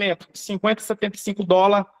 gerenciamento, 50,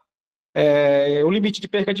 $75 é o limite de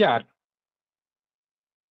perca diária.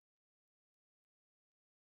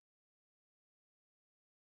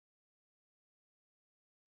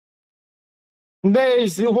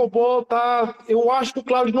 Neise, o robô tá. Eu acho que o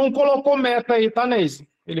Cláudio não colocou meta aí, tá, Neise?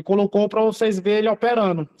 Ele colocou para vocês verem ele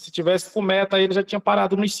operando. Se tivesse com meta aí, ele já tinha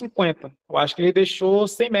parado nos 50. Eu acho que ele deixou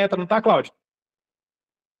sem meta, não tá, Cláudio?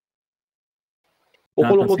 Ou Tá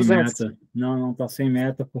colocou sem 200? meta. Não, tá sem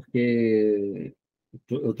meta porque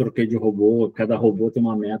eu troquei de robô. Cada robô tem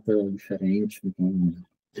uma meta diferente. Então,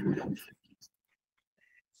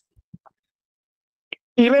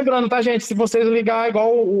 E lembrando, tá, gente? Se vocês ligar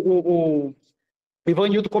igual o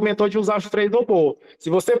Ivanildo comentou de usar os 3 robôs. Se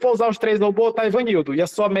você for usar os 3 robôs, tá, Ivanildo? E a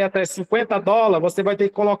sua meta é $50, você vai ter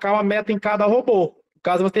que colocar uma meta em cada robô. No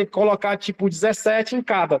caso, você tem que colocar tipo 17 em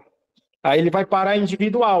cada. Aí ele vai parar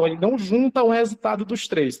individual, ele não junta o resultado dos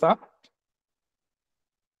 3, tá?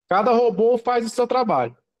 Cada robô faz o seu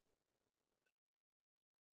trabalho.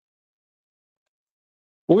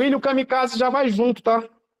 O William Kamikaze já vai junto, tá?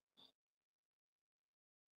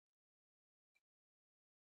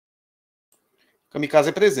 Kamikaze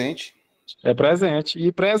é presente. É presente.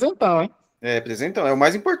 E presentão, hein? É, presentão, é o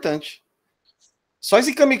mais importante. Só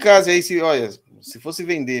esse Kamikaze aí, olha, se fosse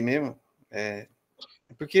vender mesmo,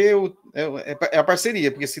 porque é a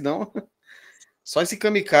parceria, porque senão só esse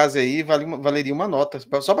Kamikaze aí valeria uma nota,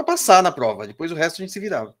 só para passar na prova, depois o resto a gente se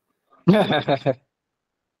virava.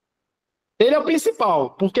 Ele é o principal,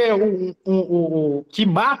 porque o que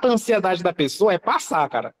mata a ansiedade da pessoa é passar,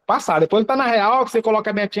 cara. Passar. Depois tá na real, que você coloca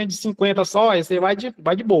a metinha de 50 só, aí você vai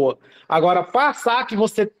de boa. Agora, passar, que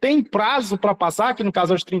você tem prazo para passar, que no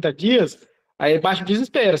caso é os 30 dias, aí baixa o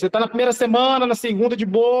desespero. Você tá na primeira semana, na segunda de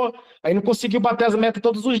boa, aí não conseguiu bater as metas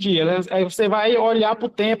todos os dias, né? Aí você vai olhar pro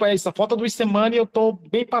tempo, aí só falta 2 semanas e eu tô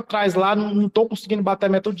bem para trás lá, não tô conseguindo bater a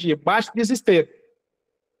meta do dia. Baixa o desespero.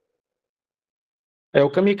 O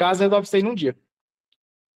Kamikaze resolve isso aí num dia.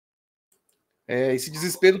 Esse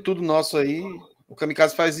desespero tudo nosso aí, o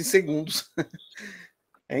Kamikaze faz em segundos.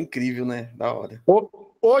 É incrível, né? Da hora.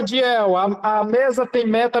 Ô Diel, a mesa tem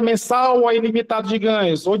meta mensal ou é ilimitado de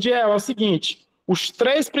ganhos? Ô Diel, é o seguinte, os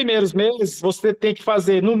 3 primeiros meses você tem que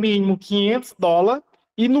fazer no mínimo $500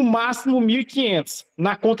 e no máximo 1.500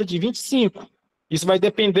 na conta de 25. Isso vai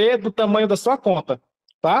depender do tamanho da sua conta,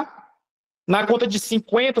 tá? Na conta de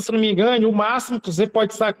 50, se não me engano, o máximo que você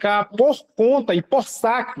pode sacar por conta e por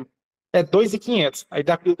saque é 2.500. Aí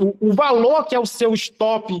o valor que é o seu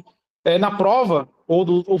stop na prova, ou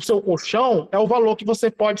o seu colchão, é o valor que você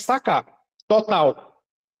pode sacar. Total.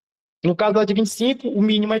 No caso da de 25, o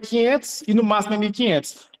mínimo é 500 e no máximo é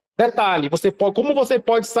 1.500. Detalhe, como você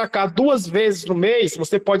pode sacar 2 vezes no mês,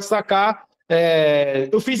 você pode sacar...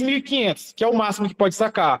 eu fiz 1.500, que é o máximo que pode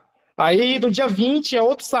sacar. Aí, no dia 20, é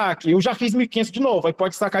outro saque. Eu já fiz 1.500 de novo, aí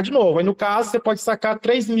pode sacar de novo. Aí, no caso, você pode sacar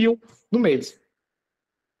 3.000 no mês.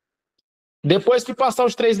 Depois que passar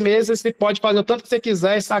os 3 meses, você pode fazer o tanto que você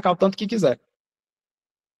quiser e sacar o tanto que quiser.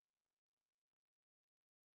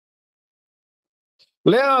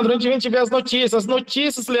 Leandro, onde a gente vê as notícias? As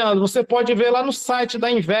notícias, Leandro, você pode ver lá no site da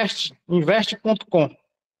Invest, invest.com.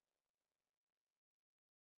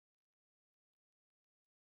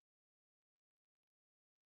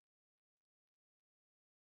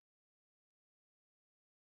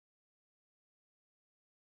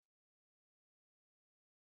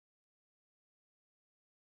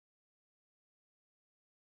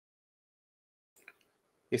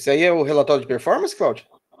 Esse aí é o relatório de performance, Cláudio?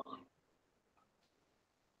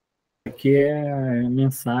 aqui é a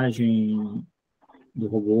mensagem do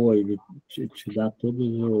robô, ele te dá todos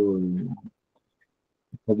os...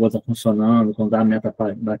 O robô está funcionando, quando dá a meta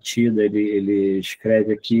batida, ele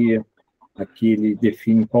escreve aqui ele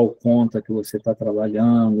define qual conta que você está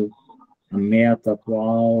trabalhando, a meta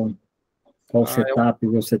atual, qual setup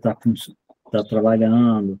você está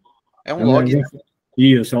trabalhando. É um log, né?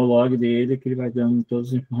 Isso, é o log dele, que ele vai dando todas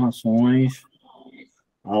as informações,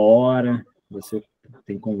 a hora, você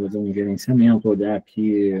tem como fazer um gerenciamento, olhar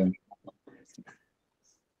aqui,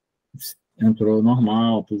 entrou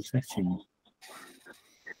normal, tudo certinho.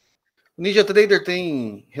 O Ninja Trader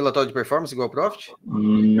tem relatório de performance igual ao Profit?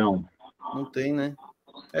 Não. Não tem, né?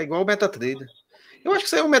 É igual o MetaTrader. Eu acho que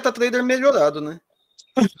isso aí é um MetaTrader melhorado, né?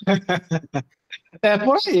 É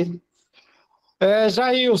por aí.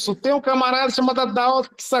 Jailson, tem um camarada chamado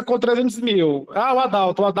Adalto que sacou 300 mil. O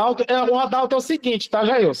Adalto. O Adalto é o seguinte, tá,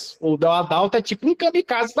 Jailson? O Adalto é tipo um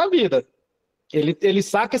kamikaze da vida. Ele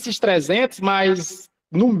saca esses 300, mas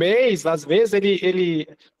no mês, às vezes, ele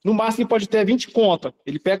no máximo pode ter 20 contas.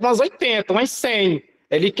 Ele pega umas 80, umas 100.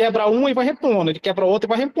 Ele quebra uma e vai repondo. Ele quebra outra e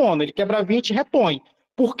vai repondo. Ele quebra 20 e repõe.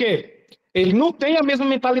 Por quê? Ele não tem a mesma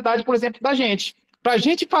mentalidade, por exemplo, da gente. Para a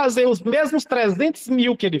gente fazer os mesmos 300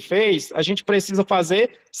 mil que ele fez, a gente precisa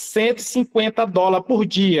fazer $150 por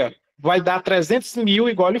dia. Vai dar 300 mil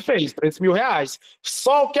igual ele fez, 300 mil reais.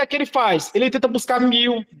 Só o que é que ele faz? Ele tenta buscar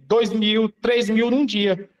 1.000, 2.000, 3.000 num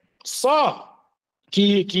dia. Só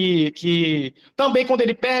que também quando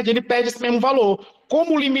ele perde esse mesmo valor.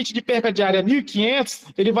 Como o limite de perca diária é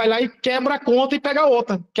 1.500, ele vai lá e quebra a conta e pega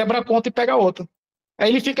outra. Quebra a conta e pega outra. Aí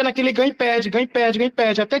ele fica naquele ganha e perde, ganha e perde, ganha e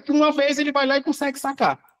perde. Até que uma vez ele vai lá e consegue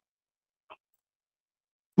sacar.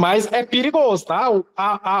 Mas é perigoso, tá?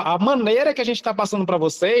 A maneira que a gente está passando para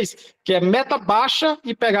vocês, que é meta baixa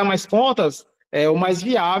e pegar mais contas, é o mais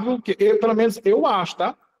viável, que pelo menos eu acho,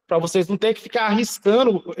 tá? Para vocês não terem que ficar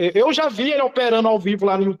arriscando. Eu já vi ele operando ao vivo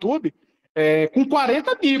lá no YouTube, com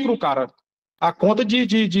 40 micro, cara. A conta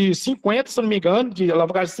de 50, se não me engano, de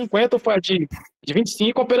alavancagem de 50, foi a de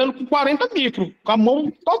 25, operando com 40 micro, com a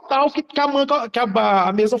mão total que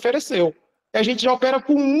a mesa ofereceu. E a gente já opera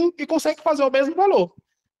com um e consegue fazer o mesmo valor.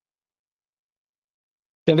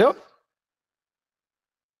 Entendeu?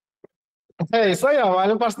 É isso aí, ó.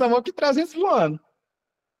 Vale um passo da mão que 300 voando.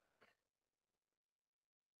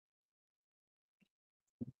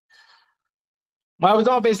 Mas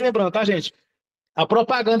uma vez lembrando, tá, gente? A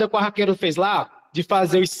propaganda que o Arqueiro fez lá, de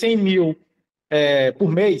fazer os 100 mil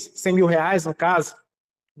por mês, 100 mil reais no caso,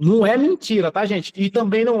 não é mentira, tá, gente? E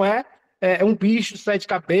também não é, um bicho de 7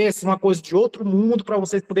 cabeças, uma coisa de outro mundo para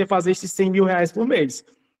vocês poderem fazer esses 100 mil reais por mês.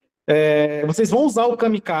 Vocês vão usar o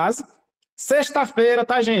Kamikaze. Sexta-feira,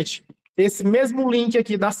 tá, gente? Esse mesmo link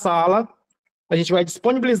aqui da sala, a gente vai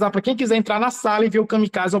disponibilizar para quem quiser entrar na sala e ver o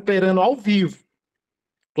Kamikaze operando ao vivo.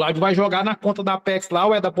 O Cláudio vai jogar na conta da Apex lá,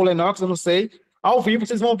 ou é da Polenox, eu não sei. Ao vivo,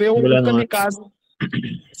 vocês vão ver o Kamikaze.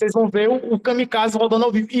 Vocês vão ver o Kamikaze rodando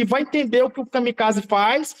ao vivo. E vai entender o que o Kamikaze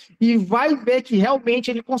faz e vai ver que realmente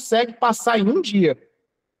ele consegue passar em um dia.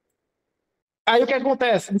 Aí o que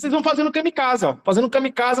acontece? Vocês vão fazendo Kamikaze, ó. Fazendo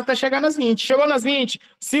Kamikaze até chegar nas 20. Chegou nas 20,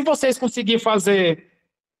 se vocês conseguirem fazer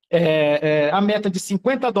a meta de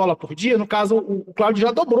 $50 por dia, no caso, o Cláudio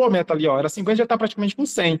já dobrou a meta ali, ó. Era 50, já está praticamente com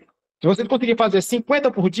 100. Se você conseguir fazer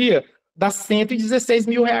 50 por dia, dá 116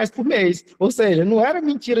 mil reais por mês. Ou seja, não era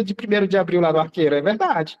mentira de 1º de abril lá do Arqueiro, é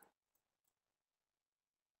verdade.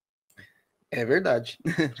 É verdade.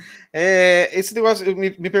 Esse negócio,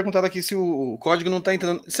 me perguntaram aqui se o código não está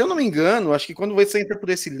entrando. Se eu não me engano, acho que quando você entra por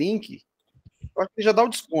esse link, eu acho que já dá o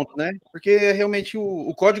desconto, né? Porque realmente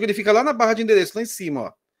o código ele fica lá na barra de endereço, lá em cima,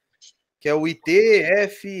 ó. Que é o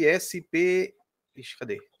ITFSP. Ixi,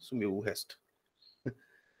 cadê? Sumiu o resto.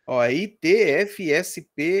 Ó, é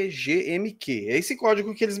ITFSPGMQ. É esse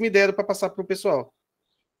código que eles me deram para passar para o pessoal.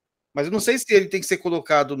 Mas eu não sei se ele tem que ser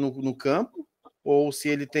colocado no campo ou se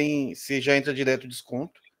ele tem, se já entra direto o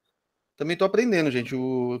desconto. Também estou aprendendo, gente.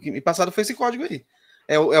 O que me passaram foi esse código aí.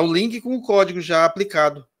 É o link com o código já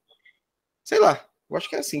aplicado. Sei lá, eu acho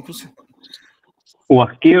que é assim que funciona. O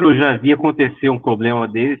Arqueiro já havia acontecido um problema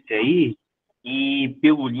desse aí, e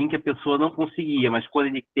pelo link a pessoa não conseguia, mas quando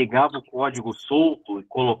ele pegava o código solto e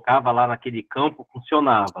colocava lá naquele campo,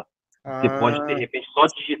 funcionava. Você pode, de repente, só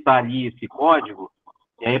digitar ali esse código,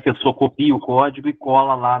 e aí a pessoa copia o código e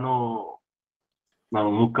cola lá no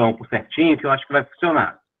campo certinho, que eu acho que vai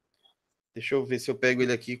funcionar. Deixa eu ver se eu pego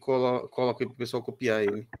ele aqui e coloco ele para o pessoal copiar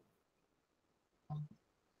ele.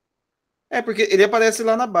 Porque ele aparece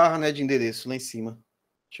lá na barra, né, de endereço, lá em cima.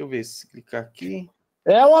 Deixa eu ver se clicar aqui.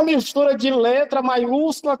 É uma mistura de letra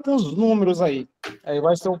maiúscula com os números aí. Aí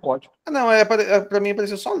vai ser o código. Não, para mim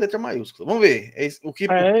apareceu só letra maiúscula. Vamos ver. Esse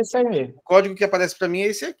aí mesmo. O código que aparece para mim é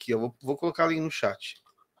esse aqui. Ó. Vou colocar ali no chat.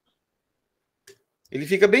 Ele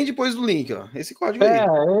fica bem depois do link, ó. Esse código aí.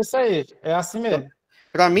 É esse aí. É assim mesmo. Então,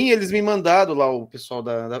 para mim, eles me mandaram lá, o pessoal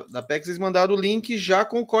da PEX, eles mandaram o link já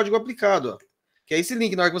com o código aplicado, ó. Que é esse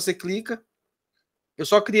link, na hora que você clica. Eu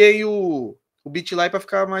só criei o Bitly para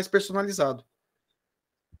ficar mais personalizado.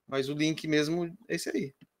 Mas o link mesmo é esse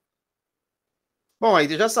aí. Bom,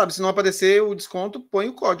 aí já sabe, se não aparecer o desconto, põe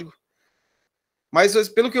o código. Mas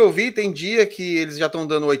pelo que eu vi, tem dia que eles já estão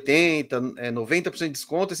dando 80%, 90% de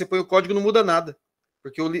desconto, e você põe o código, não muda nada.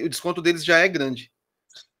 Porque o desconto deles já é grande.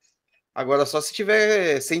 Agora, só se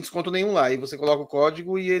tiver sem desconto nenhum lá, aí você coloca o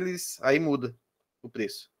código e aí muda o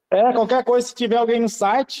preço. Qualquer coisa, se tiver alguém no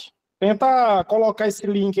site, tenta colocar esse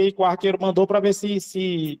link aí que o Arqueiro mandou para ver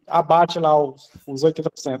se abate lá os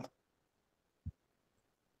 80%.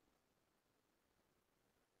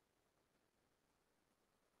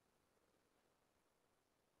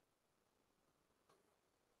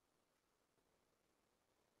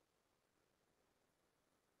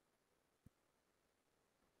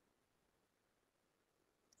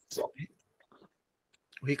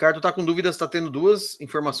 O Ricardo está com dúvidas, está tendo 2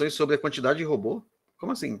 informações sobre a quantidade de robô?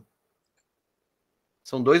 Como assim?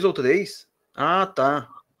 São 2 ou 3? Ah, tá.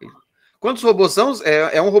 Quantos robôs são?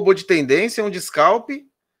 É um robô de tendência, um de scalp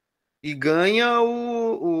e ganha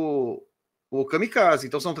o Kamikaze.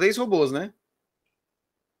 Então são 3 robôs, né?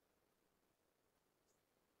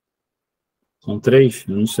 São 3?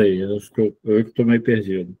 Não sei, eu acho que eu estou meio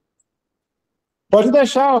perdido. Pode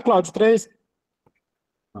deixar, Cláudio, 3.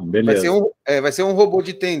 Não, beleza. Vai ser um robô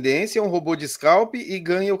de tendência, um robô de scalp e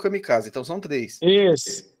ganha o kamikaze. Então são 3.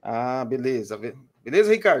 Isso. Ah, beleza.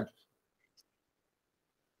 Beleza, Ricardo?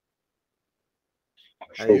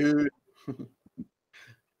 Aí.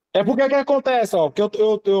 É porque que acontece, ó, que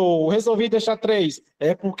eu resolvi deixar 3.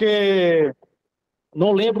 É porque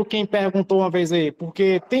não lembro quem perguntou uma vez aí,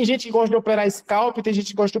 porque tem gente que gosta de operar scalp e tem gente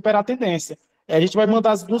que gosta de operar tendência. A gente vai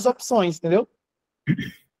mandar as 2 opções, entendeu?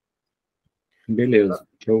 Beleza.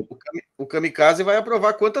 O kamikaze vai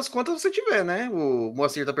aprovar quantas contas você tiver, né? O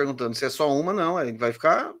Moacir tá perguntando se é só uma, não. Aí vai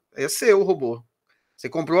ficar. É seu o robô. Você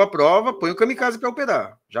comprou a prova, põe o kamikaze para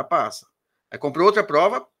operar. Já passa. Aí comprou outra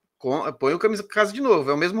prova, põe o kamikaze de novo.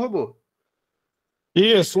 É o mesmo robô.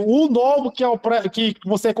 Isso. O novo, que é que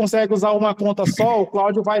você consegue usar uma conta só, o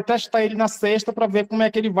Cláudio vai testar ele na sexta para ver como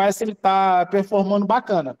é que ele vai, se ele está performando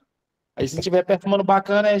bacana. Aí, se estiver performando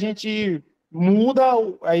bacana, aí a gente muda,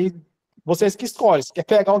 aí vocês que escolhem. Se quer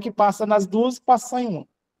pegar o que passa nas 2, passa em uma.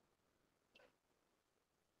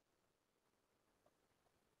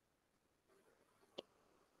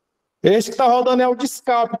 Esse que está rodando é o de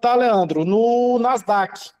scalp, tá, Leandro? No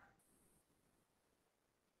Nasdaq.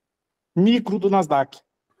 Micro do Nasdaq.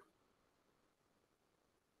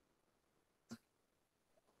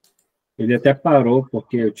 Ele até parou,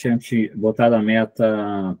 porque eu tinha botado a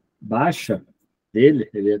meta baixa dele,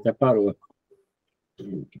 ele até parou.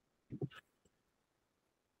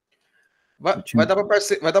 Vai dar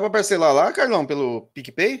para parcelar lá, Carlão, pelo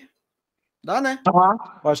PicPay? Dá, né?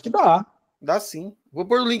 Ah, acho que dá. Dá sim. Vou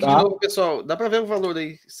pôr o link de Dá. novo, pessoal. Dá para ver o valor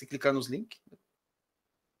aí, se clicar nos links?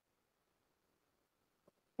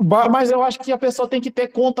 Mas eu acho que a pessoa tem que ter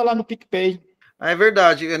conta lá no PicPay. Ah, é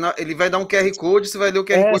verdade. Ele vai dar um QR Code, você vai ler o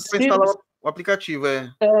QR Code para instalar o aplicativo.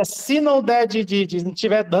 Se não der não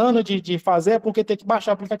tiver dano de fazer, é porque tem que baixar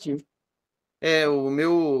o aplicativo.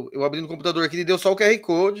 Eu abri no computador aqui e deu só o QR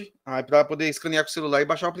Code para poder escanear com o celular e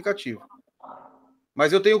baixar o aplicativo.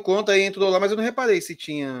 Mas eu tenho conta aí, entrou lá, mas eu não reparei se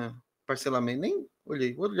tinha parcelamento. Nem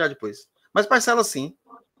olhei, vou olhar depois. Mas parcela sim.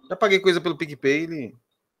 Já paguei coisa pelo PicPay,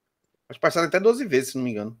 acho que parcela até 12 vezes, se não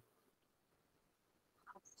me engano.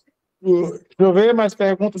 Deixa eu ver mais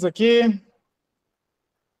perguntas aqui.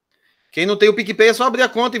 Quem não tem o PicPay é só abrir a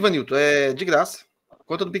conta, Ivanilton. É de graça. A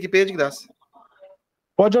conta do PicPay é de graça.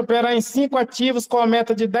 Pode operar em 5 ativos com a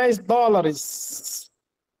meta de $10.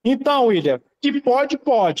 Então, William, que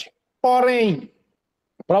pode. Porém,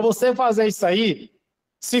 para você fazer isso aí,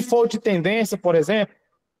 se for de tendência, por exemplo,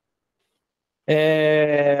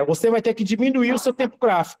 você vai ter que diminuir o seu tempo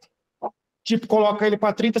gráfico. Tipo, coloca ele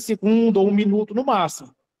para 30 segundos ou 1 minuto no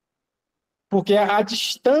máximo. Porque a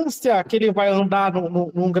distância que ele vai andar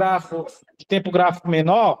num gráfico de tempo gráfico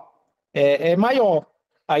menor é maior.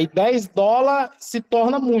 Aí $10 se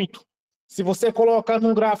torna muito. Se você colocar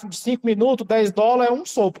num gráfico de 5 minutos, $10 é um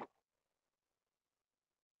sopro.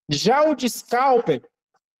 Já o de Scalper,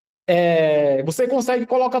 você consegue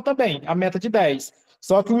colocar também a meta de 10.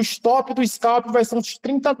 Só que o stop do Scalper vai ser uns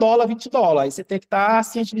 $30, $20. Aí você tem que estar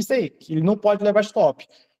ciente disso aí, que ele não pode levar stop.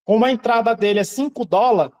 Como a entrada dele é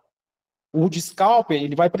 $5, o de Scalper,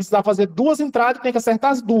 ele vai precisar fazer 2 entradas e tem que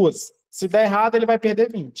acertar as 2. Se der errado, ele vai perder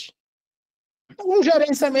 20. Então, um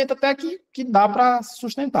gerenciamento até que dá para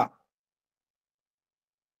sustentar.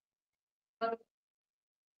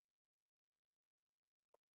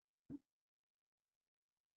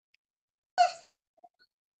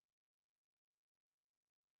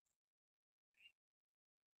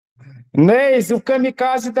 Neis, o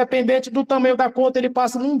kamikaze, independente do tamanho da conta, ele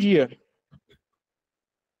passa num dia.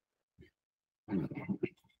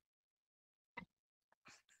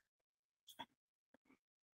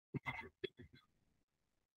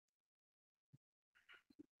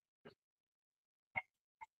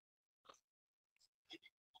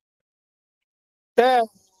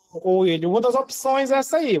 Uma das opções é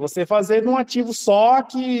essa aí, você fazer num ativo só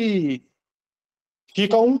que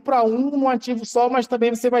fica 1 para 1 num ativo só, mas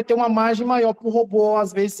também você vai ter uma margem maior para o robô.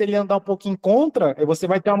 Às vezes, se ele andar um pouquinho contra, aí você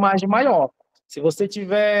vai ter uma margem maior. Se você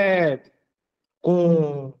tiver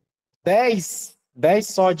com 10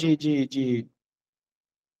 só de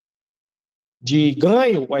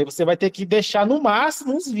ganho, aí você vai ter que deixar no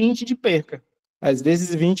máximo uns 20 de perca. Às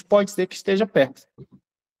vezes 20 pode ser que esteja perto.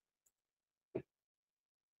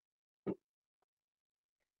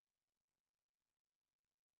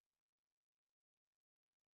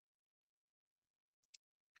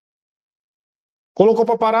 Colocou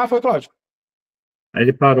para parar, foi, Cláudio? Aí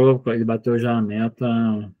ele parou, ele bateu já a meta,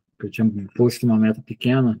 que eu tinha posto uma meta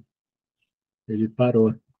pequena, ele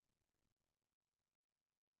parou.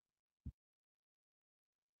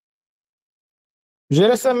 O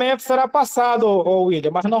gerenciamento será passado, ô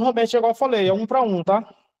William, mas normalmente, igual eu falei, é 1 para 1,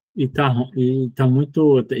 tá? E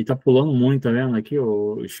tá pulando muito, tá vendo aqui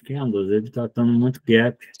os candles, ele tá dando muito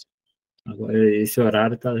gap. Agora, esse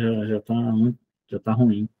horário já tá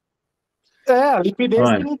ruim. A liquidez que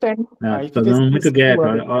Olha, não tem. A tá liquidez dando que muito está gap.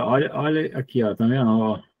 pulando. Olha aqui, ó, tá vendo?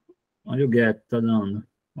 Ó, olha o gap que tá dando.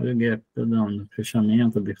 Olha o gap que tá dando.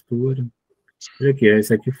 Fechamento, abertura. Olha aqui,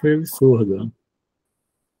 esse aqui foi absurdo.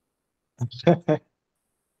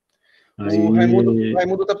 O Raimundo, Aí,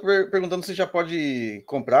 Raimundo tá perguntando se já pode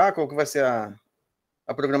comprar, qual que vai ser a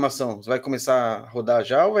programação. Você vai começar a rodar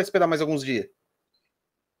já ou vai esperar mais alguns dias?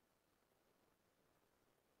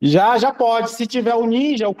 Já pode. Se tiver o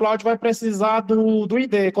Ninja, o Claudio vai precisar do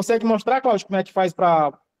ID. Consegue mostrar, Claudio, como é que faz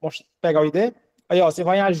para pegar o ID? Aí, ó, você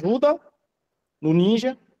vai em ajuda no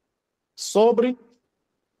Ninja, sobre.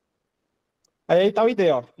 Aí tá o ID,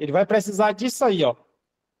 ó. Ele vai precisar disso aí, ó.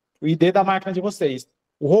 O ID da máquina de vocês.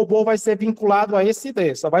 O robô vai ser vinculado a esse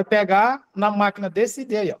ID. Só vai pegar na máquina desse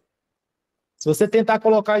ID aí, ó. Se você tentar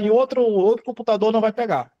colocar em outro computador, não vai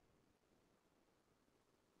pegar.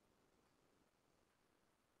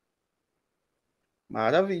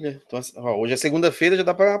 Maravilha. Então, ó, hoje é segunda-feira, já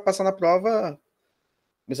dá para passar na prova,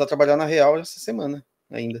 começar a trabalhar na real essa semana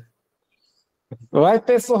ainda. Vai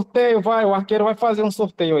ter sorteio, vai. O arqueiro vai fazer um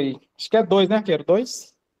sorteio aí. Acho que é 2, né, arqueiro?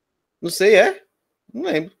 2? Não sei, é? Não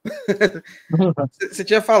lembro. Você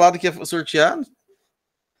tinha falado que ia sortear?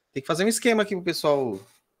 Tem que fazer um esquema aqui pro pessoal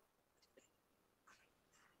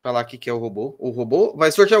falar aqui que é o robô. O robô vai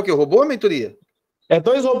sortear o quê? O robô ou a mentoria? É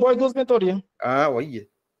 2 robôs e 2 mentorias. Ah, olha.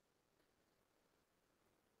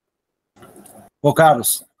 Ô,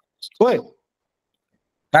 Carlos, Oi.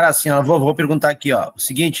 cara, assim, ó, vou perguntar aqui, ó. O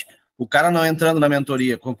seguinte, o cara não entrando na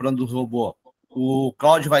mentoria, comprando o robô, o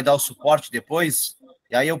Cláudio vai dar o suporte depois?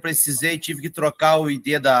 E aí eu tive que trocar o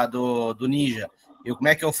ID do Ninja. Como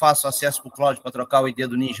é que eu faço acesso pro Cláudio para trocar o ID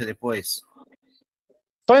do Ninja depois?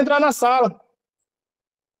 Só entrar na sala.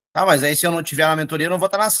 Ah, mas aí se eu não tiver na mentoria, eu não vou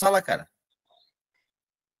estar na sala, cara.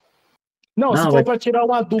 Não, se não, for para tirar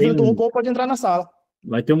uma dúvida do tem- robô, pode entrar na sala.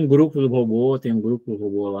 vai ter um grupo do robô, tem um grupo do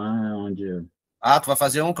robô lá, onde... Ah, tu vai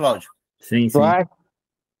fazer um, Cláudio? Sim. Vai.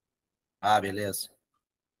 Ah, beleza.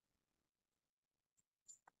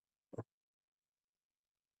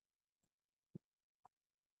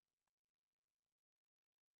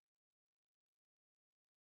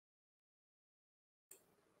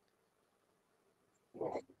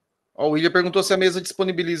 Ó, o William perguntou se a mesa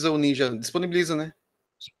disponibiliza o Ninja. Disponibiliza, né?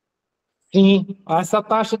 Sim. Essa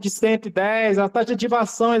taxa de 110, a taxa de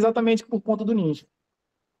ativação é exatamente por conta do Ninja.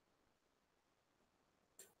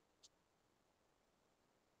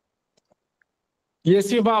 E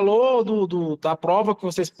esse valor da prova que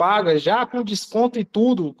vocês pagam, já com desconto e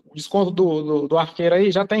tudo, o desconto do arqueiro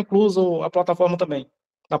aí, já está incluso a plataforma também,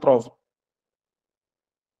 da prova.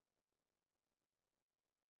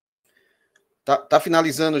 Tá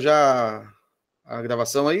finalizando já a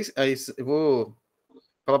gravação aí? Aí eu vou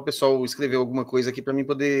falar pro pessoal escrever alguma coisa aqui para mim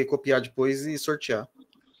poder copiar depois e sortear.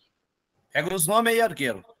 Pega os nomes aí,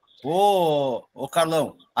 arqueiro. Ô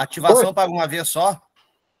Carlão, ativação Oi. paga uma vez só?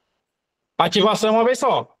 Ativação é uma vez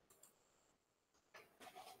só.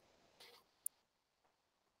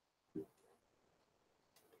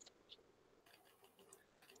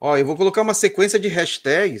 Ó, eu vou colocar uma sequência de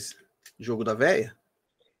hashtags, jogo da véia.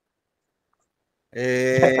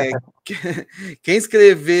 Quem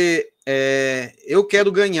escrever eu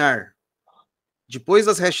quero ganhar, depois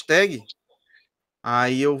das hashtags,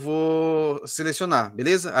 aí eu vou selecionar,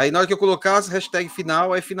 beleza? Aí na hora que eu colocar as hashtags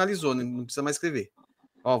final, aí finalizou, né? Não precisa mais escrever.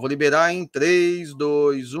 Ó, vou liberar em 3,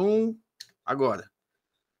 2, 1, agora.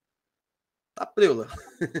 Tá preula.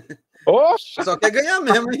 Oxa! Só quer ganhar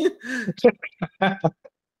mesmo, hein?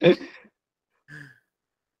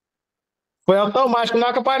 Foi automático. Na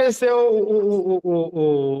hora que apareceu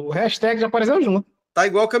o hashtag, já apareceu junto. Tá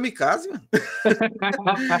igual o Kamikaze, mano.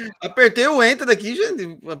 Apertei o Enter daqui,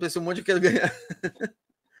 gente. Apareceu um monte de quero ganhar.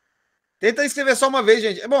 Tenta escrever só uma vez,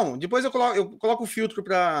 gente. É bom, depois eu coloco o filtro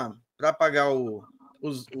para apagar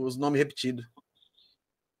os nomes repetidos.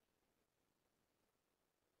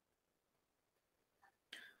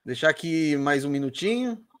 Deixar aqui mais um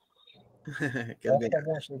minutinho. Quero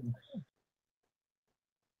ganhar.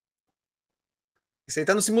 Isso aí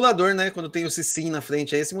tá no simulador, né? Quando tem o Cicim na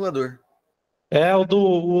frente, aí é simulador. É, o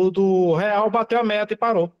do Real bateu a meta e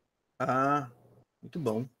parou. Ah, muito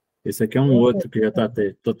bom. Esse aqui é um outro que já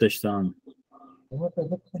tô testando.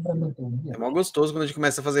 É mó gostoso quando a gente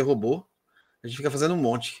começa a fazer robô. A gente fica fazendo um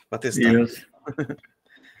monte para testar. Isso.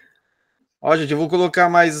 Ó, gente, eu vou colocar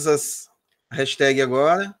mais as hashtags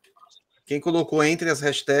agora. Quem colocou entre as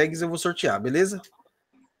hashtags, eu vou sortear, beleza?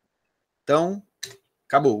 Então,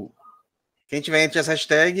 acabou. Quem tiver entre as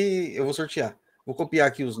hashtags, eu vou sortear. Vou copiar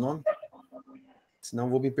aqui os nomes, senão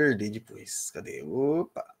vou me perder depois. Cadê?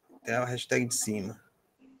 Opa, tem a hashtag de cima.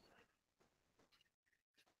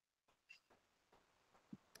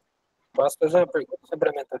 Posso fazer uma pergunta sobre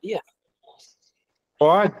a mentoria?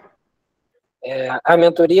 Pode. A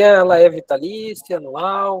mentoria, ela é vitalícia,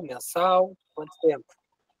 anual, mensal? Quanto tempo?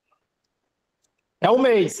 É um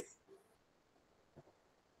mês.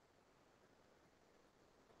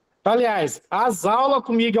 Aliás, as aulas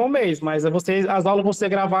comigo é um mês, mas as aulas vão ser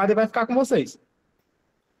gravadas e vai ficar com vocês.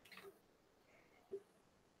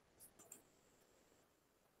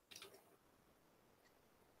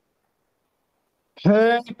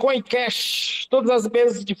 CoinCash. Todas as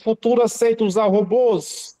mesas de futuro aceitam usar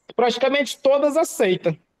robôs? Praticamente todas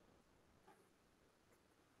aceitam.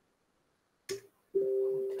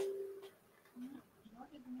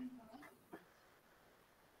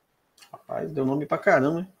 Rapaz, deu nome pra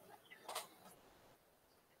caramba, hein?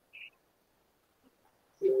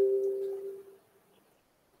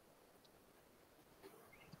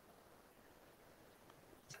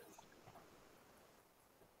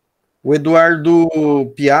 O Eduardo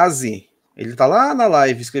Piazzi, ele tá lá na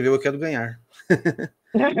live, escreveu: eu quero ganhar.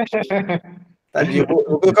 Tadinho,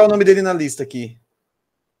 vou colocar o nome dele na lista aqui.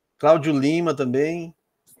 Cláudio Lima também.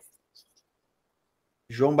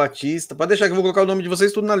 João Batista. Pode deixar que eu vou colocar o nome de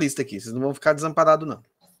vocês tudo na lista aqui. Vocês não vão ficar desamparados, não.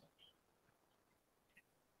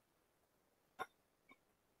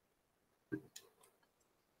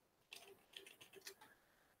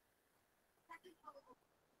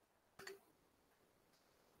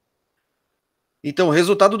 Então, o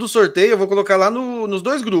resultado do sorteio eu vou colocar lá nos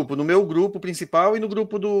dois grupos, no meu grupo principal e no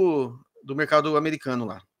grupo do Mercado Americano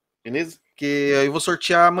lá, beleza? Porque aí eu vou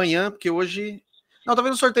sortear amanhã, porque hoje... Não,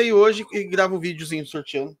 talvez eu sorteio hoje e gravo um videozinho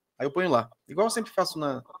sorteando, aí eu ponho lá. Igual eu sempre faço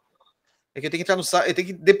na... É que eu tenho que entrar no site, eu tenho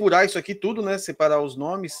que depurar isso aqui tudo, né? Separar os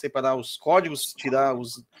nomes, separar os códigos, tirar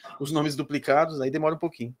os nomes duplicados, aí demora um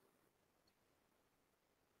pouquinho.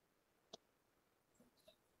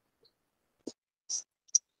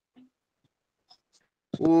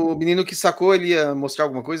 O menino que sacou, ele ia mostrar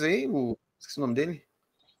alguma coisa aí? Esqueci o nome dele.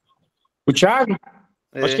 O Thiago?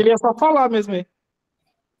 Acho que ele ia só falar mesmo aí.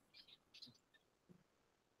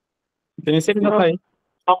 Não tem nem se ele ainda tá aí.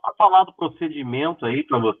 Só para falar do procedimento aí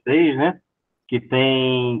para vocês, né? Que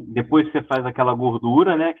tem... Depois que você faz aquela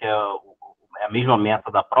gordura, né? Que é a mesma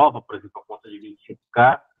meta da prova, por exemplo, a conta de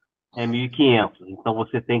 25K é 1.500. Então,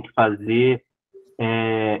 você tem que fazer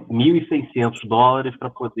 $1.600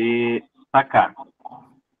 para poder sacar.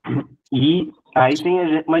 E aí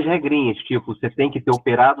tem umas regrinhas, tipo, você tem que ter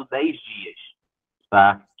operado 10 dias,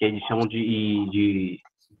 tá? Que eles chamam de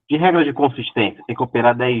regra de consistência. Tem que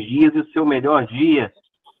operar 10 dias e o seu melhor dia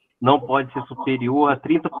não pode ser superior a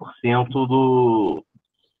 30% do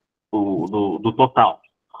total,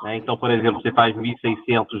 né? Então, por exemplo, você faz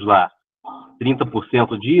 1.600 lá,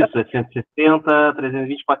 30% disso é 160,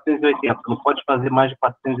 320, 480. Não pode fazer mais de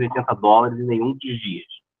 $480 em nenhum dos dias.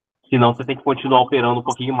 Senão você tem que continuar operando um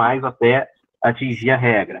pouquinho mais até atingir a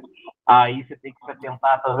regra. Aí você tem que se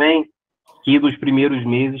atentar também que nos primeiros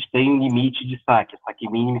meses tem um limite de saque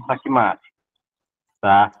mínimo e saque máximo,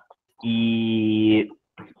 tá? E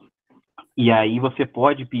aí você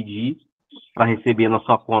pode pedir para receber na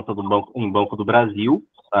sua conta em Banco do Brasil,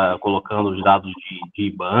 colocando os dados de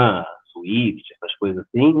IBAN, SWIFT, essas coisas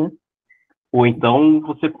assim, né? Ou então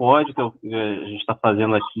você pode, que a gente está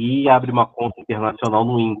fazendo aqui, abre uma conta internacional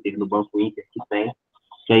no Inter, no Banco Inter que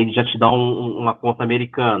aí ele já te dá uma conta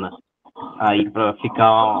americana, aí para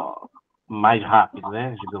ficar mais rápido,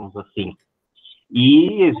 né, digamos assim.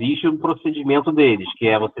 E existe um procedimento deles, que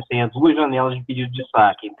é você tem as duas janelas de pedido de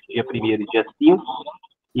saque, entre o dia 1º e dia 5,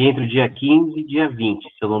 e entre o dia 15 e dia 20,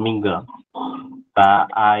 se eu não me engano. Tá?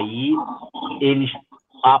 Aí eles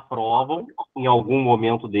aprovam em algum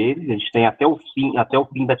momento deles, eles têm até o fim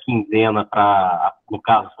da quinzena para, no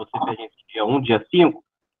caso, se você fez dia 1, dia 5,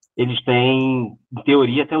 eles têm, em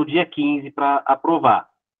teoria, até o dia 15 para aprovar.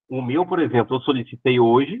 O meu, por exemplo, eu solicitei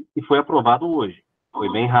hoje e foi aprovado hoje. Foi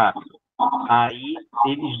bem rápido. Aí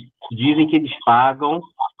eles dizem que eles pagam,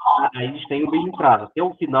 aí eles têm o mesmo prazo, até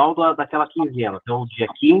o final daquela quinzena, até o dia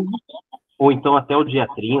 15, ou então até o dia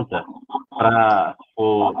 30, para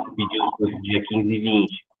o pedido do dia 15 e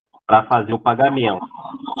 20, para fazer o pagamento.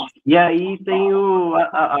 E aí tem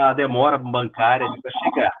a demora bancária para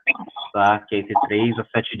chegar, tá? Que é entre 3 a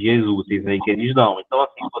 7 dias úteis aí que eles dão. Então,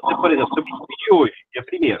 assim, você, por exemplo, se eu pedir hoje, dia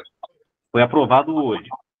 1º, foi aprovado hoje,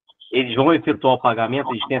 eles vão efetuar o pagamento,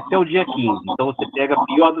 eles têm até o dia 15. Então, você pega a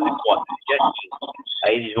pior das hipóteses, dia 15.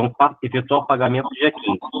 Aí eles vão efetuar o pagamento dia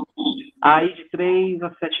 15. Aí de 3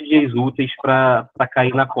 a 7 dias úteis para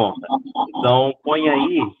cair na conta. Então, põe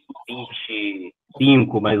aí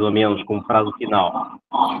 25, mais ou menos, como prazo final.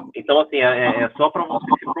 Então, assim, é só para você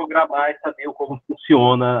se programar e saber como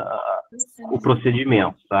funciona o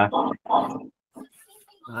procedimento, tá?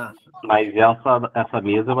 Mas essa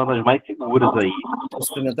mesa é uma das mais seguras aí. Vou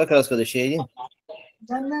experimentar aquelas que eu deixei aí.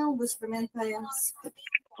 Já não, vou experimentar elas.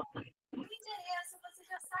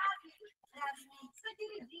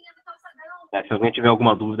 Se alguém tiver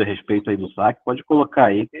alguma dúvida a respeito aí do saque, pode colocar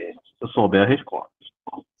aí, que se eu souber a resposta.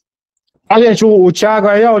 Gente, o Thiago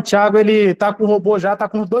aí, ó, o Thiago, ele tá com o robô já, tá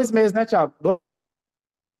com 2 meses, né, Thiago?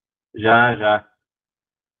 Já.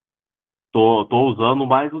 Tô usando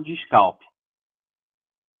mais o de Scalper.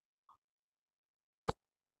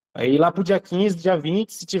 Aí lá pro dia 15, dia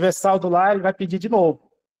 20, se tiver saldo lá, ele vai pedir de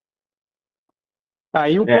novo.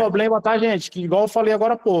 Aí o problema, tá, gente, que igual eu falei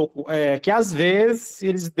agora há pouco, é que às vezes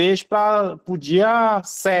eles deixam para o dia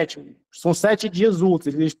 7, são 7 dias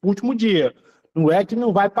úteis, eles deixam para o último dia. Não é que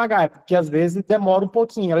não vai pagar, é porque às vezes demora um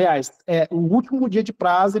pouquinho. Aliás, o último dia de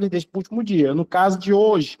prazo ele deixa para o último dia. No caso de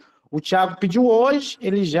hoje, o Thiago pediu hoje,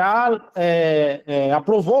 ele já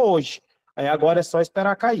aprovou hoje. Aí agora é só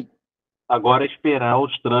esperar cair. Agora é esperar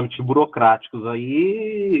os trâmites burocráticos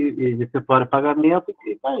aí, executório de pagamento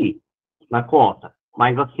e cair na conta.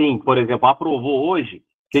 Mas assim, por exemplo, aprovou hoje,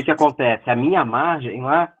 o que acontece? A minha margem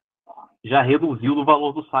lá já reduziu do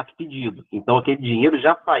valor do saque pedido. Então, aquele dinheiro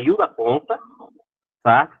já saiu da conta,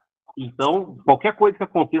 tá? Então, qualquer coisa que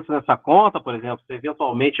aconteça nessa conta, por exemplo, se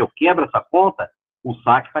eventualmente eu quebro essa conta, o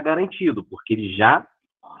saque está garantido, porque ele já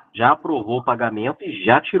aprovou o pagamento e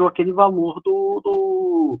já tirou aquele valor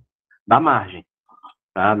da margem,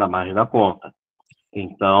 tá? Da margem da conta.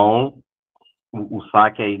 Então, o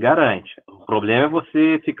saque aí garante. O problema é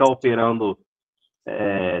você ficar operando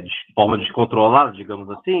de forma descontrolada, digamos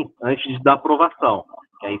assim, antes da aprovação.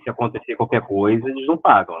 Que aí, se acontecer qualquer coisa, eles não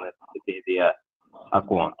pagam, né? Se você perder a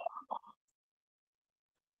conta.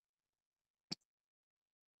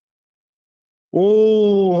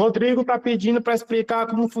 O Rodrigo está pedindo para explicar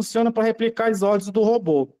como funciona para replicar as ordens do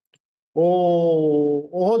robô.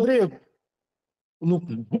 O Rodrigo,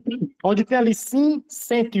 onde tem ali SIM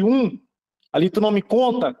 101, ali tu não me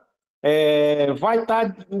conta, vai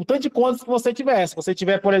estar o tanto de contas que você tiver. Se você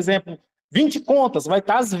tiver, por exemplo, 20 contas, vai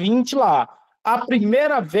estar as 20 lá. A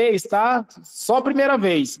primeira vez, tá? Só a primeira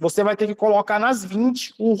vez, você vai ter que colocar nas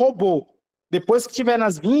 20 o robô. Depois que tiver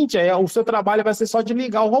nas 20, o seu trabalho vai ser só de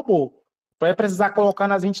ligar o robô. Não vai precisar colocar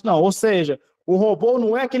nas 20, não. Ou seja, o robô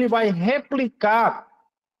não é que ele vai replicar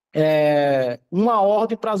uma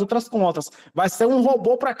ordem para as outras contas. Vai ser um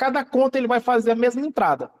robô para cada conta, ele vai fazer a mesma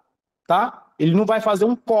entrada, tá? Ele não vai fazer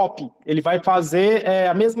um copy, ele vai fazer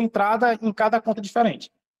a mesma entrada em cada conta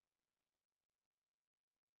diferente.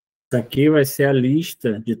 Isso aqui vai ser a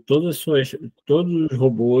lista de todos os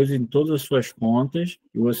robôs em todas as suas contas,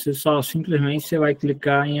 e você simplesmente vai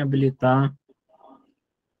clicar em habilitar.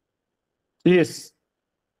 Isso.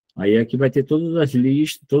 Aí aqui vai ter todas as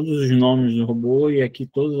listas, todos os nomes do robô e aqui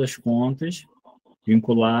todas as contas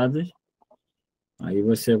vinculadas. Aí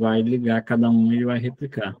você vai ligar cada um e vai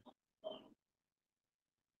replicar.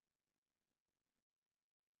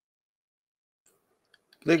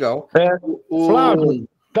 Legal. Flávio,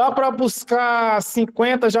 dá para buscar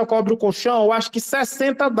 50, já cobre o colchão? Eu acho que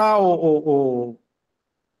 60 dá,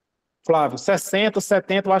 Flávio. 60,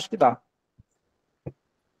 70, eu acho que dá.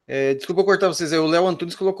 Desculpa cortar vocês aí. O Léo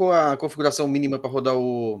Antunes colocou a configuração mínima para rodar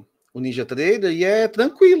o Ninja Trader e é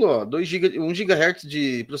tranquilo, ó. 1 GHz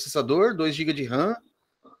de processador, 2 GB de RAM,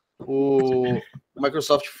 o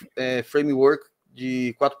Microsoft Framework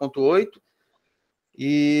de 4.8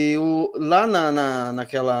 e lá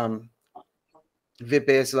naquela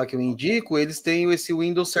VPS lá que eu indico, eles têm esse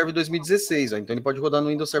Windows Server 2016, ó, então ele pode rodar no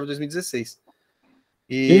Windows Server 2016.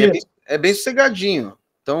 E é bem sossegadinho.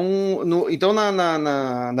 Então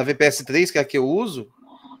na VPS 3, que é a que eu uso,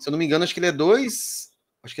 se eu não me engano, acho que ele é 2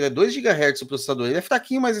 GHz o processador. Ele é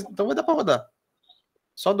fraquinho, mas então vai dar para rodar.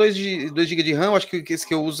 Só 2 GB de RAM, acho que esse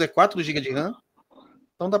que eu uso é 4 GB de RAM.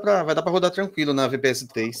 Então vai dar para rodar tranquilo na VPS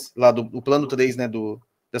 3, lá do plano 3, né,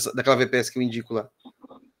 daquela VPS que eu indico lá.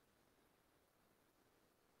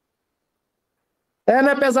 Não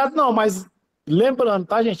é pesado não, mas lembrando,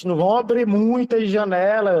 tá, gente? Não vão abrir muitas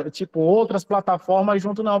janelas, tipo outras plataformas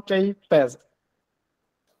junto não, porque aí pesa.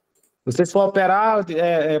 Se vocês for operar,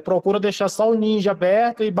 procura deixar só o Ninja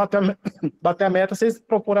aberto e bater a meta, vocês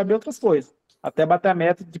procuram abrir outras coisas. Até bater a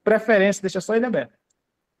meta, de preferência, deixa só ele aberto.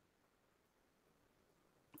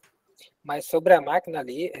 Mas sobre a máquina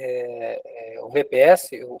ali, o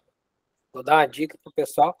VPS, eu vou dar uma dica para o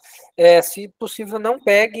pessoal, se possível não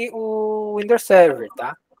pegue o Windows Server,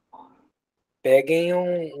 tá? Peguem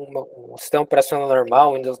um sistema operacional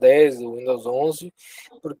normal, Windows 10, o Windows 11,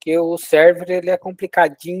 porque o server ele é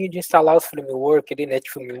complicadinho de instalar os framework, ele net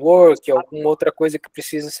framework, alguma outra coisa que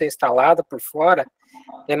precisa ser instalada por fora,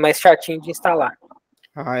 é mais chatinho de instalar.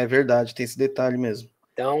 Ah, é verdade, tem esse detalhe mesmo.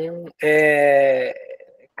 Então,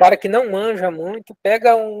 cara que não manja muito,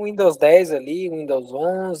 pega um Windows 10 ali, um Windows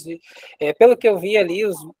 11, pelo que eu vi ali,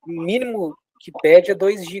 o mínimo que pede é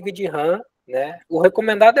 2 GB de RAM, né? O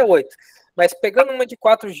recomendado é 8. Mas pegando uma de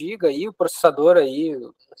 4 GB aí, o processador aí,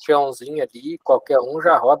 o Xeonzinho ali, qualquer um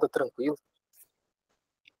já roda tranquilo.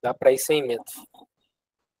 Dá para ir sem medo.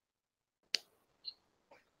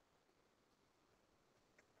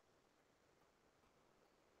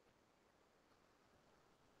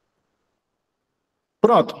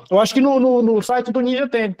 Pronto. Eu acho que no site do Ninja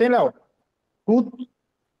tem, Léo? Tudo.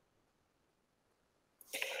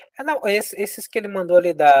 Não, esses que ele mandou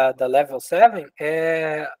ali da Level 7,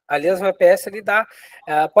 ali as VPS ele dá,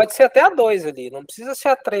 pode ser até a 2 ali, não precisa ser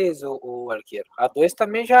a 3 o arqueiro. A 2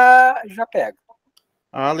 também já pega.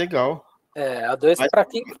 Ah, legal. A 2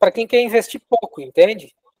 para quem quer investir pouco,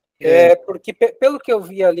 entende? Porque pelo que eu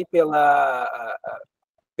vi ali pela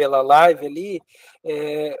live ali,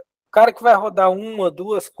 o cara que vai rodar 1 ou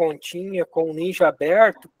 2 continhas com o Ninja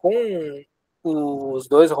aberto, com os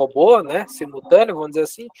 2 robôs, né, simultâneo, vamos dizer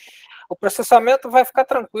assim, o processamento vai ficar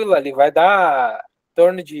tranquilo ali, vai dar em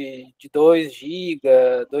torno de 2 GB,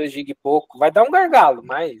 2 GB e pouco, vai dar um gargalo,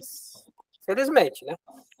 mas felizmente, né?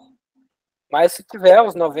 Mas se tiver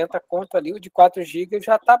os 90 conto ali, o de 4 GB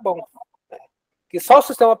já tá bom. Que só o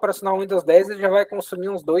sistema operacional Windows 10 ele já vai consumir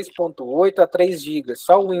uns 2.8 a 3 GB,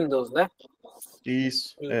 só o Windows, né?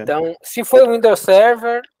 Isso. Então, se for o Windows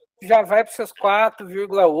Server, já vai para os seus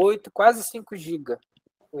 4,8, quase 5 GB.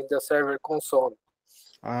 O Windows Server consome.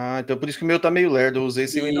 Ah, então por isso que o meu tá meio lerdo, eu usei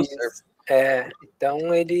esse Windows Server.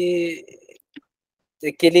 Então ele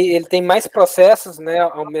tem mais processos, né,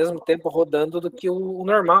 ao mesmo tempo rodando do que o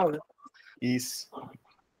normal, né? Isso.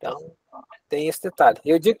 Então, tem esse detalhe.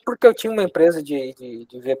 Eu digo porque eu tinha uma empresa de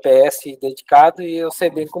VPS dedicado e eu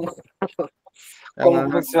sei bem como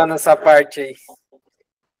funciona essa parte aí.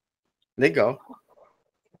 Legal.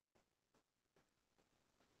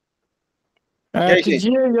 Que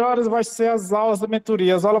dia e horas vai ser as aulas da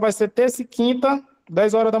mentoria? As aulas vai ser terça e quinta,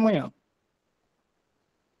 10 horas da manhã.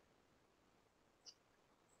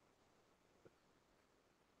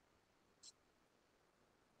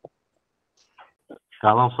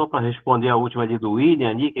 Carlão, só para responder a última ali do William,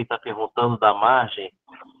 ali, que ele está perguntando da margem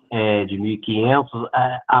de 1.500,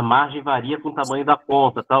 a margem varia com o tamanho da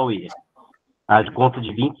conta, tá, William? A de conta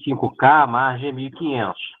de 25K, a margem é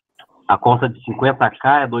 1.500. A conta de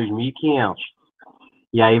 50K é 2.500.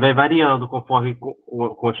 E aí vai variando conforme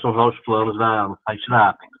constam lá os planos no site da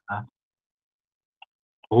Aprenda, tá?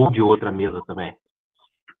 Ou de outra mesa também.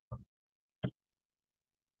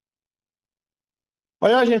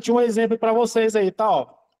 Olha, gente, um exemplo para vocês aí, tá?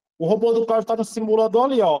 Ó. O robô do Cláudio tá no simulador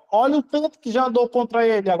ali, ó. Olha o tanto que já andou contra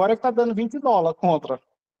ele. Agora que tá dando $20 contra.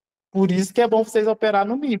 Por isso que é bom vocês operar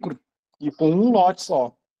no micro. E com um lote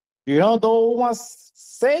só. E andou umas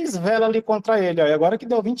 6 velas ali contra ele, ó. E agora que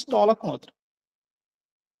deu $20 contra.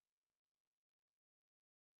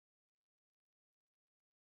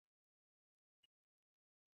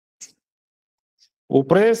 O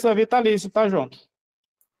preço é vitalício, tá, João?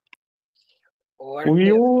 O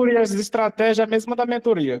Yuri, as estratégias é a mesma da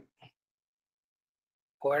mentoria.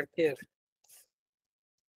 O arqueiro.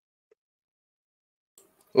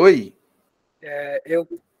 Oi. Eu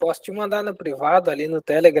posso te mandar no privado, ali no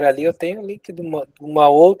Telegram, ali eu tenho o link de uma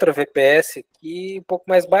outra VPS aqui, um pouco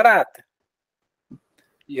mais barata.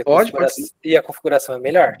 Pode sim. E a configuração é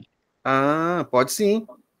melhor. Ah, pode sim.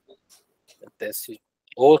 Até se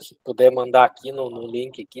puder mandar aqui no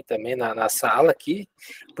link aqui também, na sala aqui,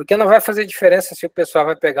 porque não vai fazer diferença se o pessoal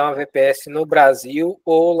vai pegar uma VPS no Brasil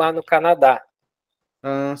ou lá no Canadá.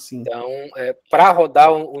 Ah, sim. Então, para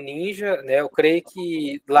rodar o Ninja, né, eu creio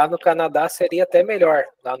que lá no Canadá seria até melhor.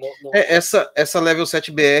 Lá essa Level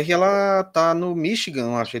 7 BR, ela tá no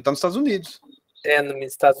Michigan, eu acho. Ele tá nos Estados Unidos.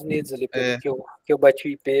 Nos Estados Unidos, ali, pelo que eu bati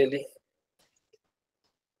o IP ali.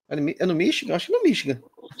 É no Michigan? Acho que é no Michigan.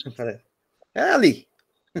 É ali.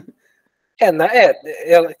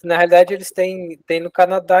 Na realidade, eles têm no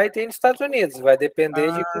Canadá e tem nos Estados Unidos. Vai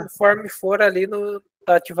depender de conforme for ali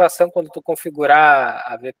da ativação, quando tu configurar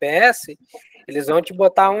a VPS, eles vão te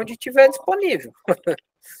botar onde tiver disponível.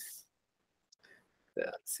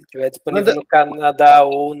 Se tiver disponível no Canadá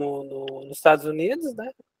ou nos Estados Unidos,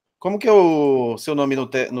 né? Como que é o seu nome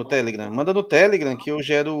no Telegram? Manda no Telegram que eu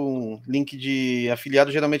gero um link de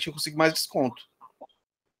afiliado, geralmente eu consigo mais desconto.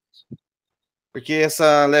 Porque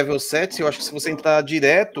essa level 7, eu acho que se você entrar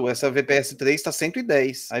direto, essa VPS 3 está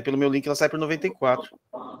 110. Aí pelo meu link ela sai por 94.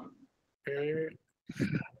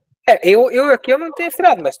 Eu aqui eu não tenho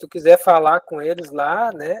afiliado, mas se tu quiser falar com eles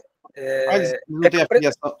lá, né? Mas não tem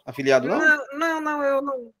afiliado, não? Não, eu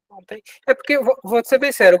não tenho. É porque, vou ser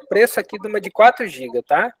bem sério, o preço aqui de uma de 4 GB,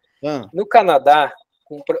 tá? No Canadá,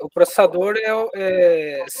 o processador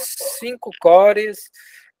é 5 cores,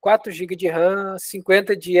 4 GB de RAM,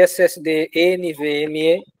 50 de SSD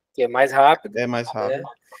NVMe, que é mais rápido. É mais rápido. Né?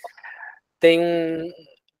 Tem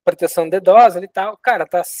proteção DDoS e tal. Cara,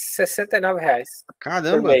 tá R$69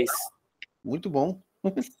 por mês. Muito bom.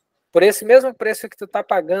 Por esse mesmo preço que tu tá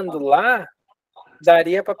pagando lá,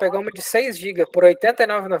 daria para pegar uma de 6 GB por R$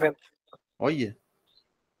 89,90. Olha.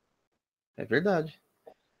 É verdade.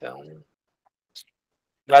 Então,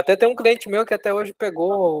 até tem um cliente meu que até hoje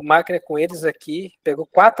pegou máquina com eles aqui, pegou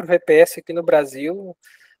 4 VPS aqui no Brasil,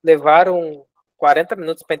 levaram 40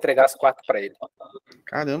 minutos para entregar as 4 para ele.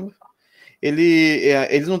 Caramba.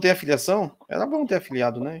 Eles não têm afiliação? Era bom ter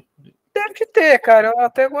afiliado, né? Deve de ter, cara. Eu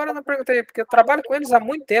até agora não perguntei, porque eu trabalho com eles há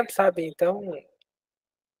muito tempo, sabe? Então.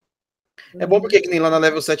 É bom porque que nem lá na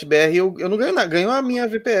Level 7 BR eu não ganho nada, ganho a minha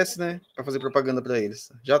VPS, né? Pra fazer propaganda pra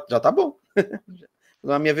eles. Já tá bom.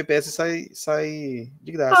 A minha VPS sai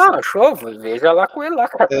de graça. Ah, show, veja lá com ele lá,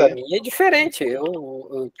 cara. Pra mim é diferente.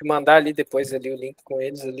 Eu te mandar ali depois ali o link com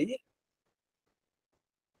eles ali.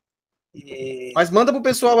 Mas manda pro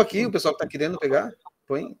pessoal aqui, o pessoal que tá querendo pegar.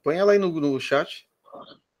 Põe ela aí no chat.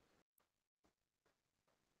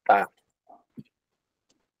 Tá.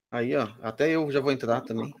 Aí, ó, até eu já vou entrar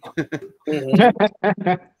também.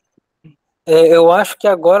 Eu acho que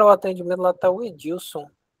agora o atendimento lá tá o Edilson.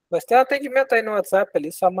 Mas tem um atendimento aí no WhatsApp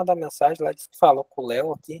ali, só mandar mensagem lá, diz que falou com o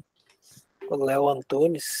Léo aqui. O Léo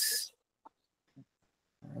Antunes.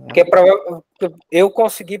 Porque eu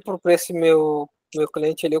consegui, por esse meu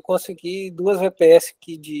cliente ali, eu consegui 2 VPS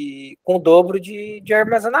aqui com o dobro de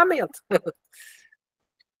armazenamento.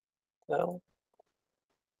 Então...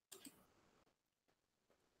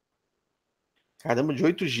 Caramba, de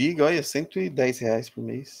 8 GB, olha, R$110 por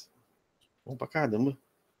mês. Bom pra caramba.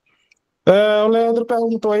 O Leandro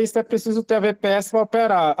perguntou aí se é preciso ter a VPS para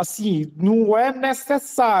operar. Assim, não é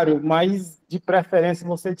necessário, mas de preferência, se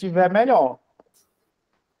você tiver, melhor.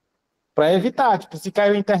 Para evitar, tipo, se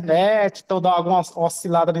caiu a internet, então dá alguma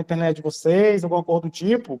oscilada na internet de vocês, alguma coisa do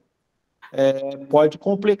tipo, pode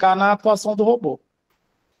complicar na atuação do robô.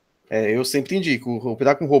 Eu sempre indico,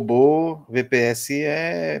 operar com robô, VPS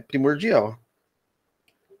é primordial.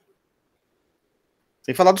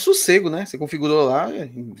 Sem falar do sossego, né? Você configurou lá,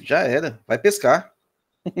 já era, vai pescar.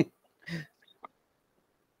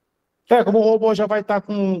 Como o robô já vai estar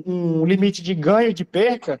com um limite de ganho e de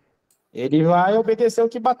perca, ele vai obedecer o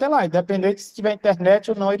que bater lá. Independente se tiver internet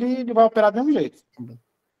ou não, ele vai operar do mesmo jeito.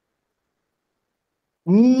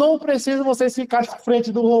 Não precisa vocês ficarem na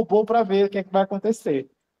frente do robô para ver o que é que vai acontecer.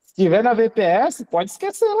 Se tiver na VPS, pode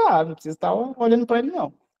esquecer lá, não precisa estar olhando para ele,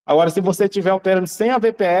 não. Agora, se você estiver operando sem a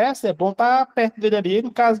VPS, é bom estar perto dele ali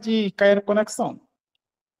no caso de cair a conexão.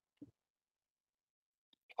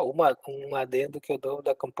 Um adendo que eu dou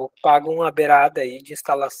daqui a um pouco, paga uma beirada aí de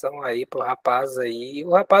instalação aí pro rapaz aí, o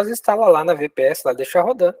rapaz instala lá na VPS, lá deixa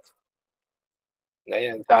rodando.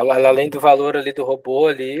 Né? Além do valor ali do robô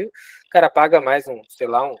ali, o cara paga mais um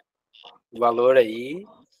valor aí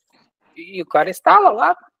e o cara instala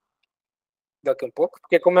lá daqui a um pouco,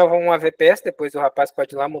 porque como é uma VPS, depois o rapaz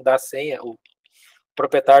pode ir lá mudar a senha, o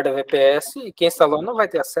proprietário da VPS, e quem instalou não vai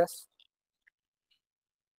ter acesso.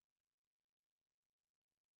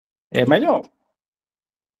 É melhor.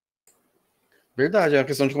 Verdade, é uma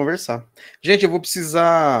questão de conversar. Gente, eu vou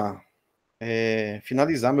precisar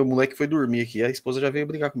finalizar. Meu moleque foi dormir aqui, a esposa já veio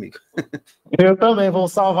brigar comigo. Eu também vou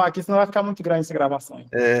salvar aqui, senão vai ficar muito grande essa gravação.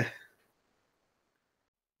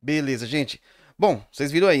 Beleza, gente. Bom,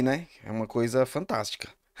 vocês viram aí, né? É uma coisa fantástica.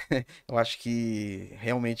 Eu acho que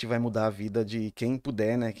realmente vai mudar a vida de quem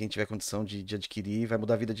puder, né? Quem tiver condição de adquirir, vai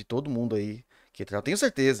mudar a vida de todo mundo aí. Eu tenho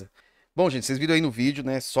certeza. Bom, gente, vocês viram aí no vídeo,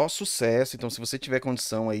 né? Só sucesso. Então, se você tiver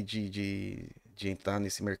condição aí de entrar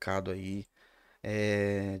nesse mercado aí,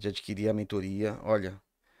 de adquirir a mentoria, olha,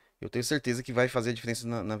 eu tenho certeza que vai fazer a diferença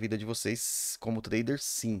na vida de vocês como trader,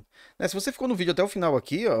 sim. Né, se você ficou no vídeo até o final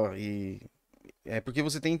aqui, ó, é porque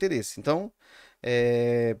você tem interesse. Então,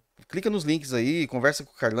 Clica nos links aí, conversa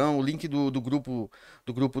com o Carlão, o link do grupo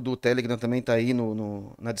do Telegram também tá aí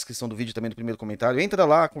na descrição do vídeo, também no primeiro comentário. Entra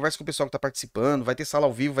lá, conversa com o pessoal que tá participando, vai ter sala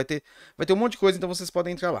ao vivo, vai ter um monte de coisa, então vocês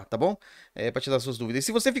podem entrar lá, tá bom? Pra tirar suas dúvidas. E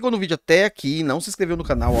se você ficou no vídeo até aqui e não se inscreveu no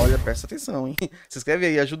canal, olha, presta atenção, hein? Se inscreve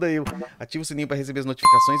aí, ajuda eu. Ativa o sininho pra receber as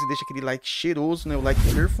notificações e deixa aquele like cheiroso, né? O like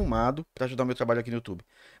perfumado pra ajudar o meu trabalho aqui no YouTube.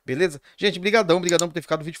 Beleza? Gente, brigadão por ter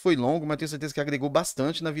ficado. O vídeo foi longo, mas tenho certeza que agregou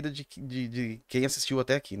bastante na vida de quem assistiu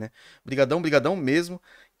até aqui, né? Brigadão mesmo.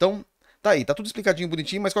 Então, tá aí, tá tudo explicadinho,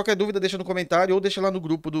 bonitinho, mas qualquer dúvida deixa no comentário ou deixa lá no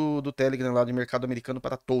grupo do Telegram lá do Mercado Americano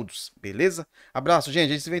para todos, beleza? Abraço, gente,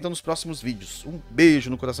 a gente se vê então nos próximos vídeos. Um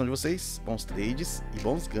beijo no coração de vocês, bons trades e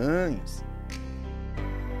bons ganhos.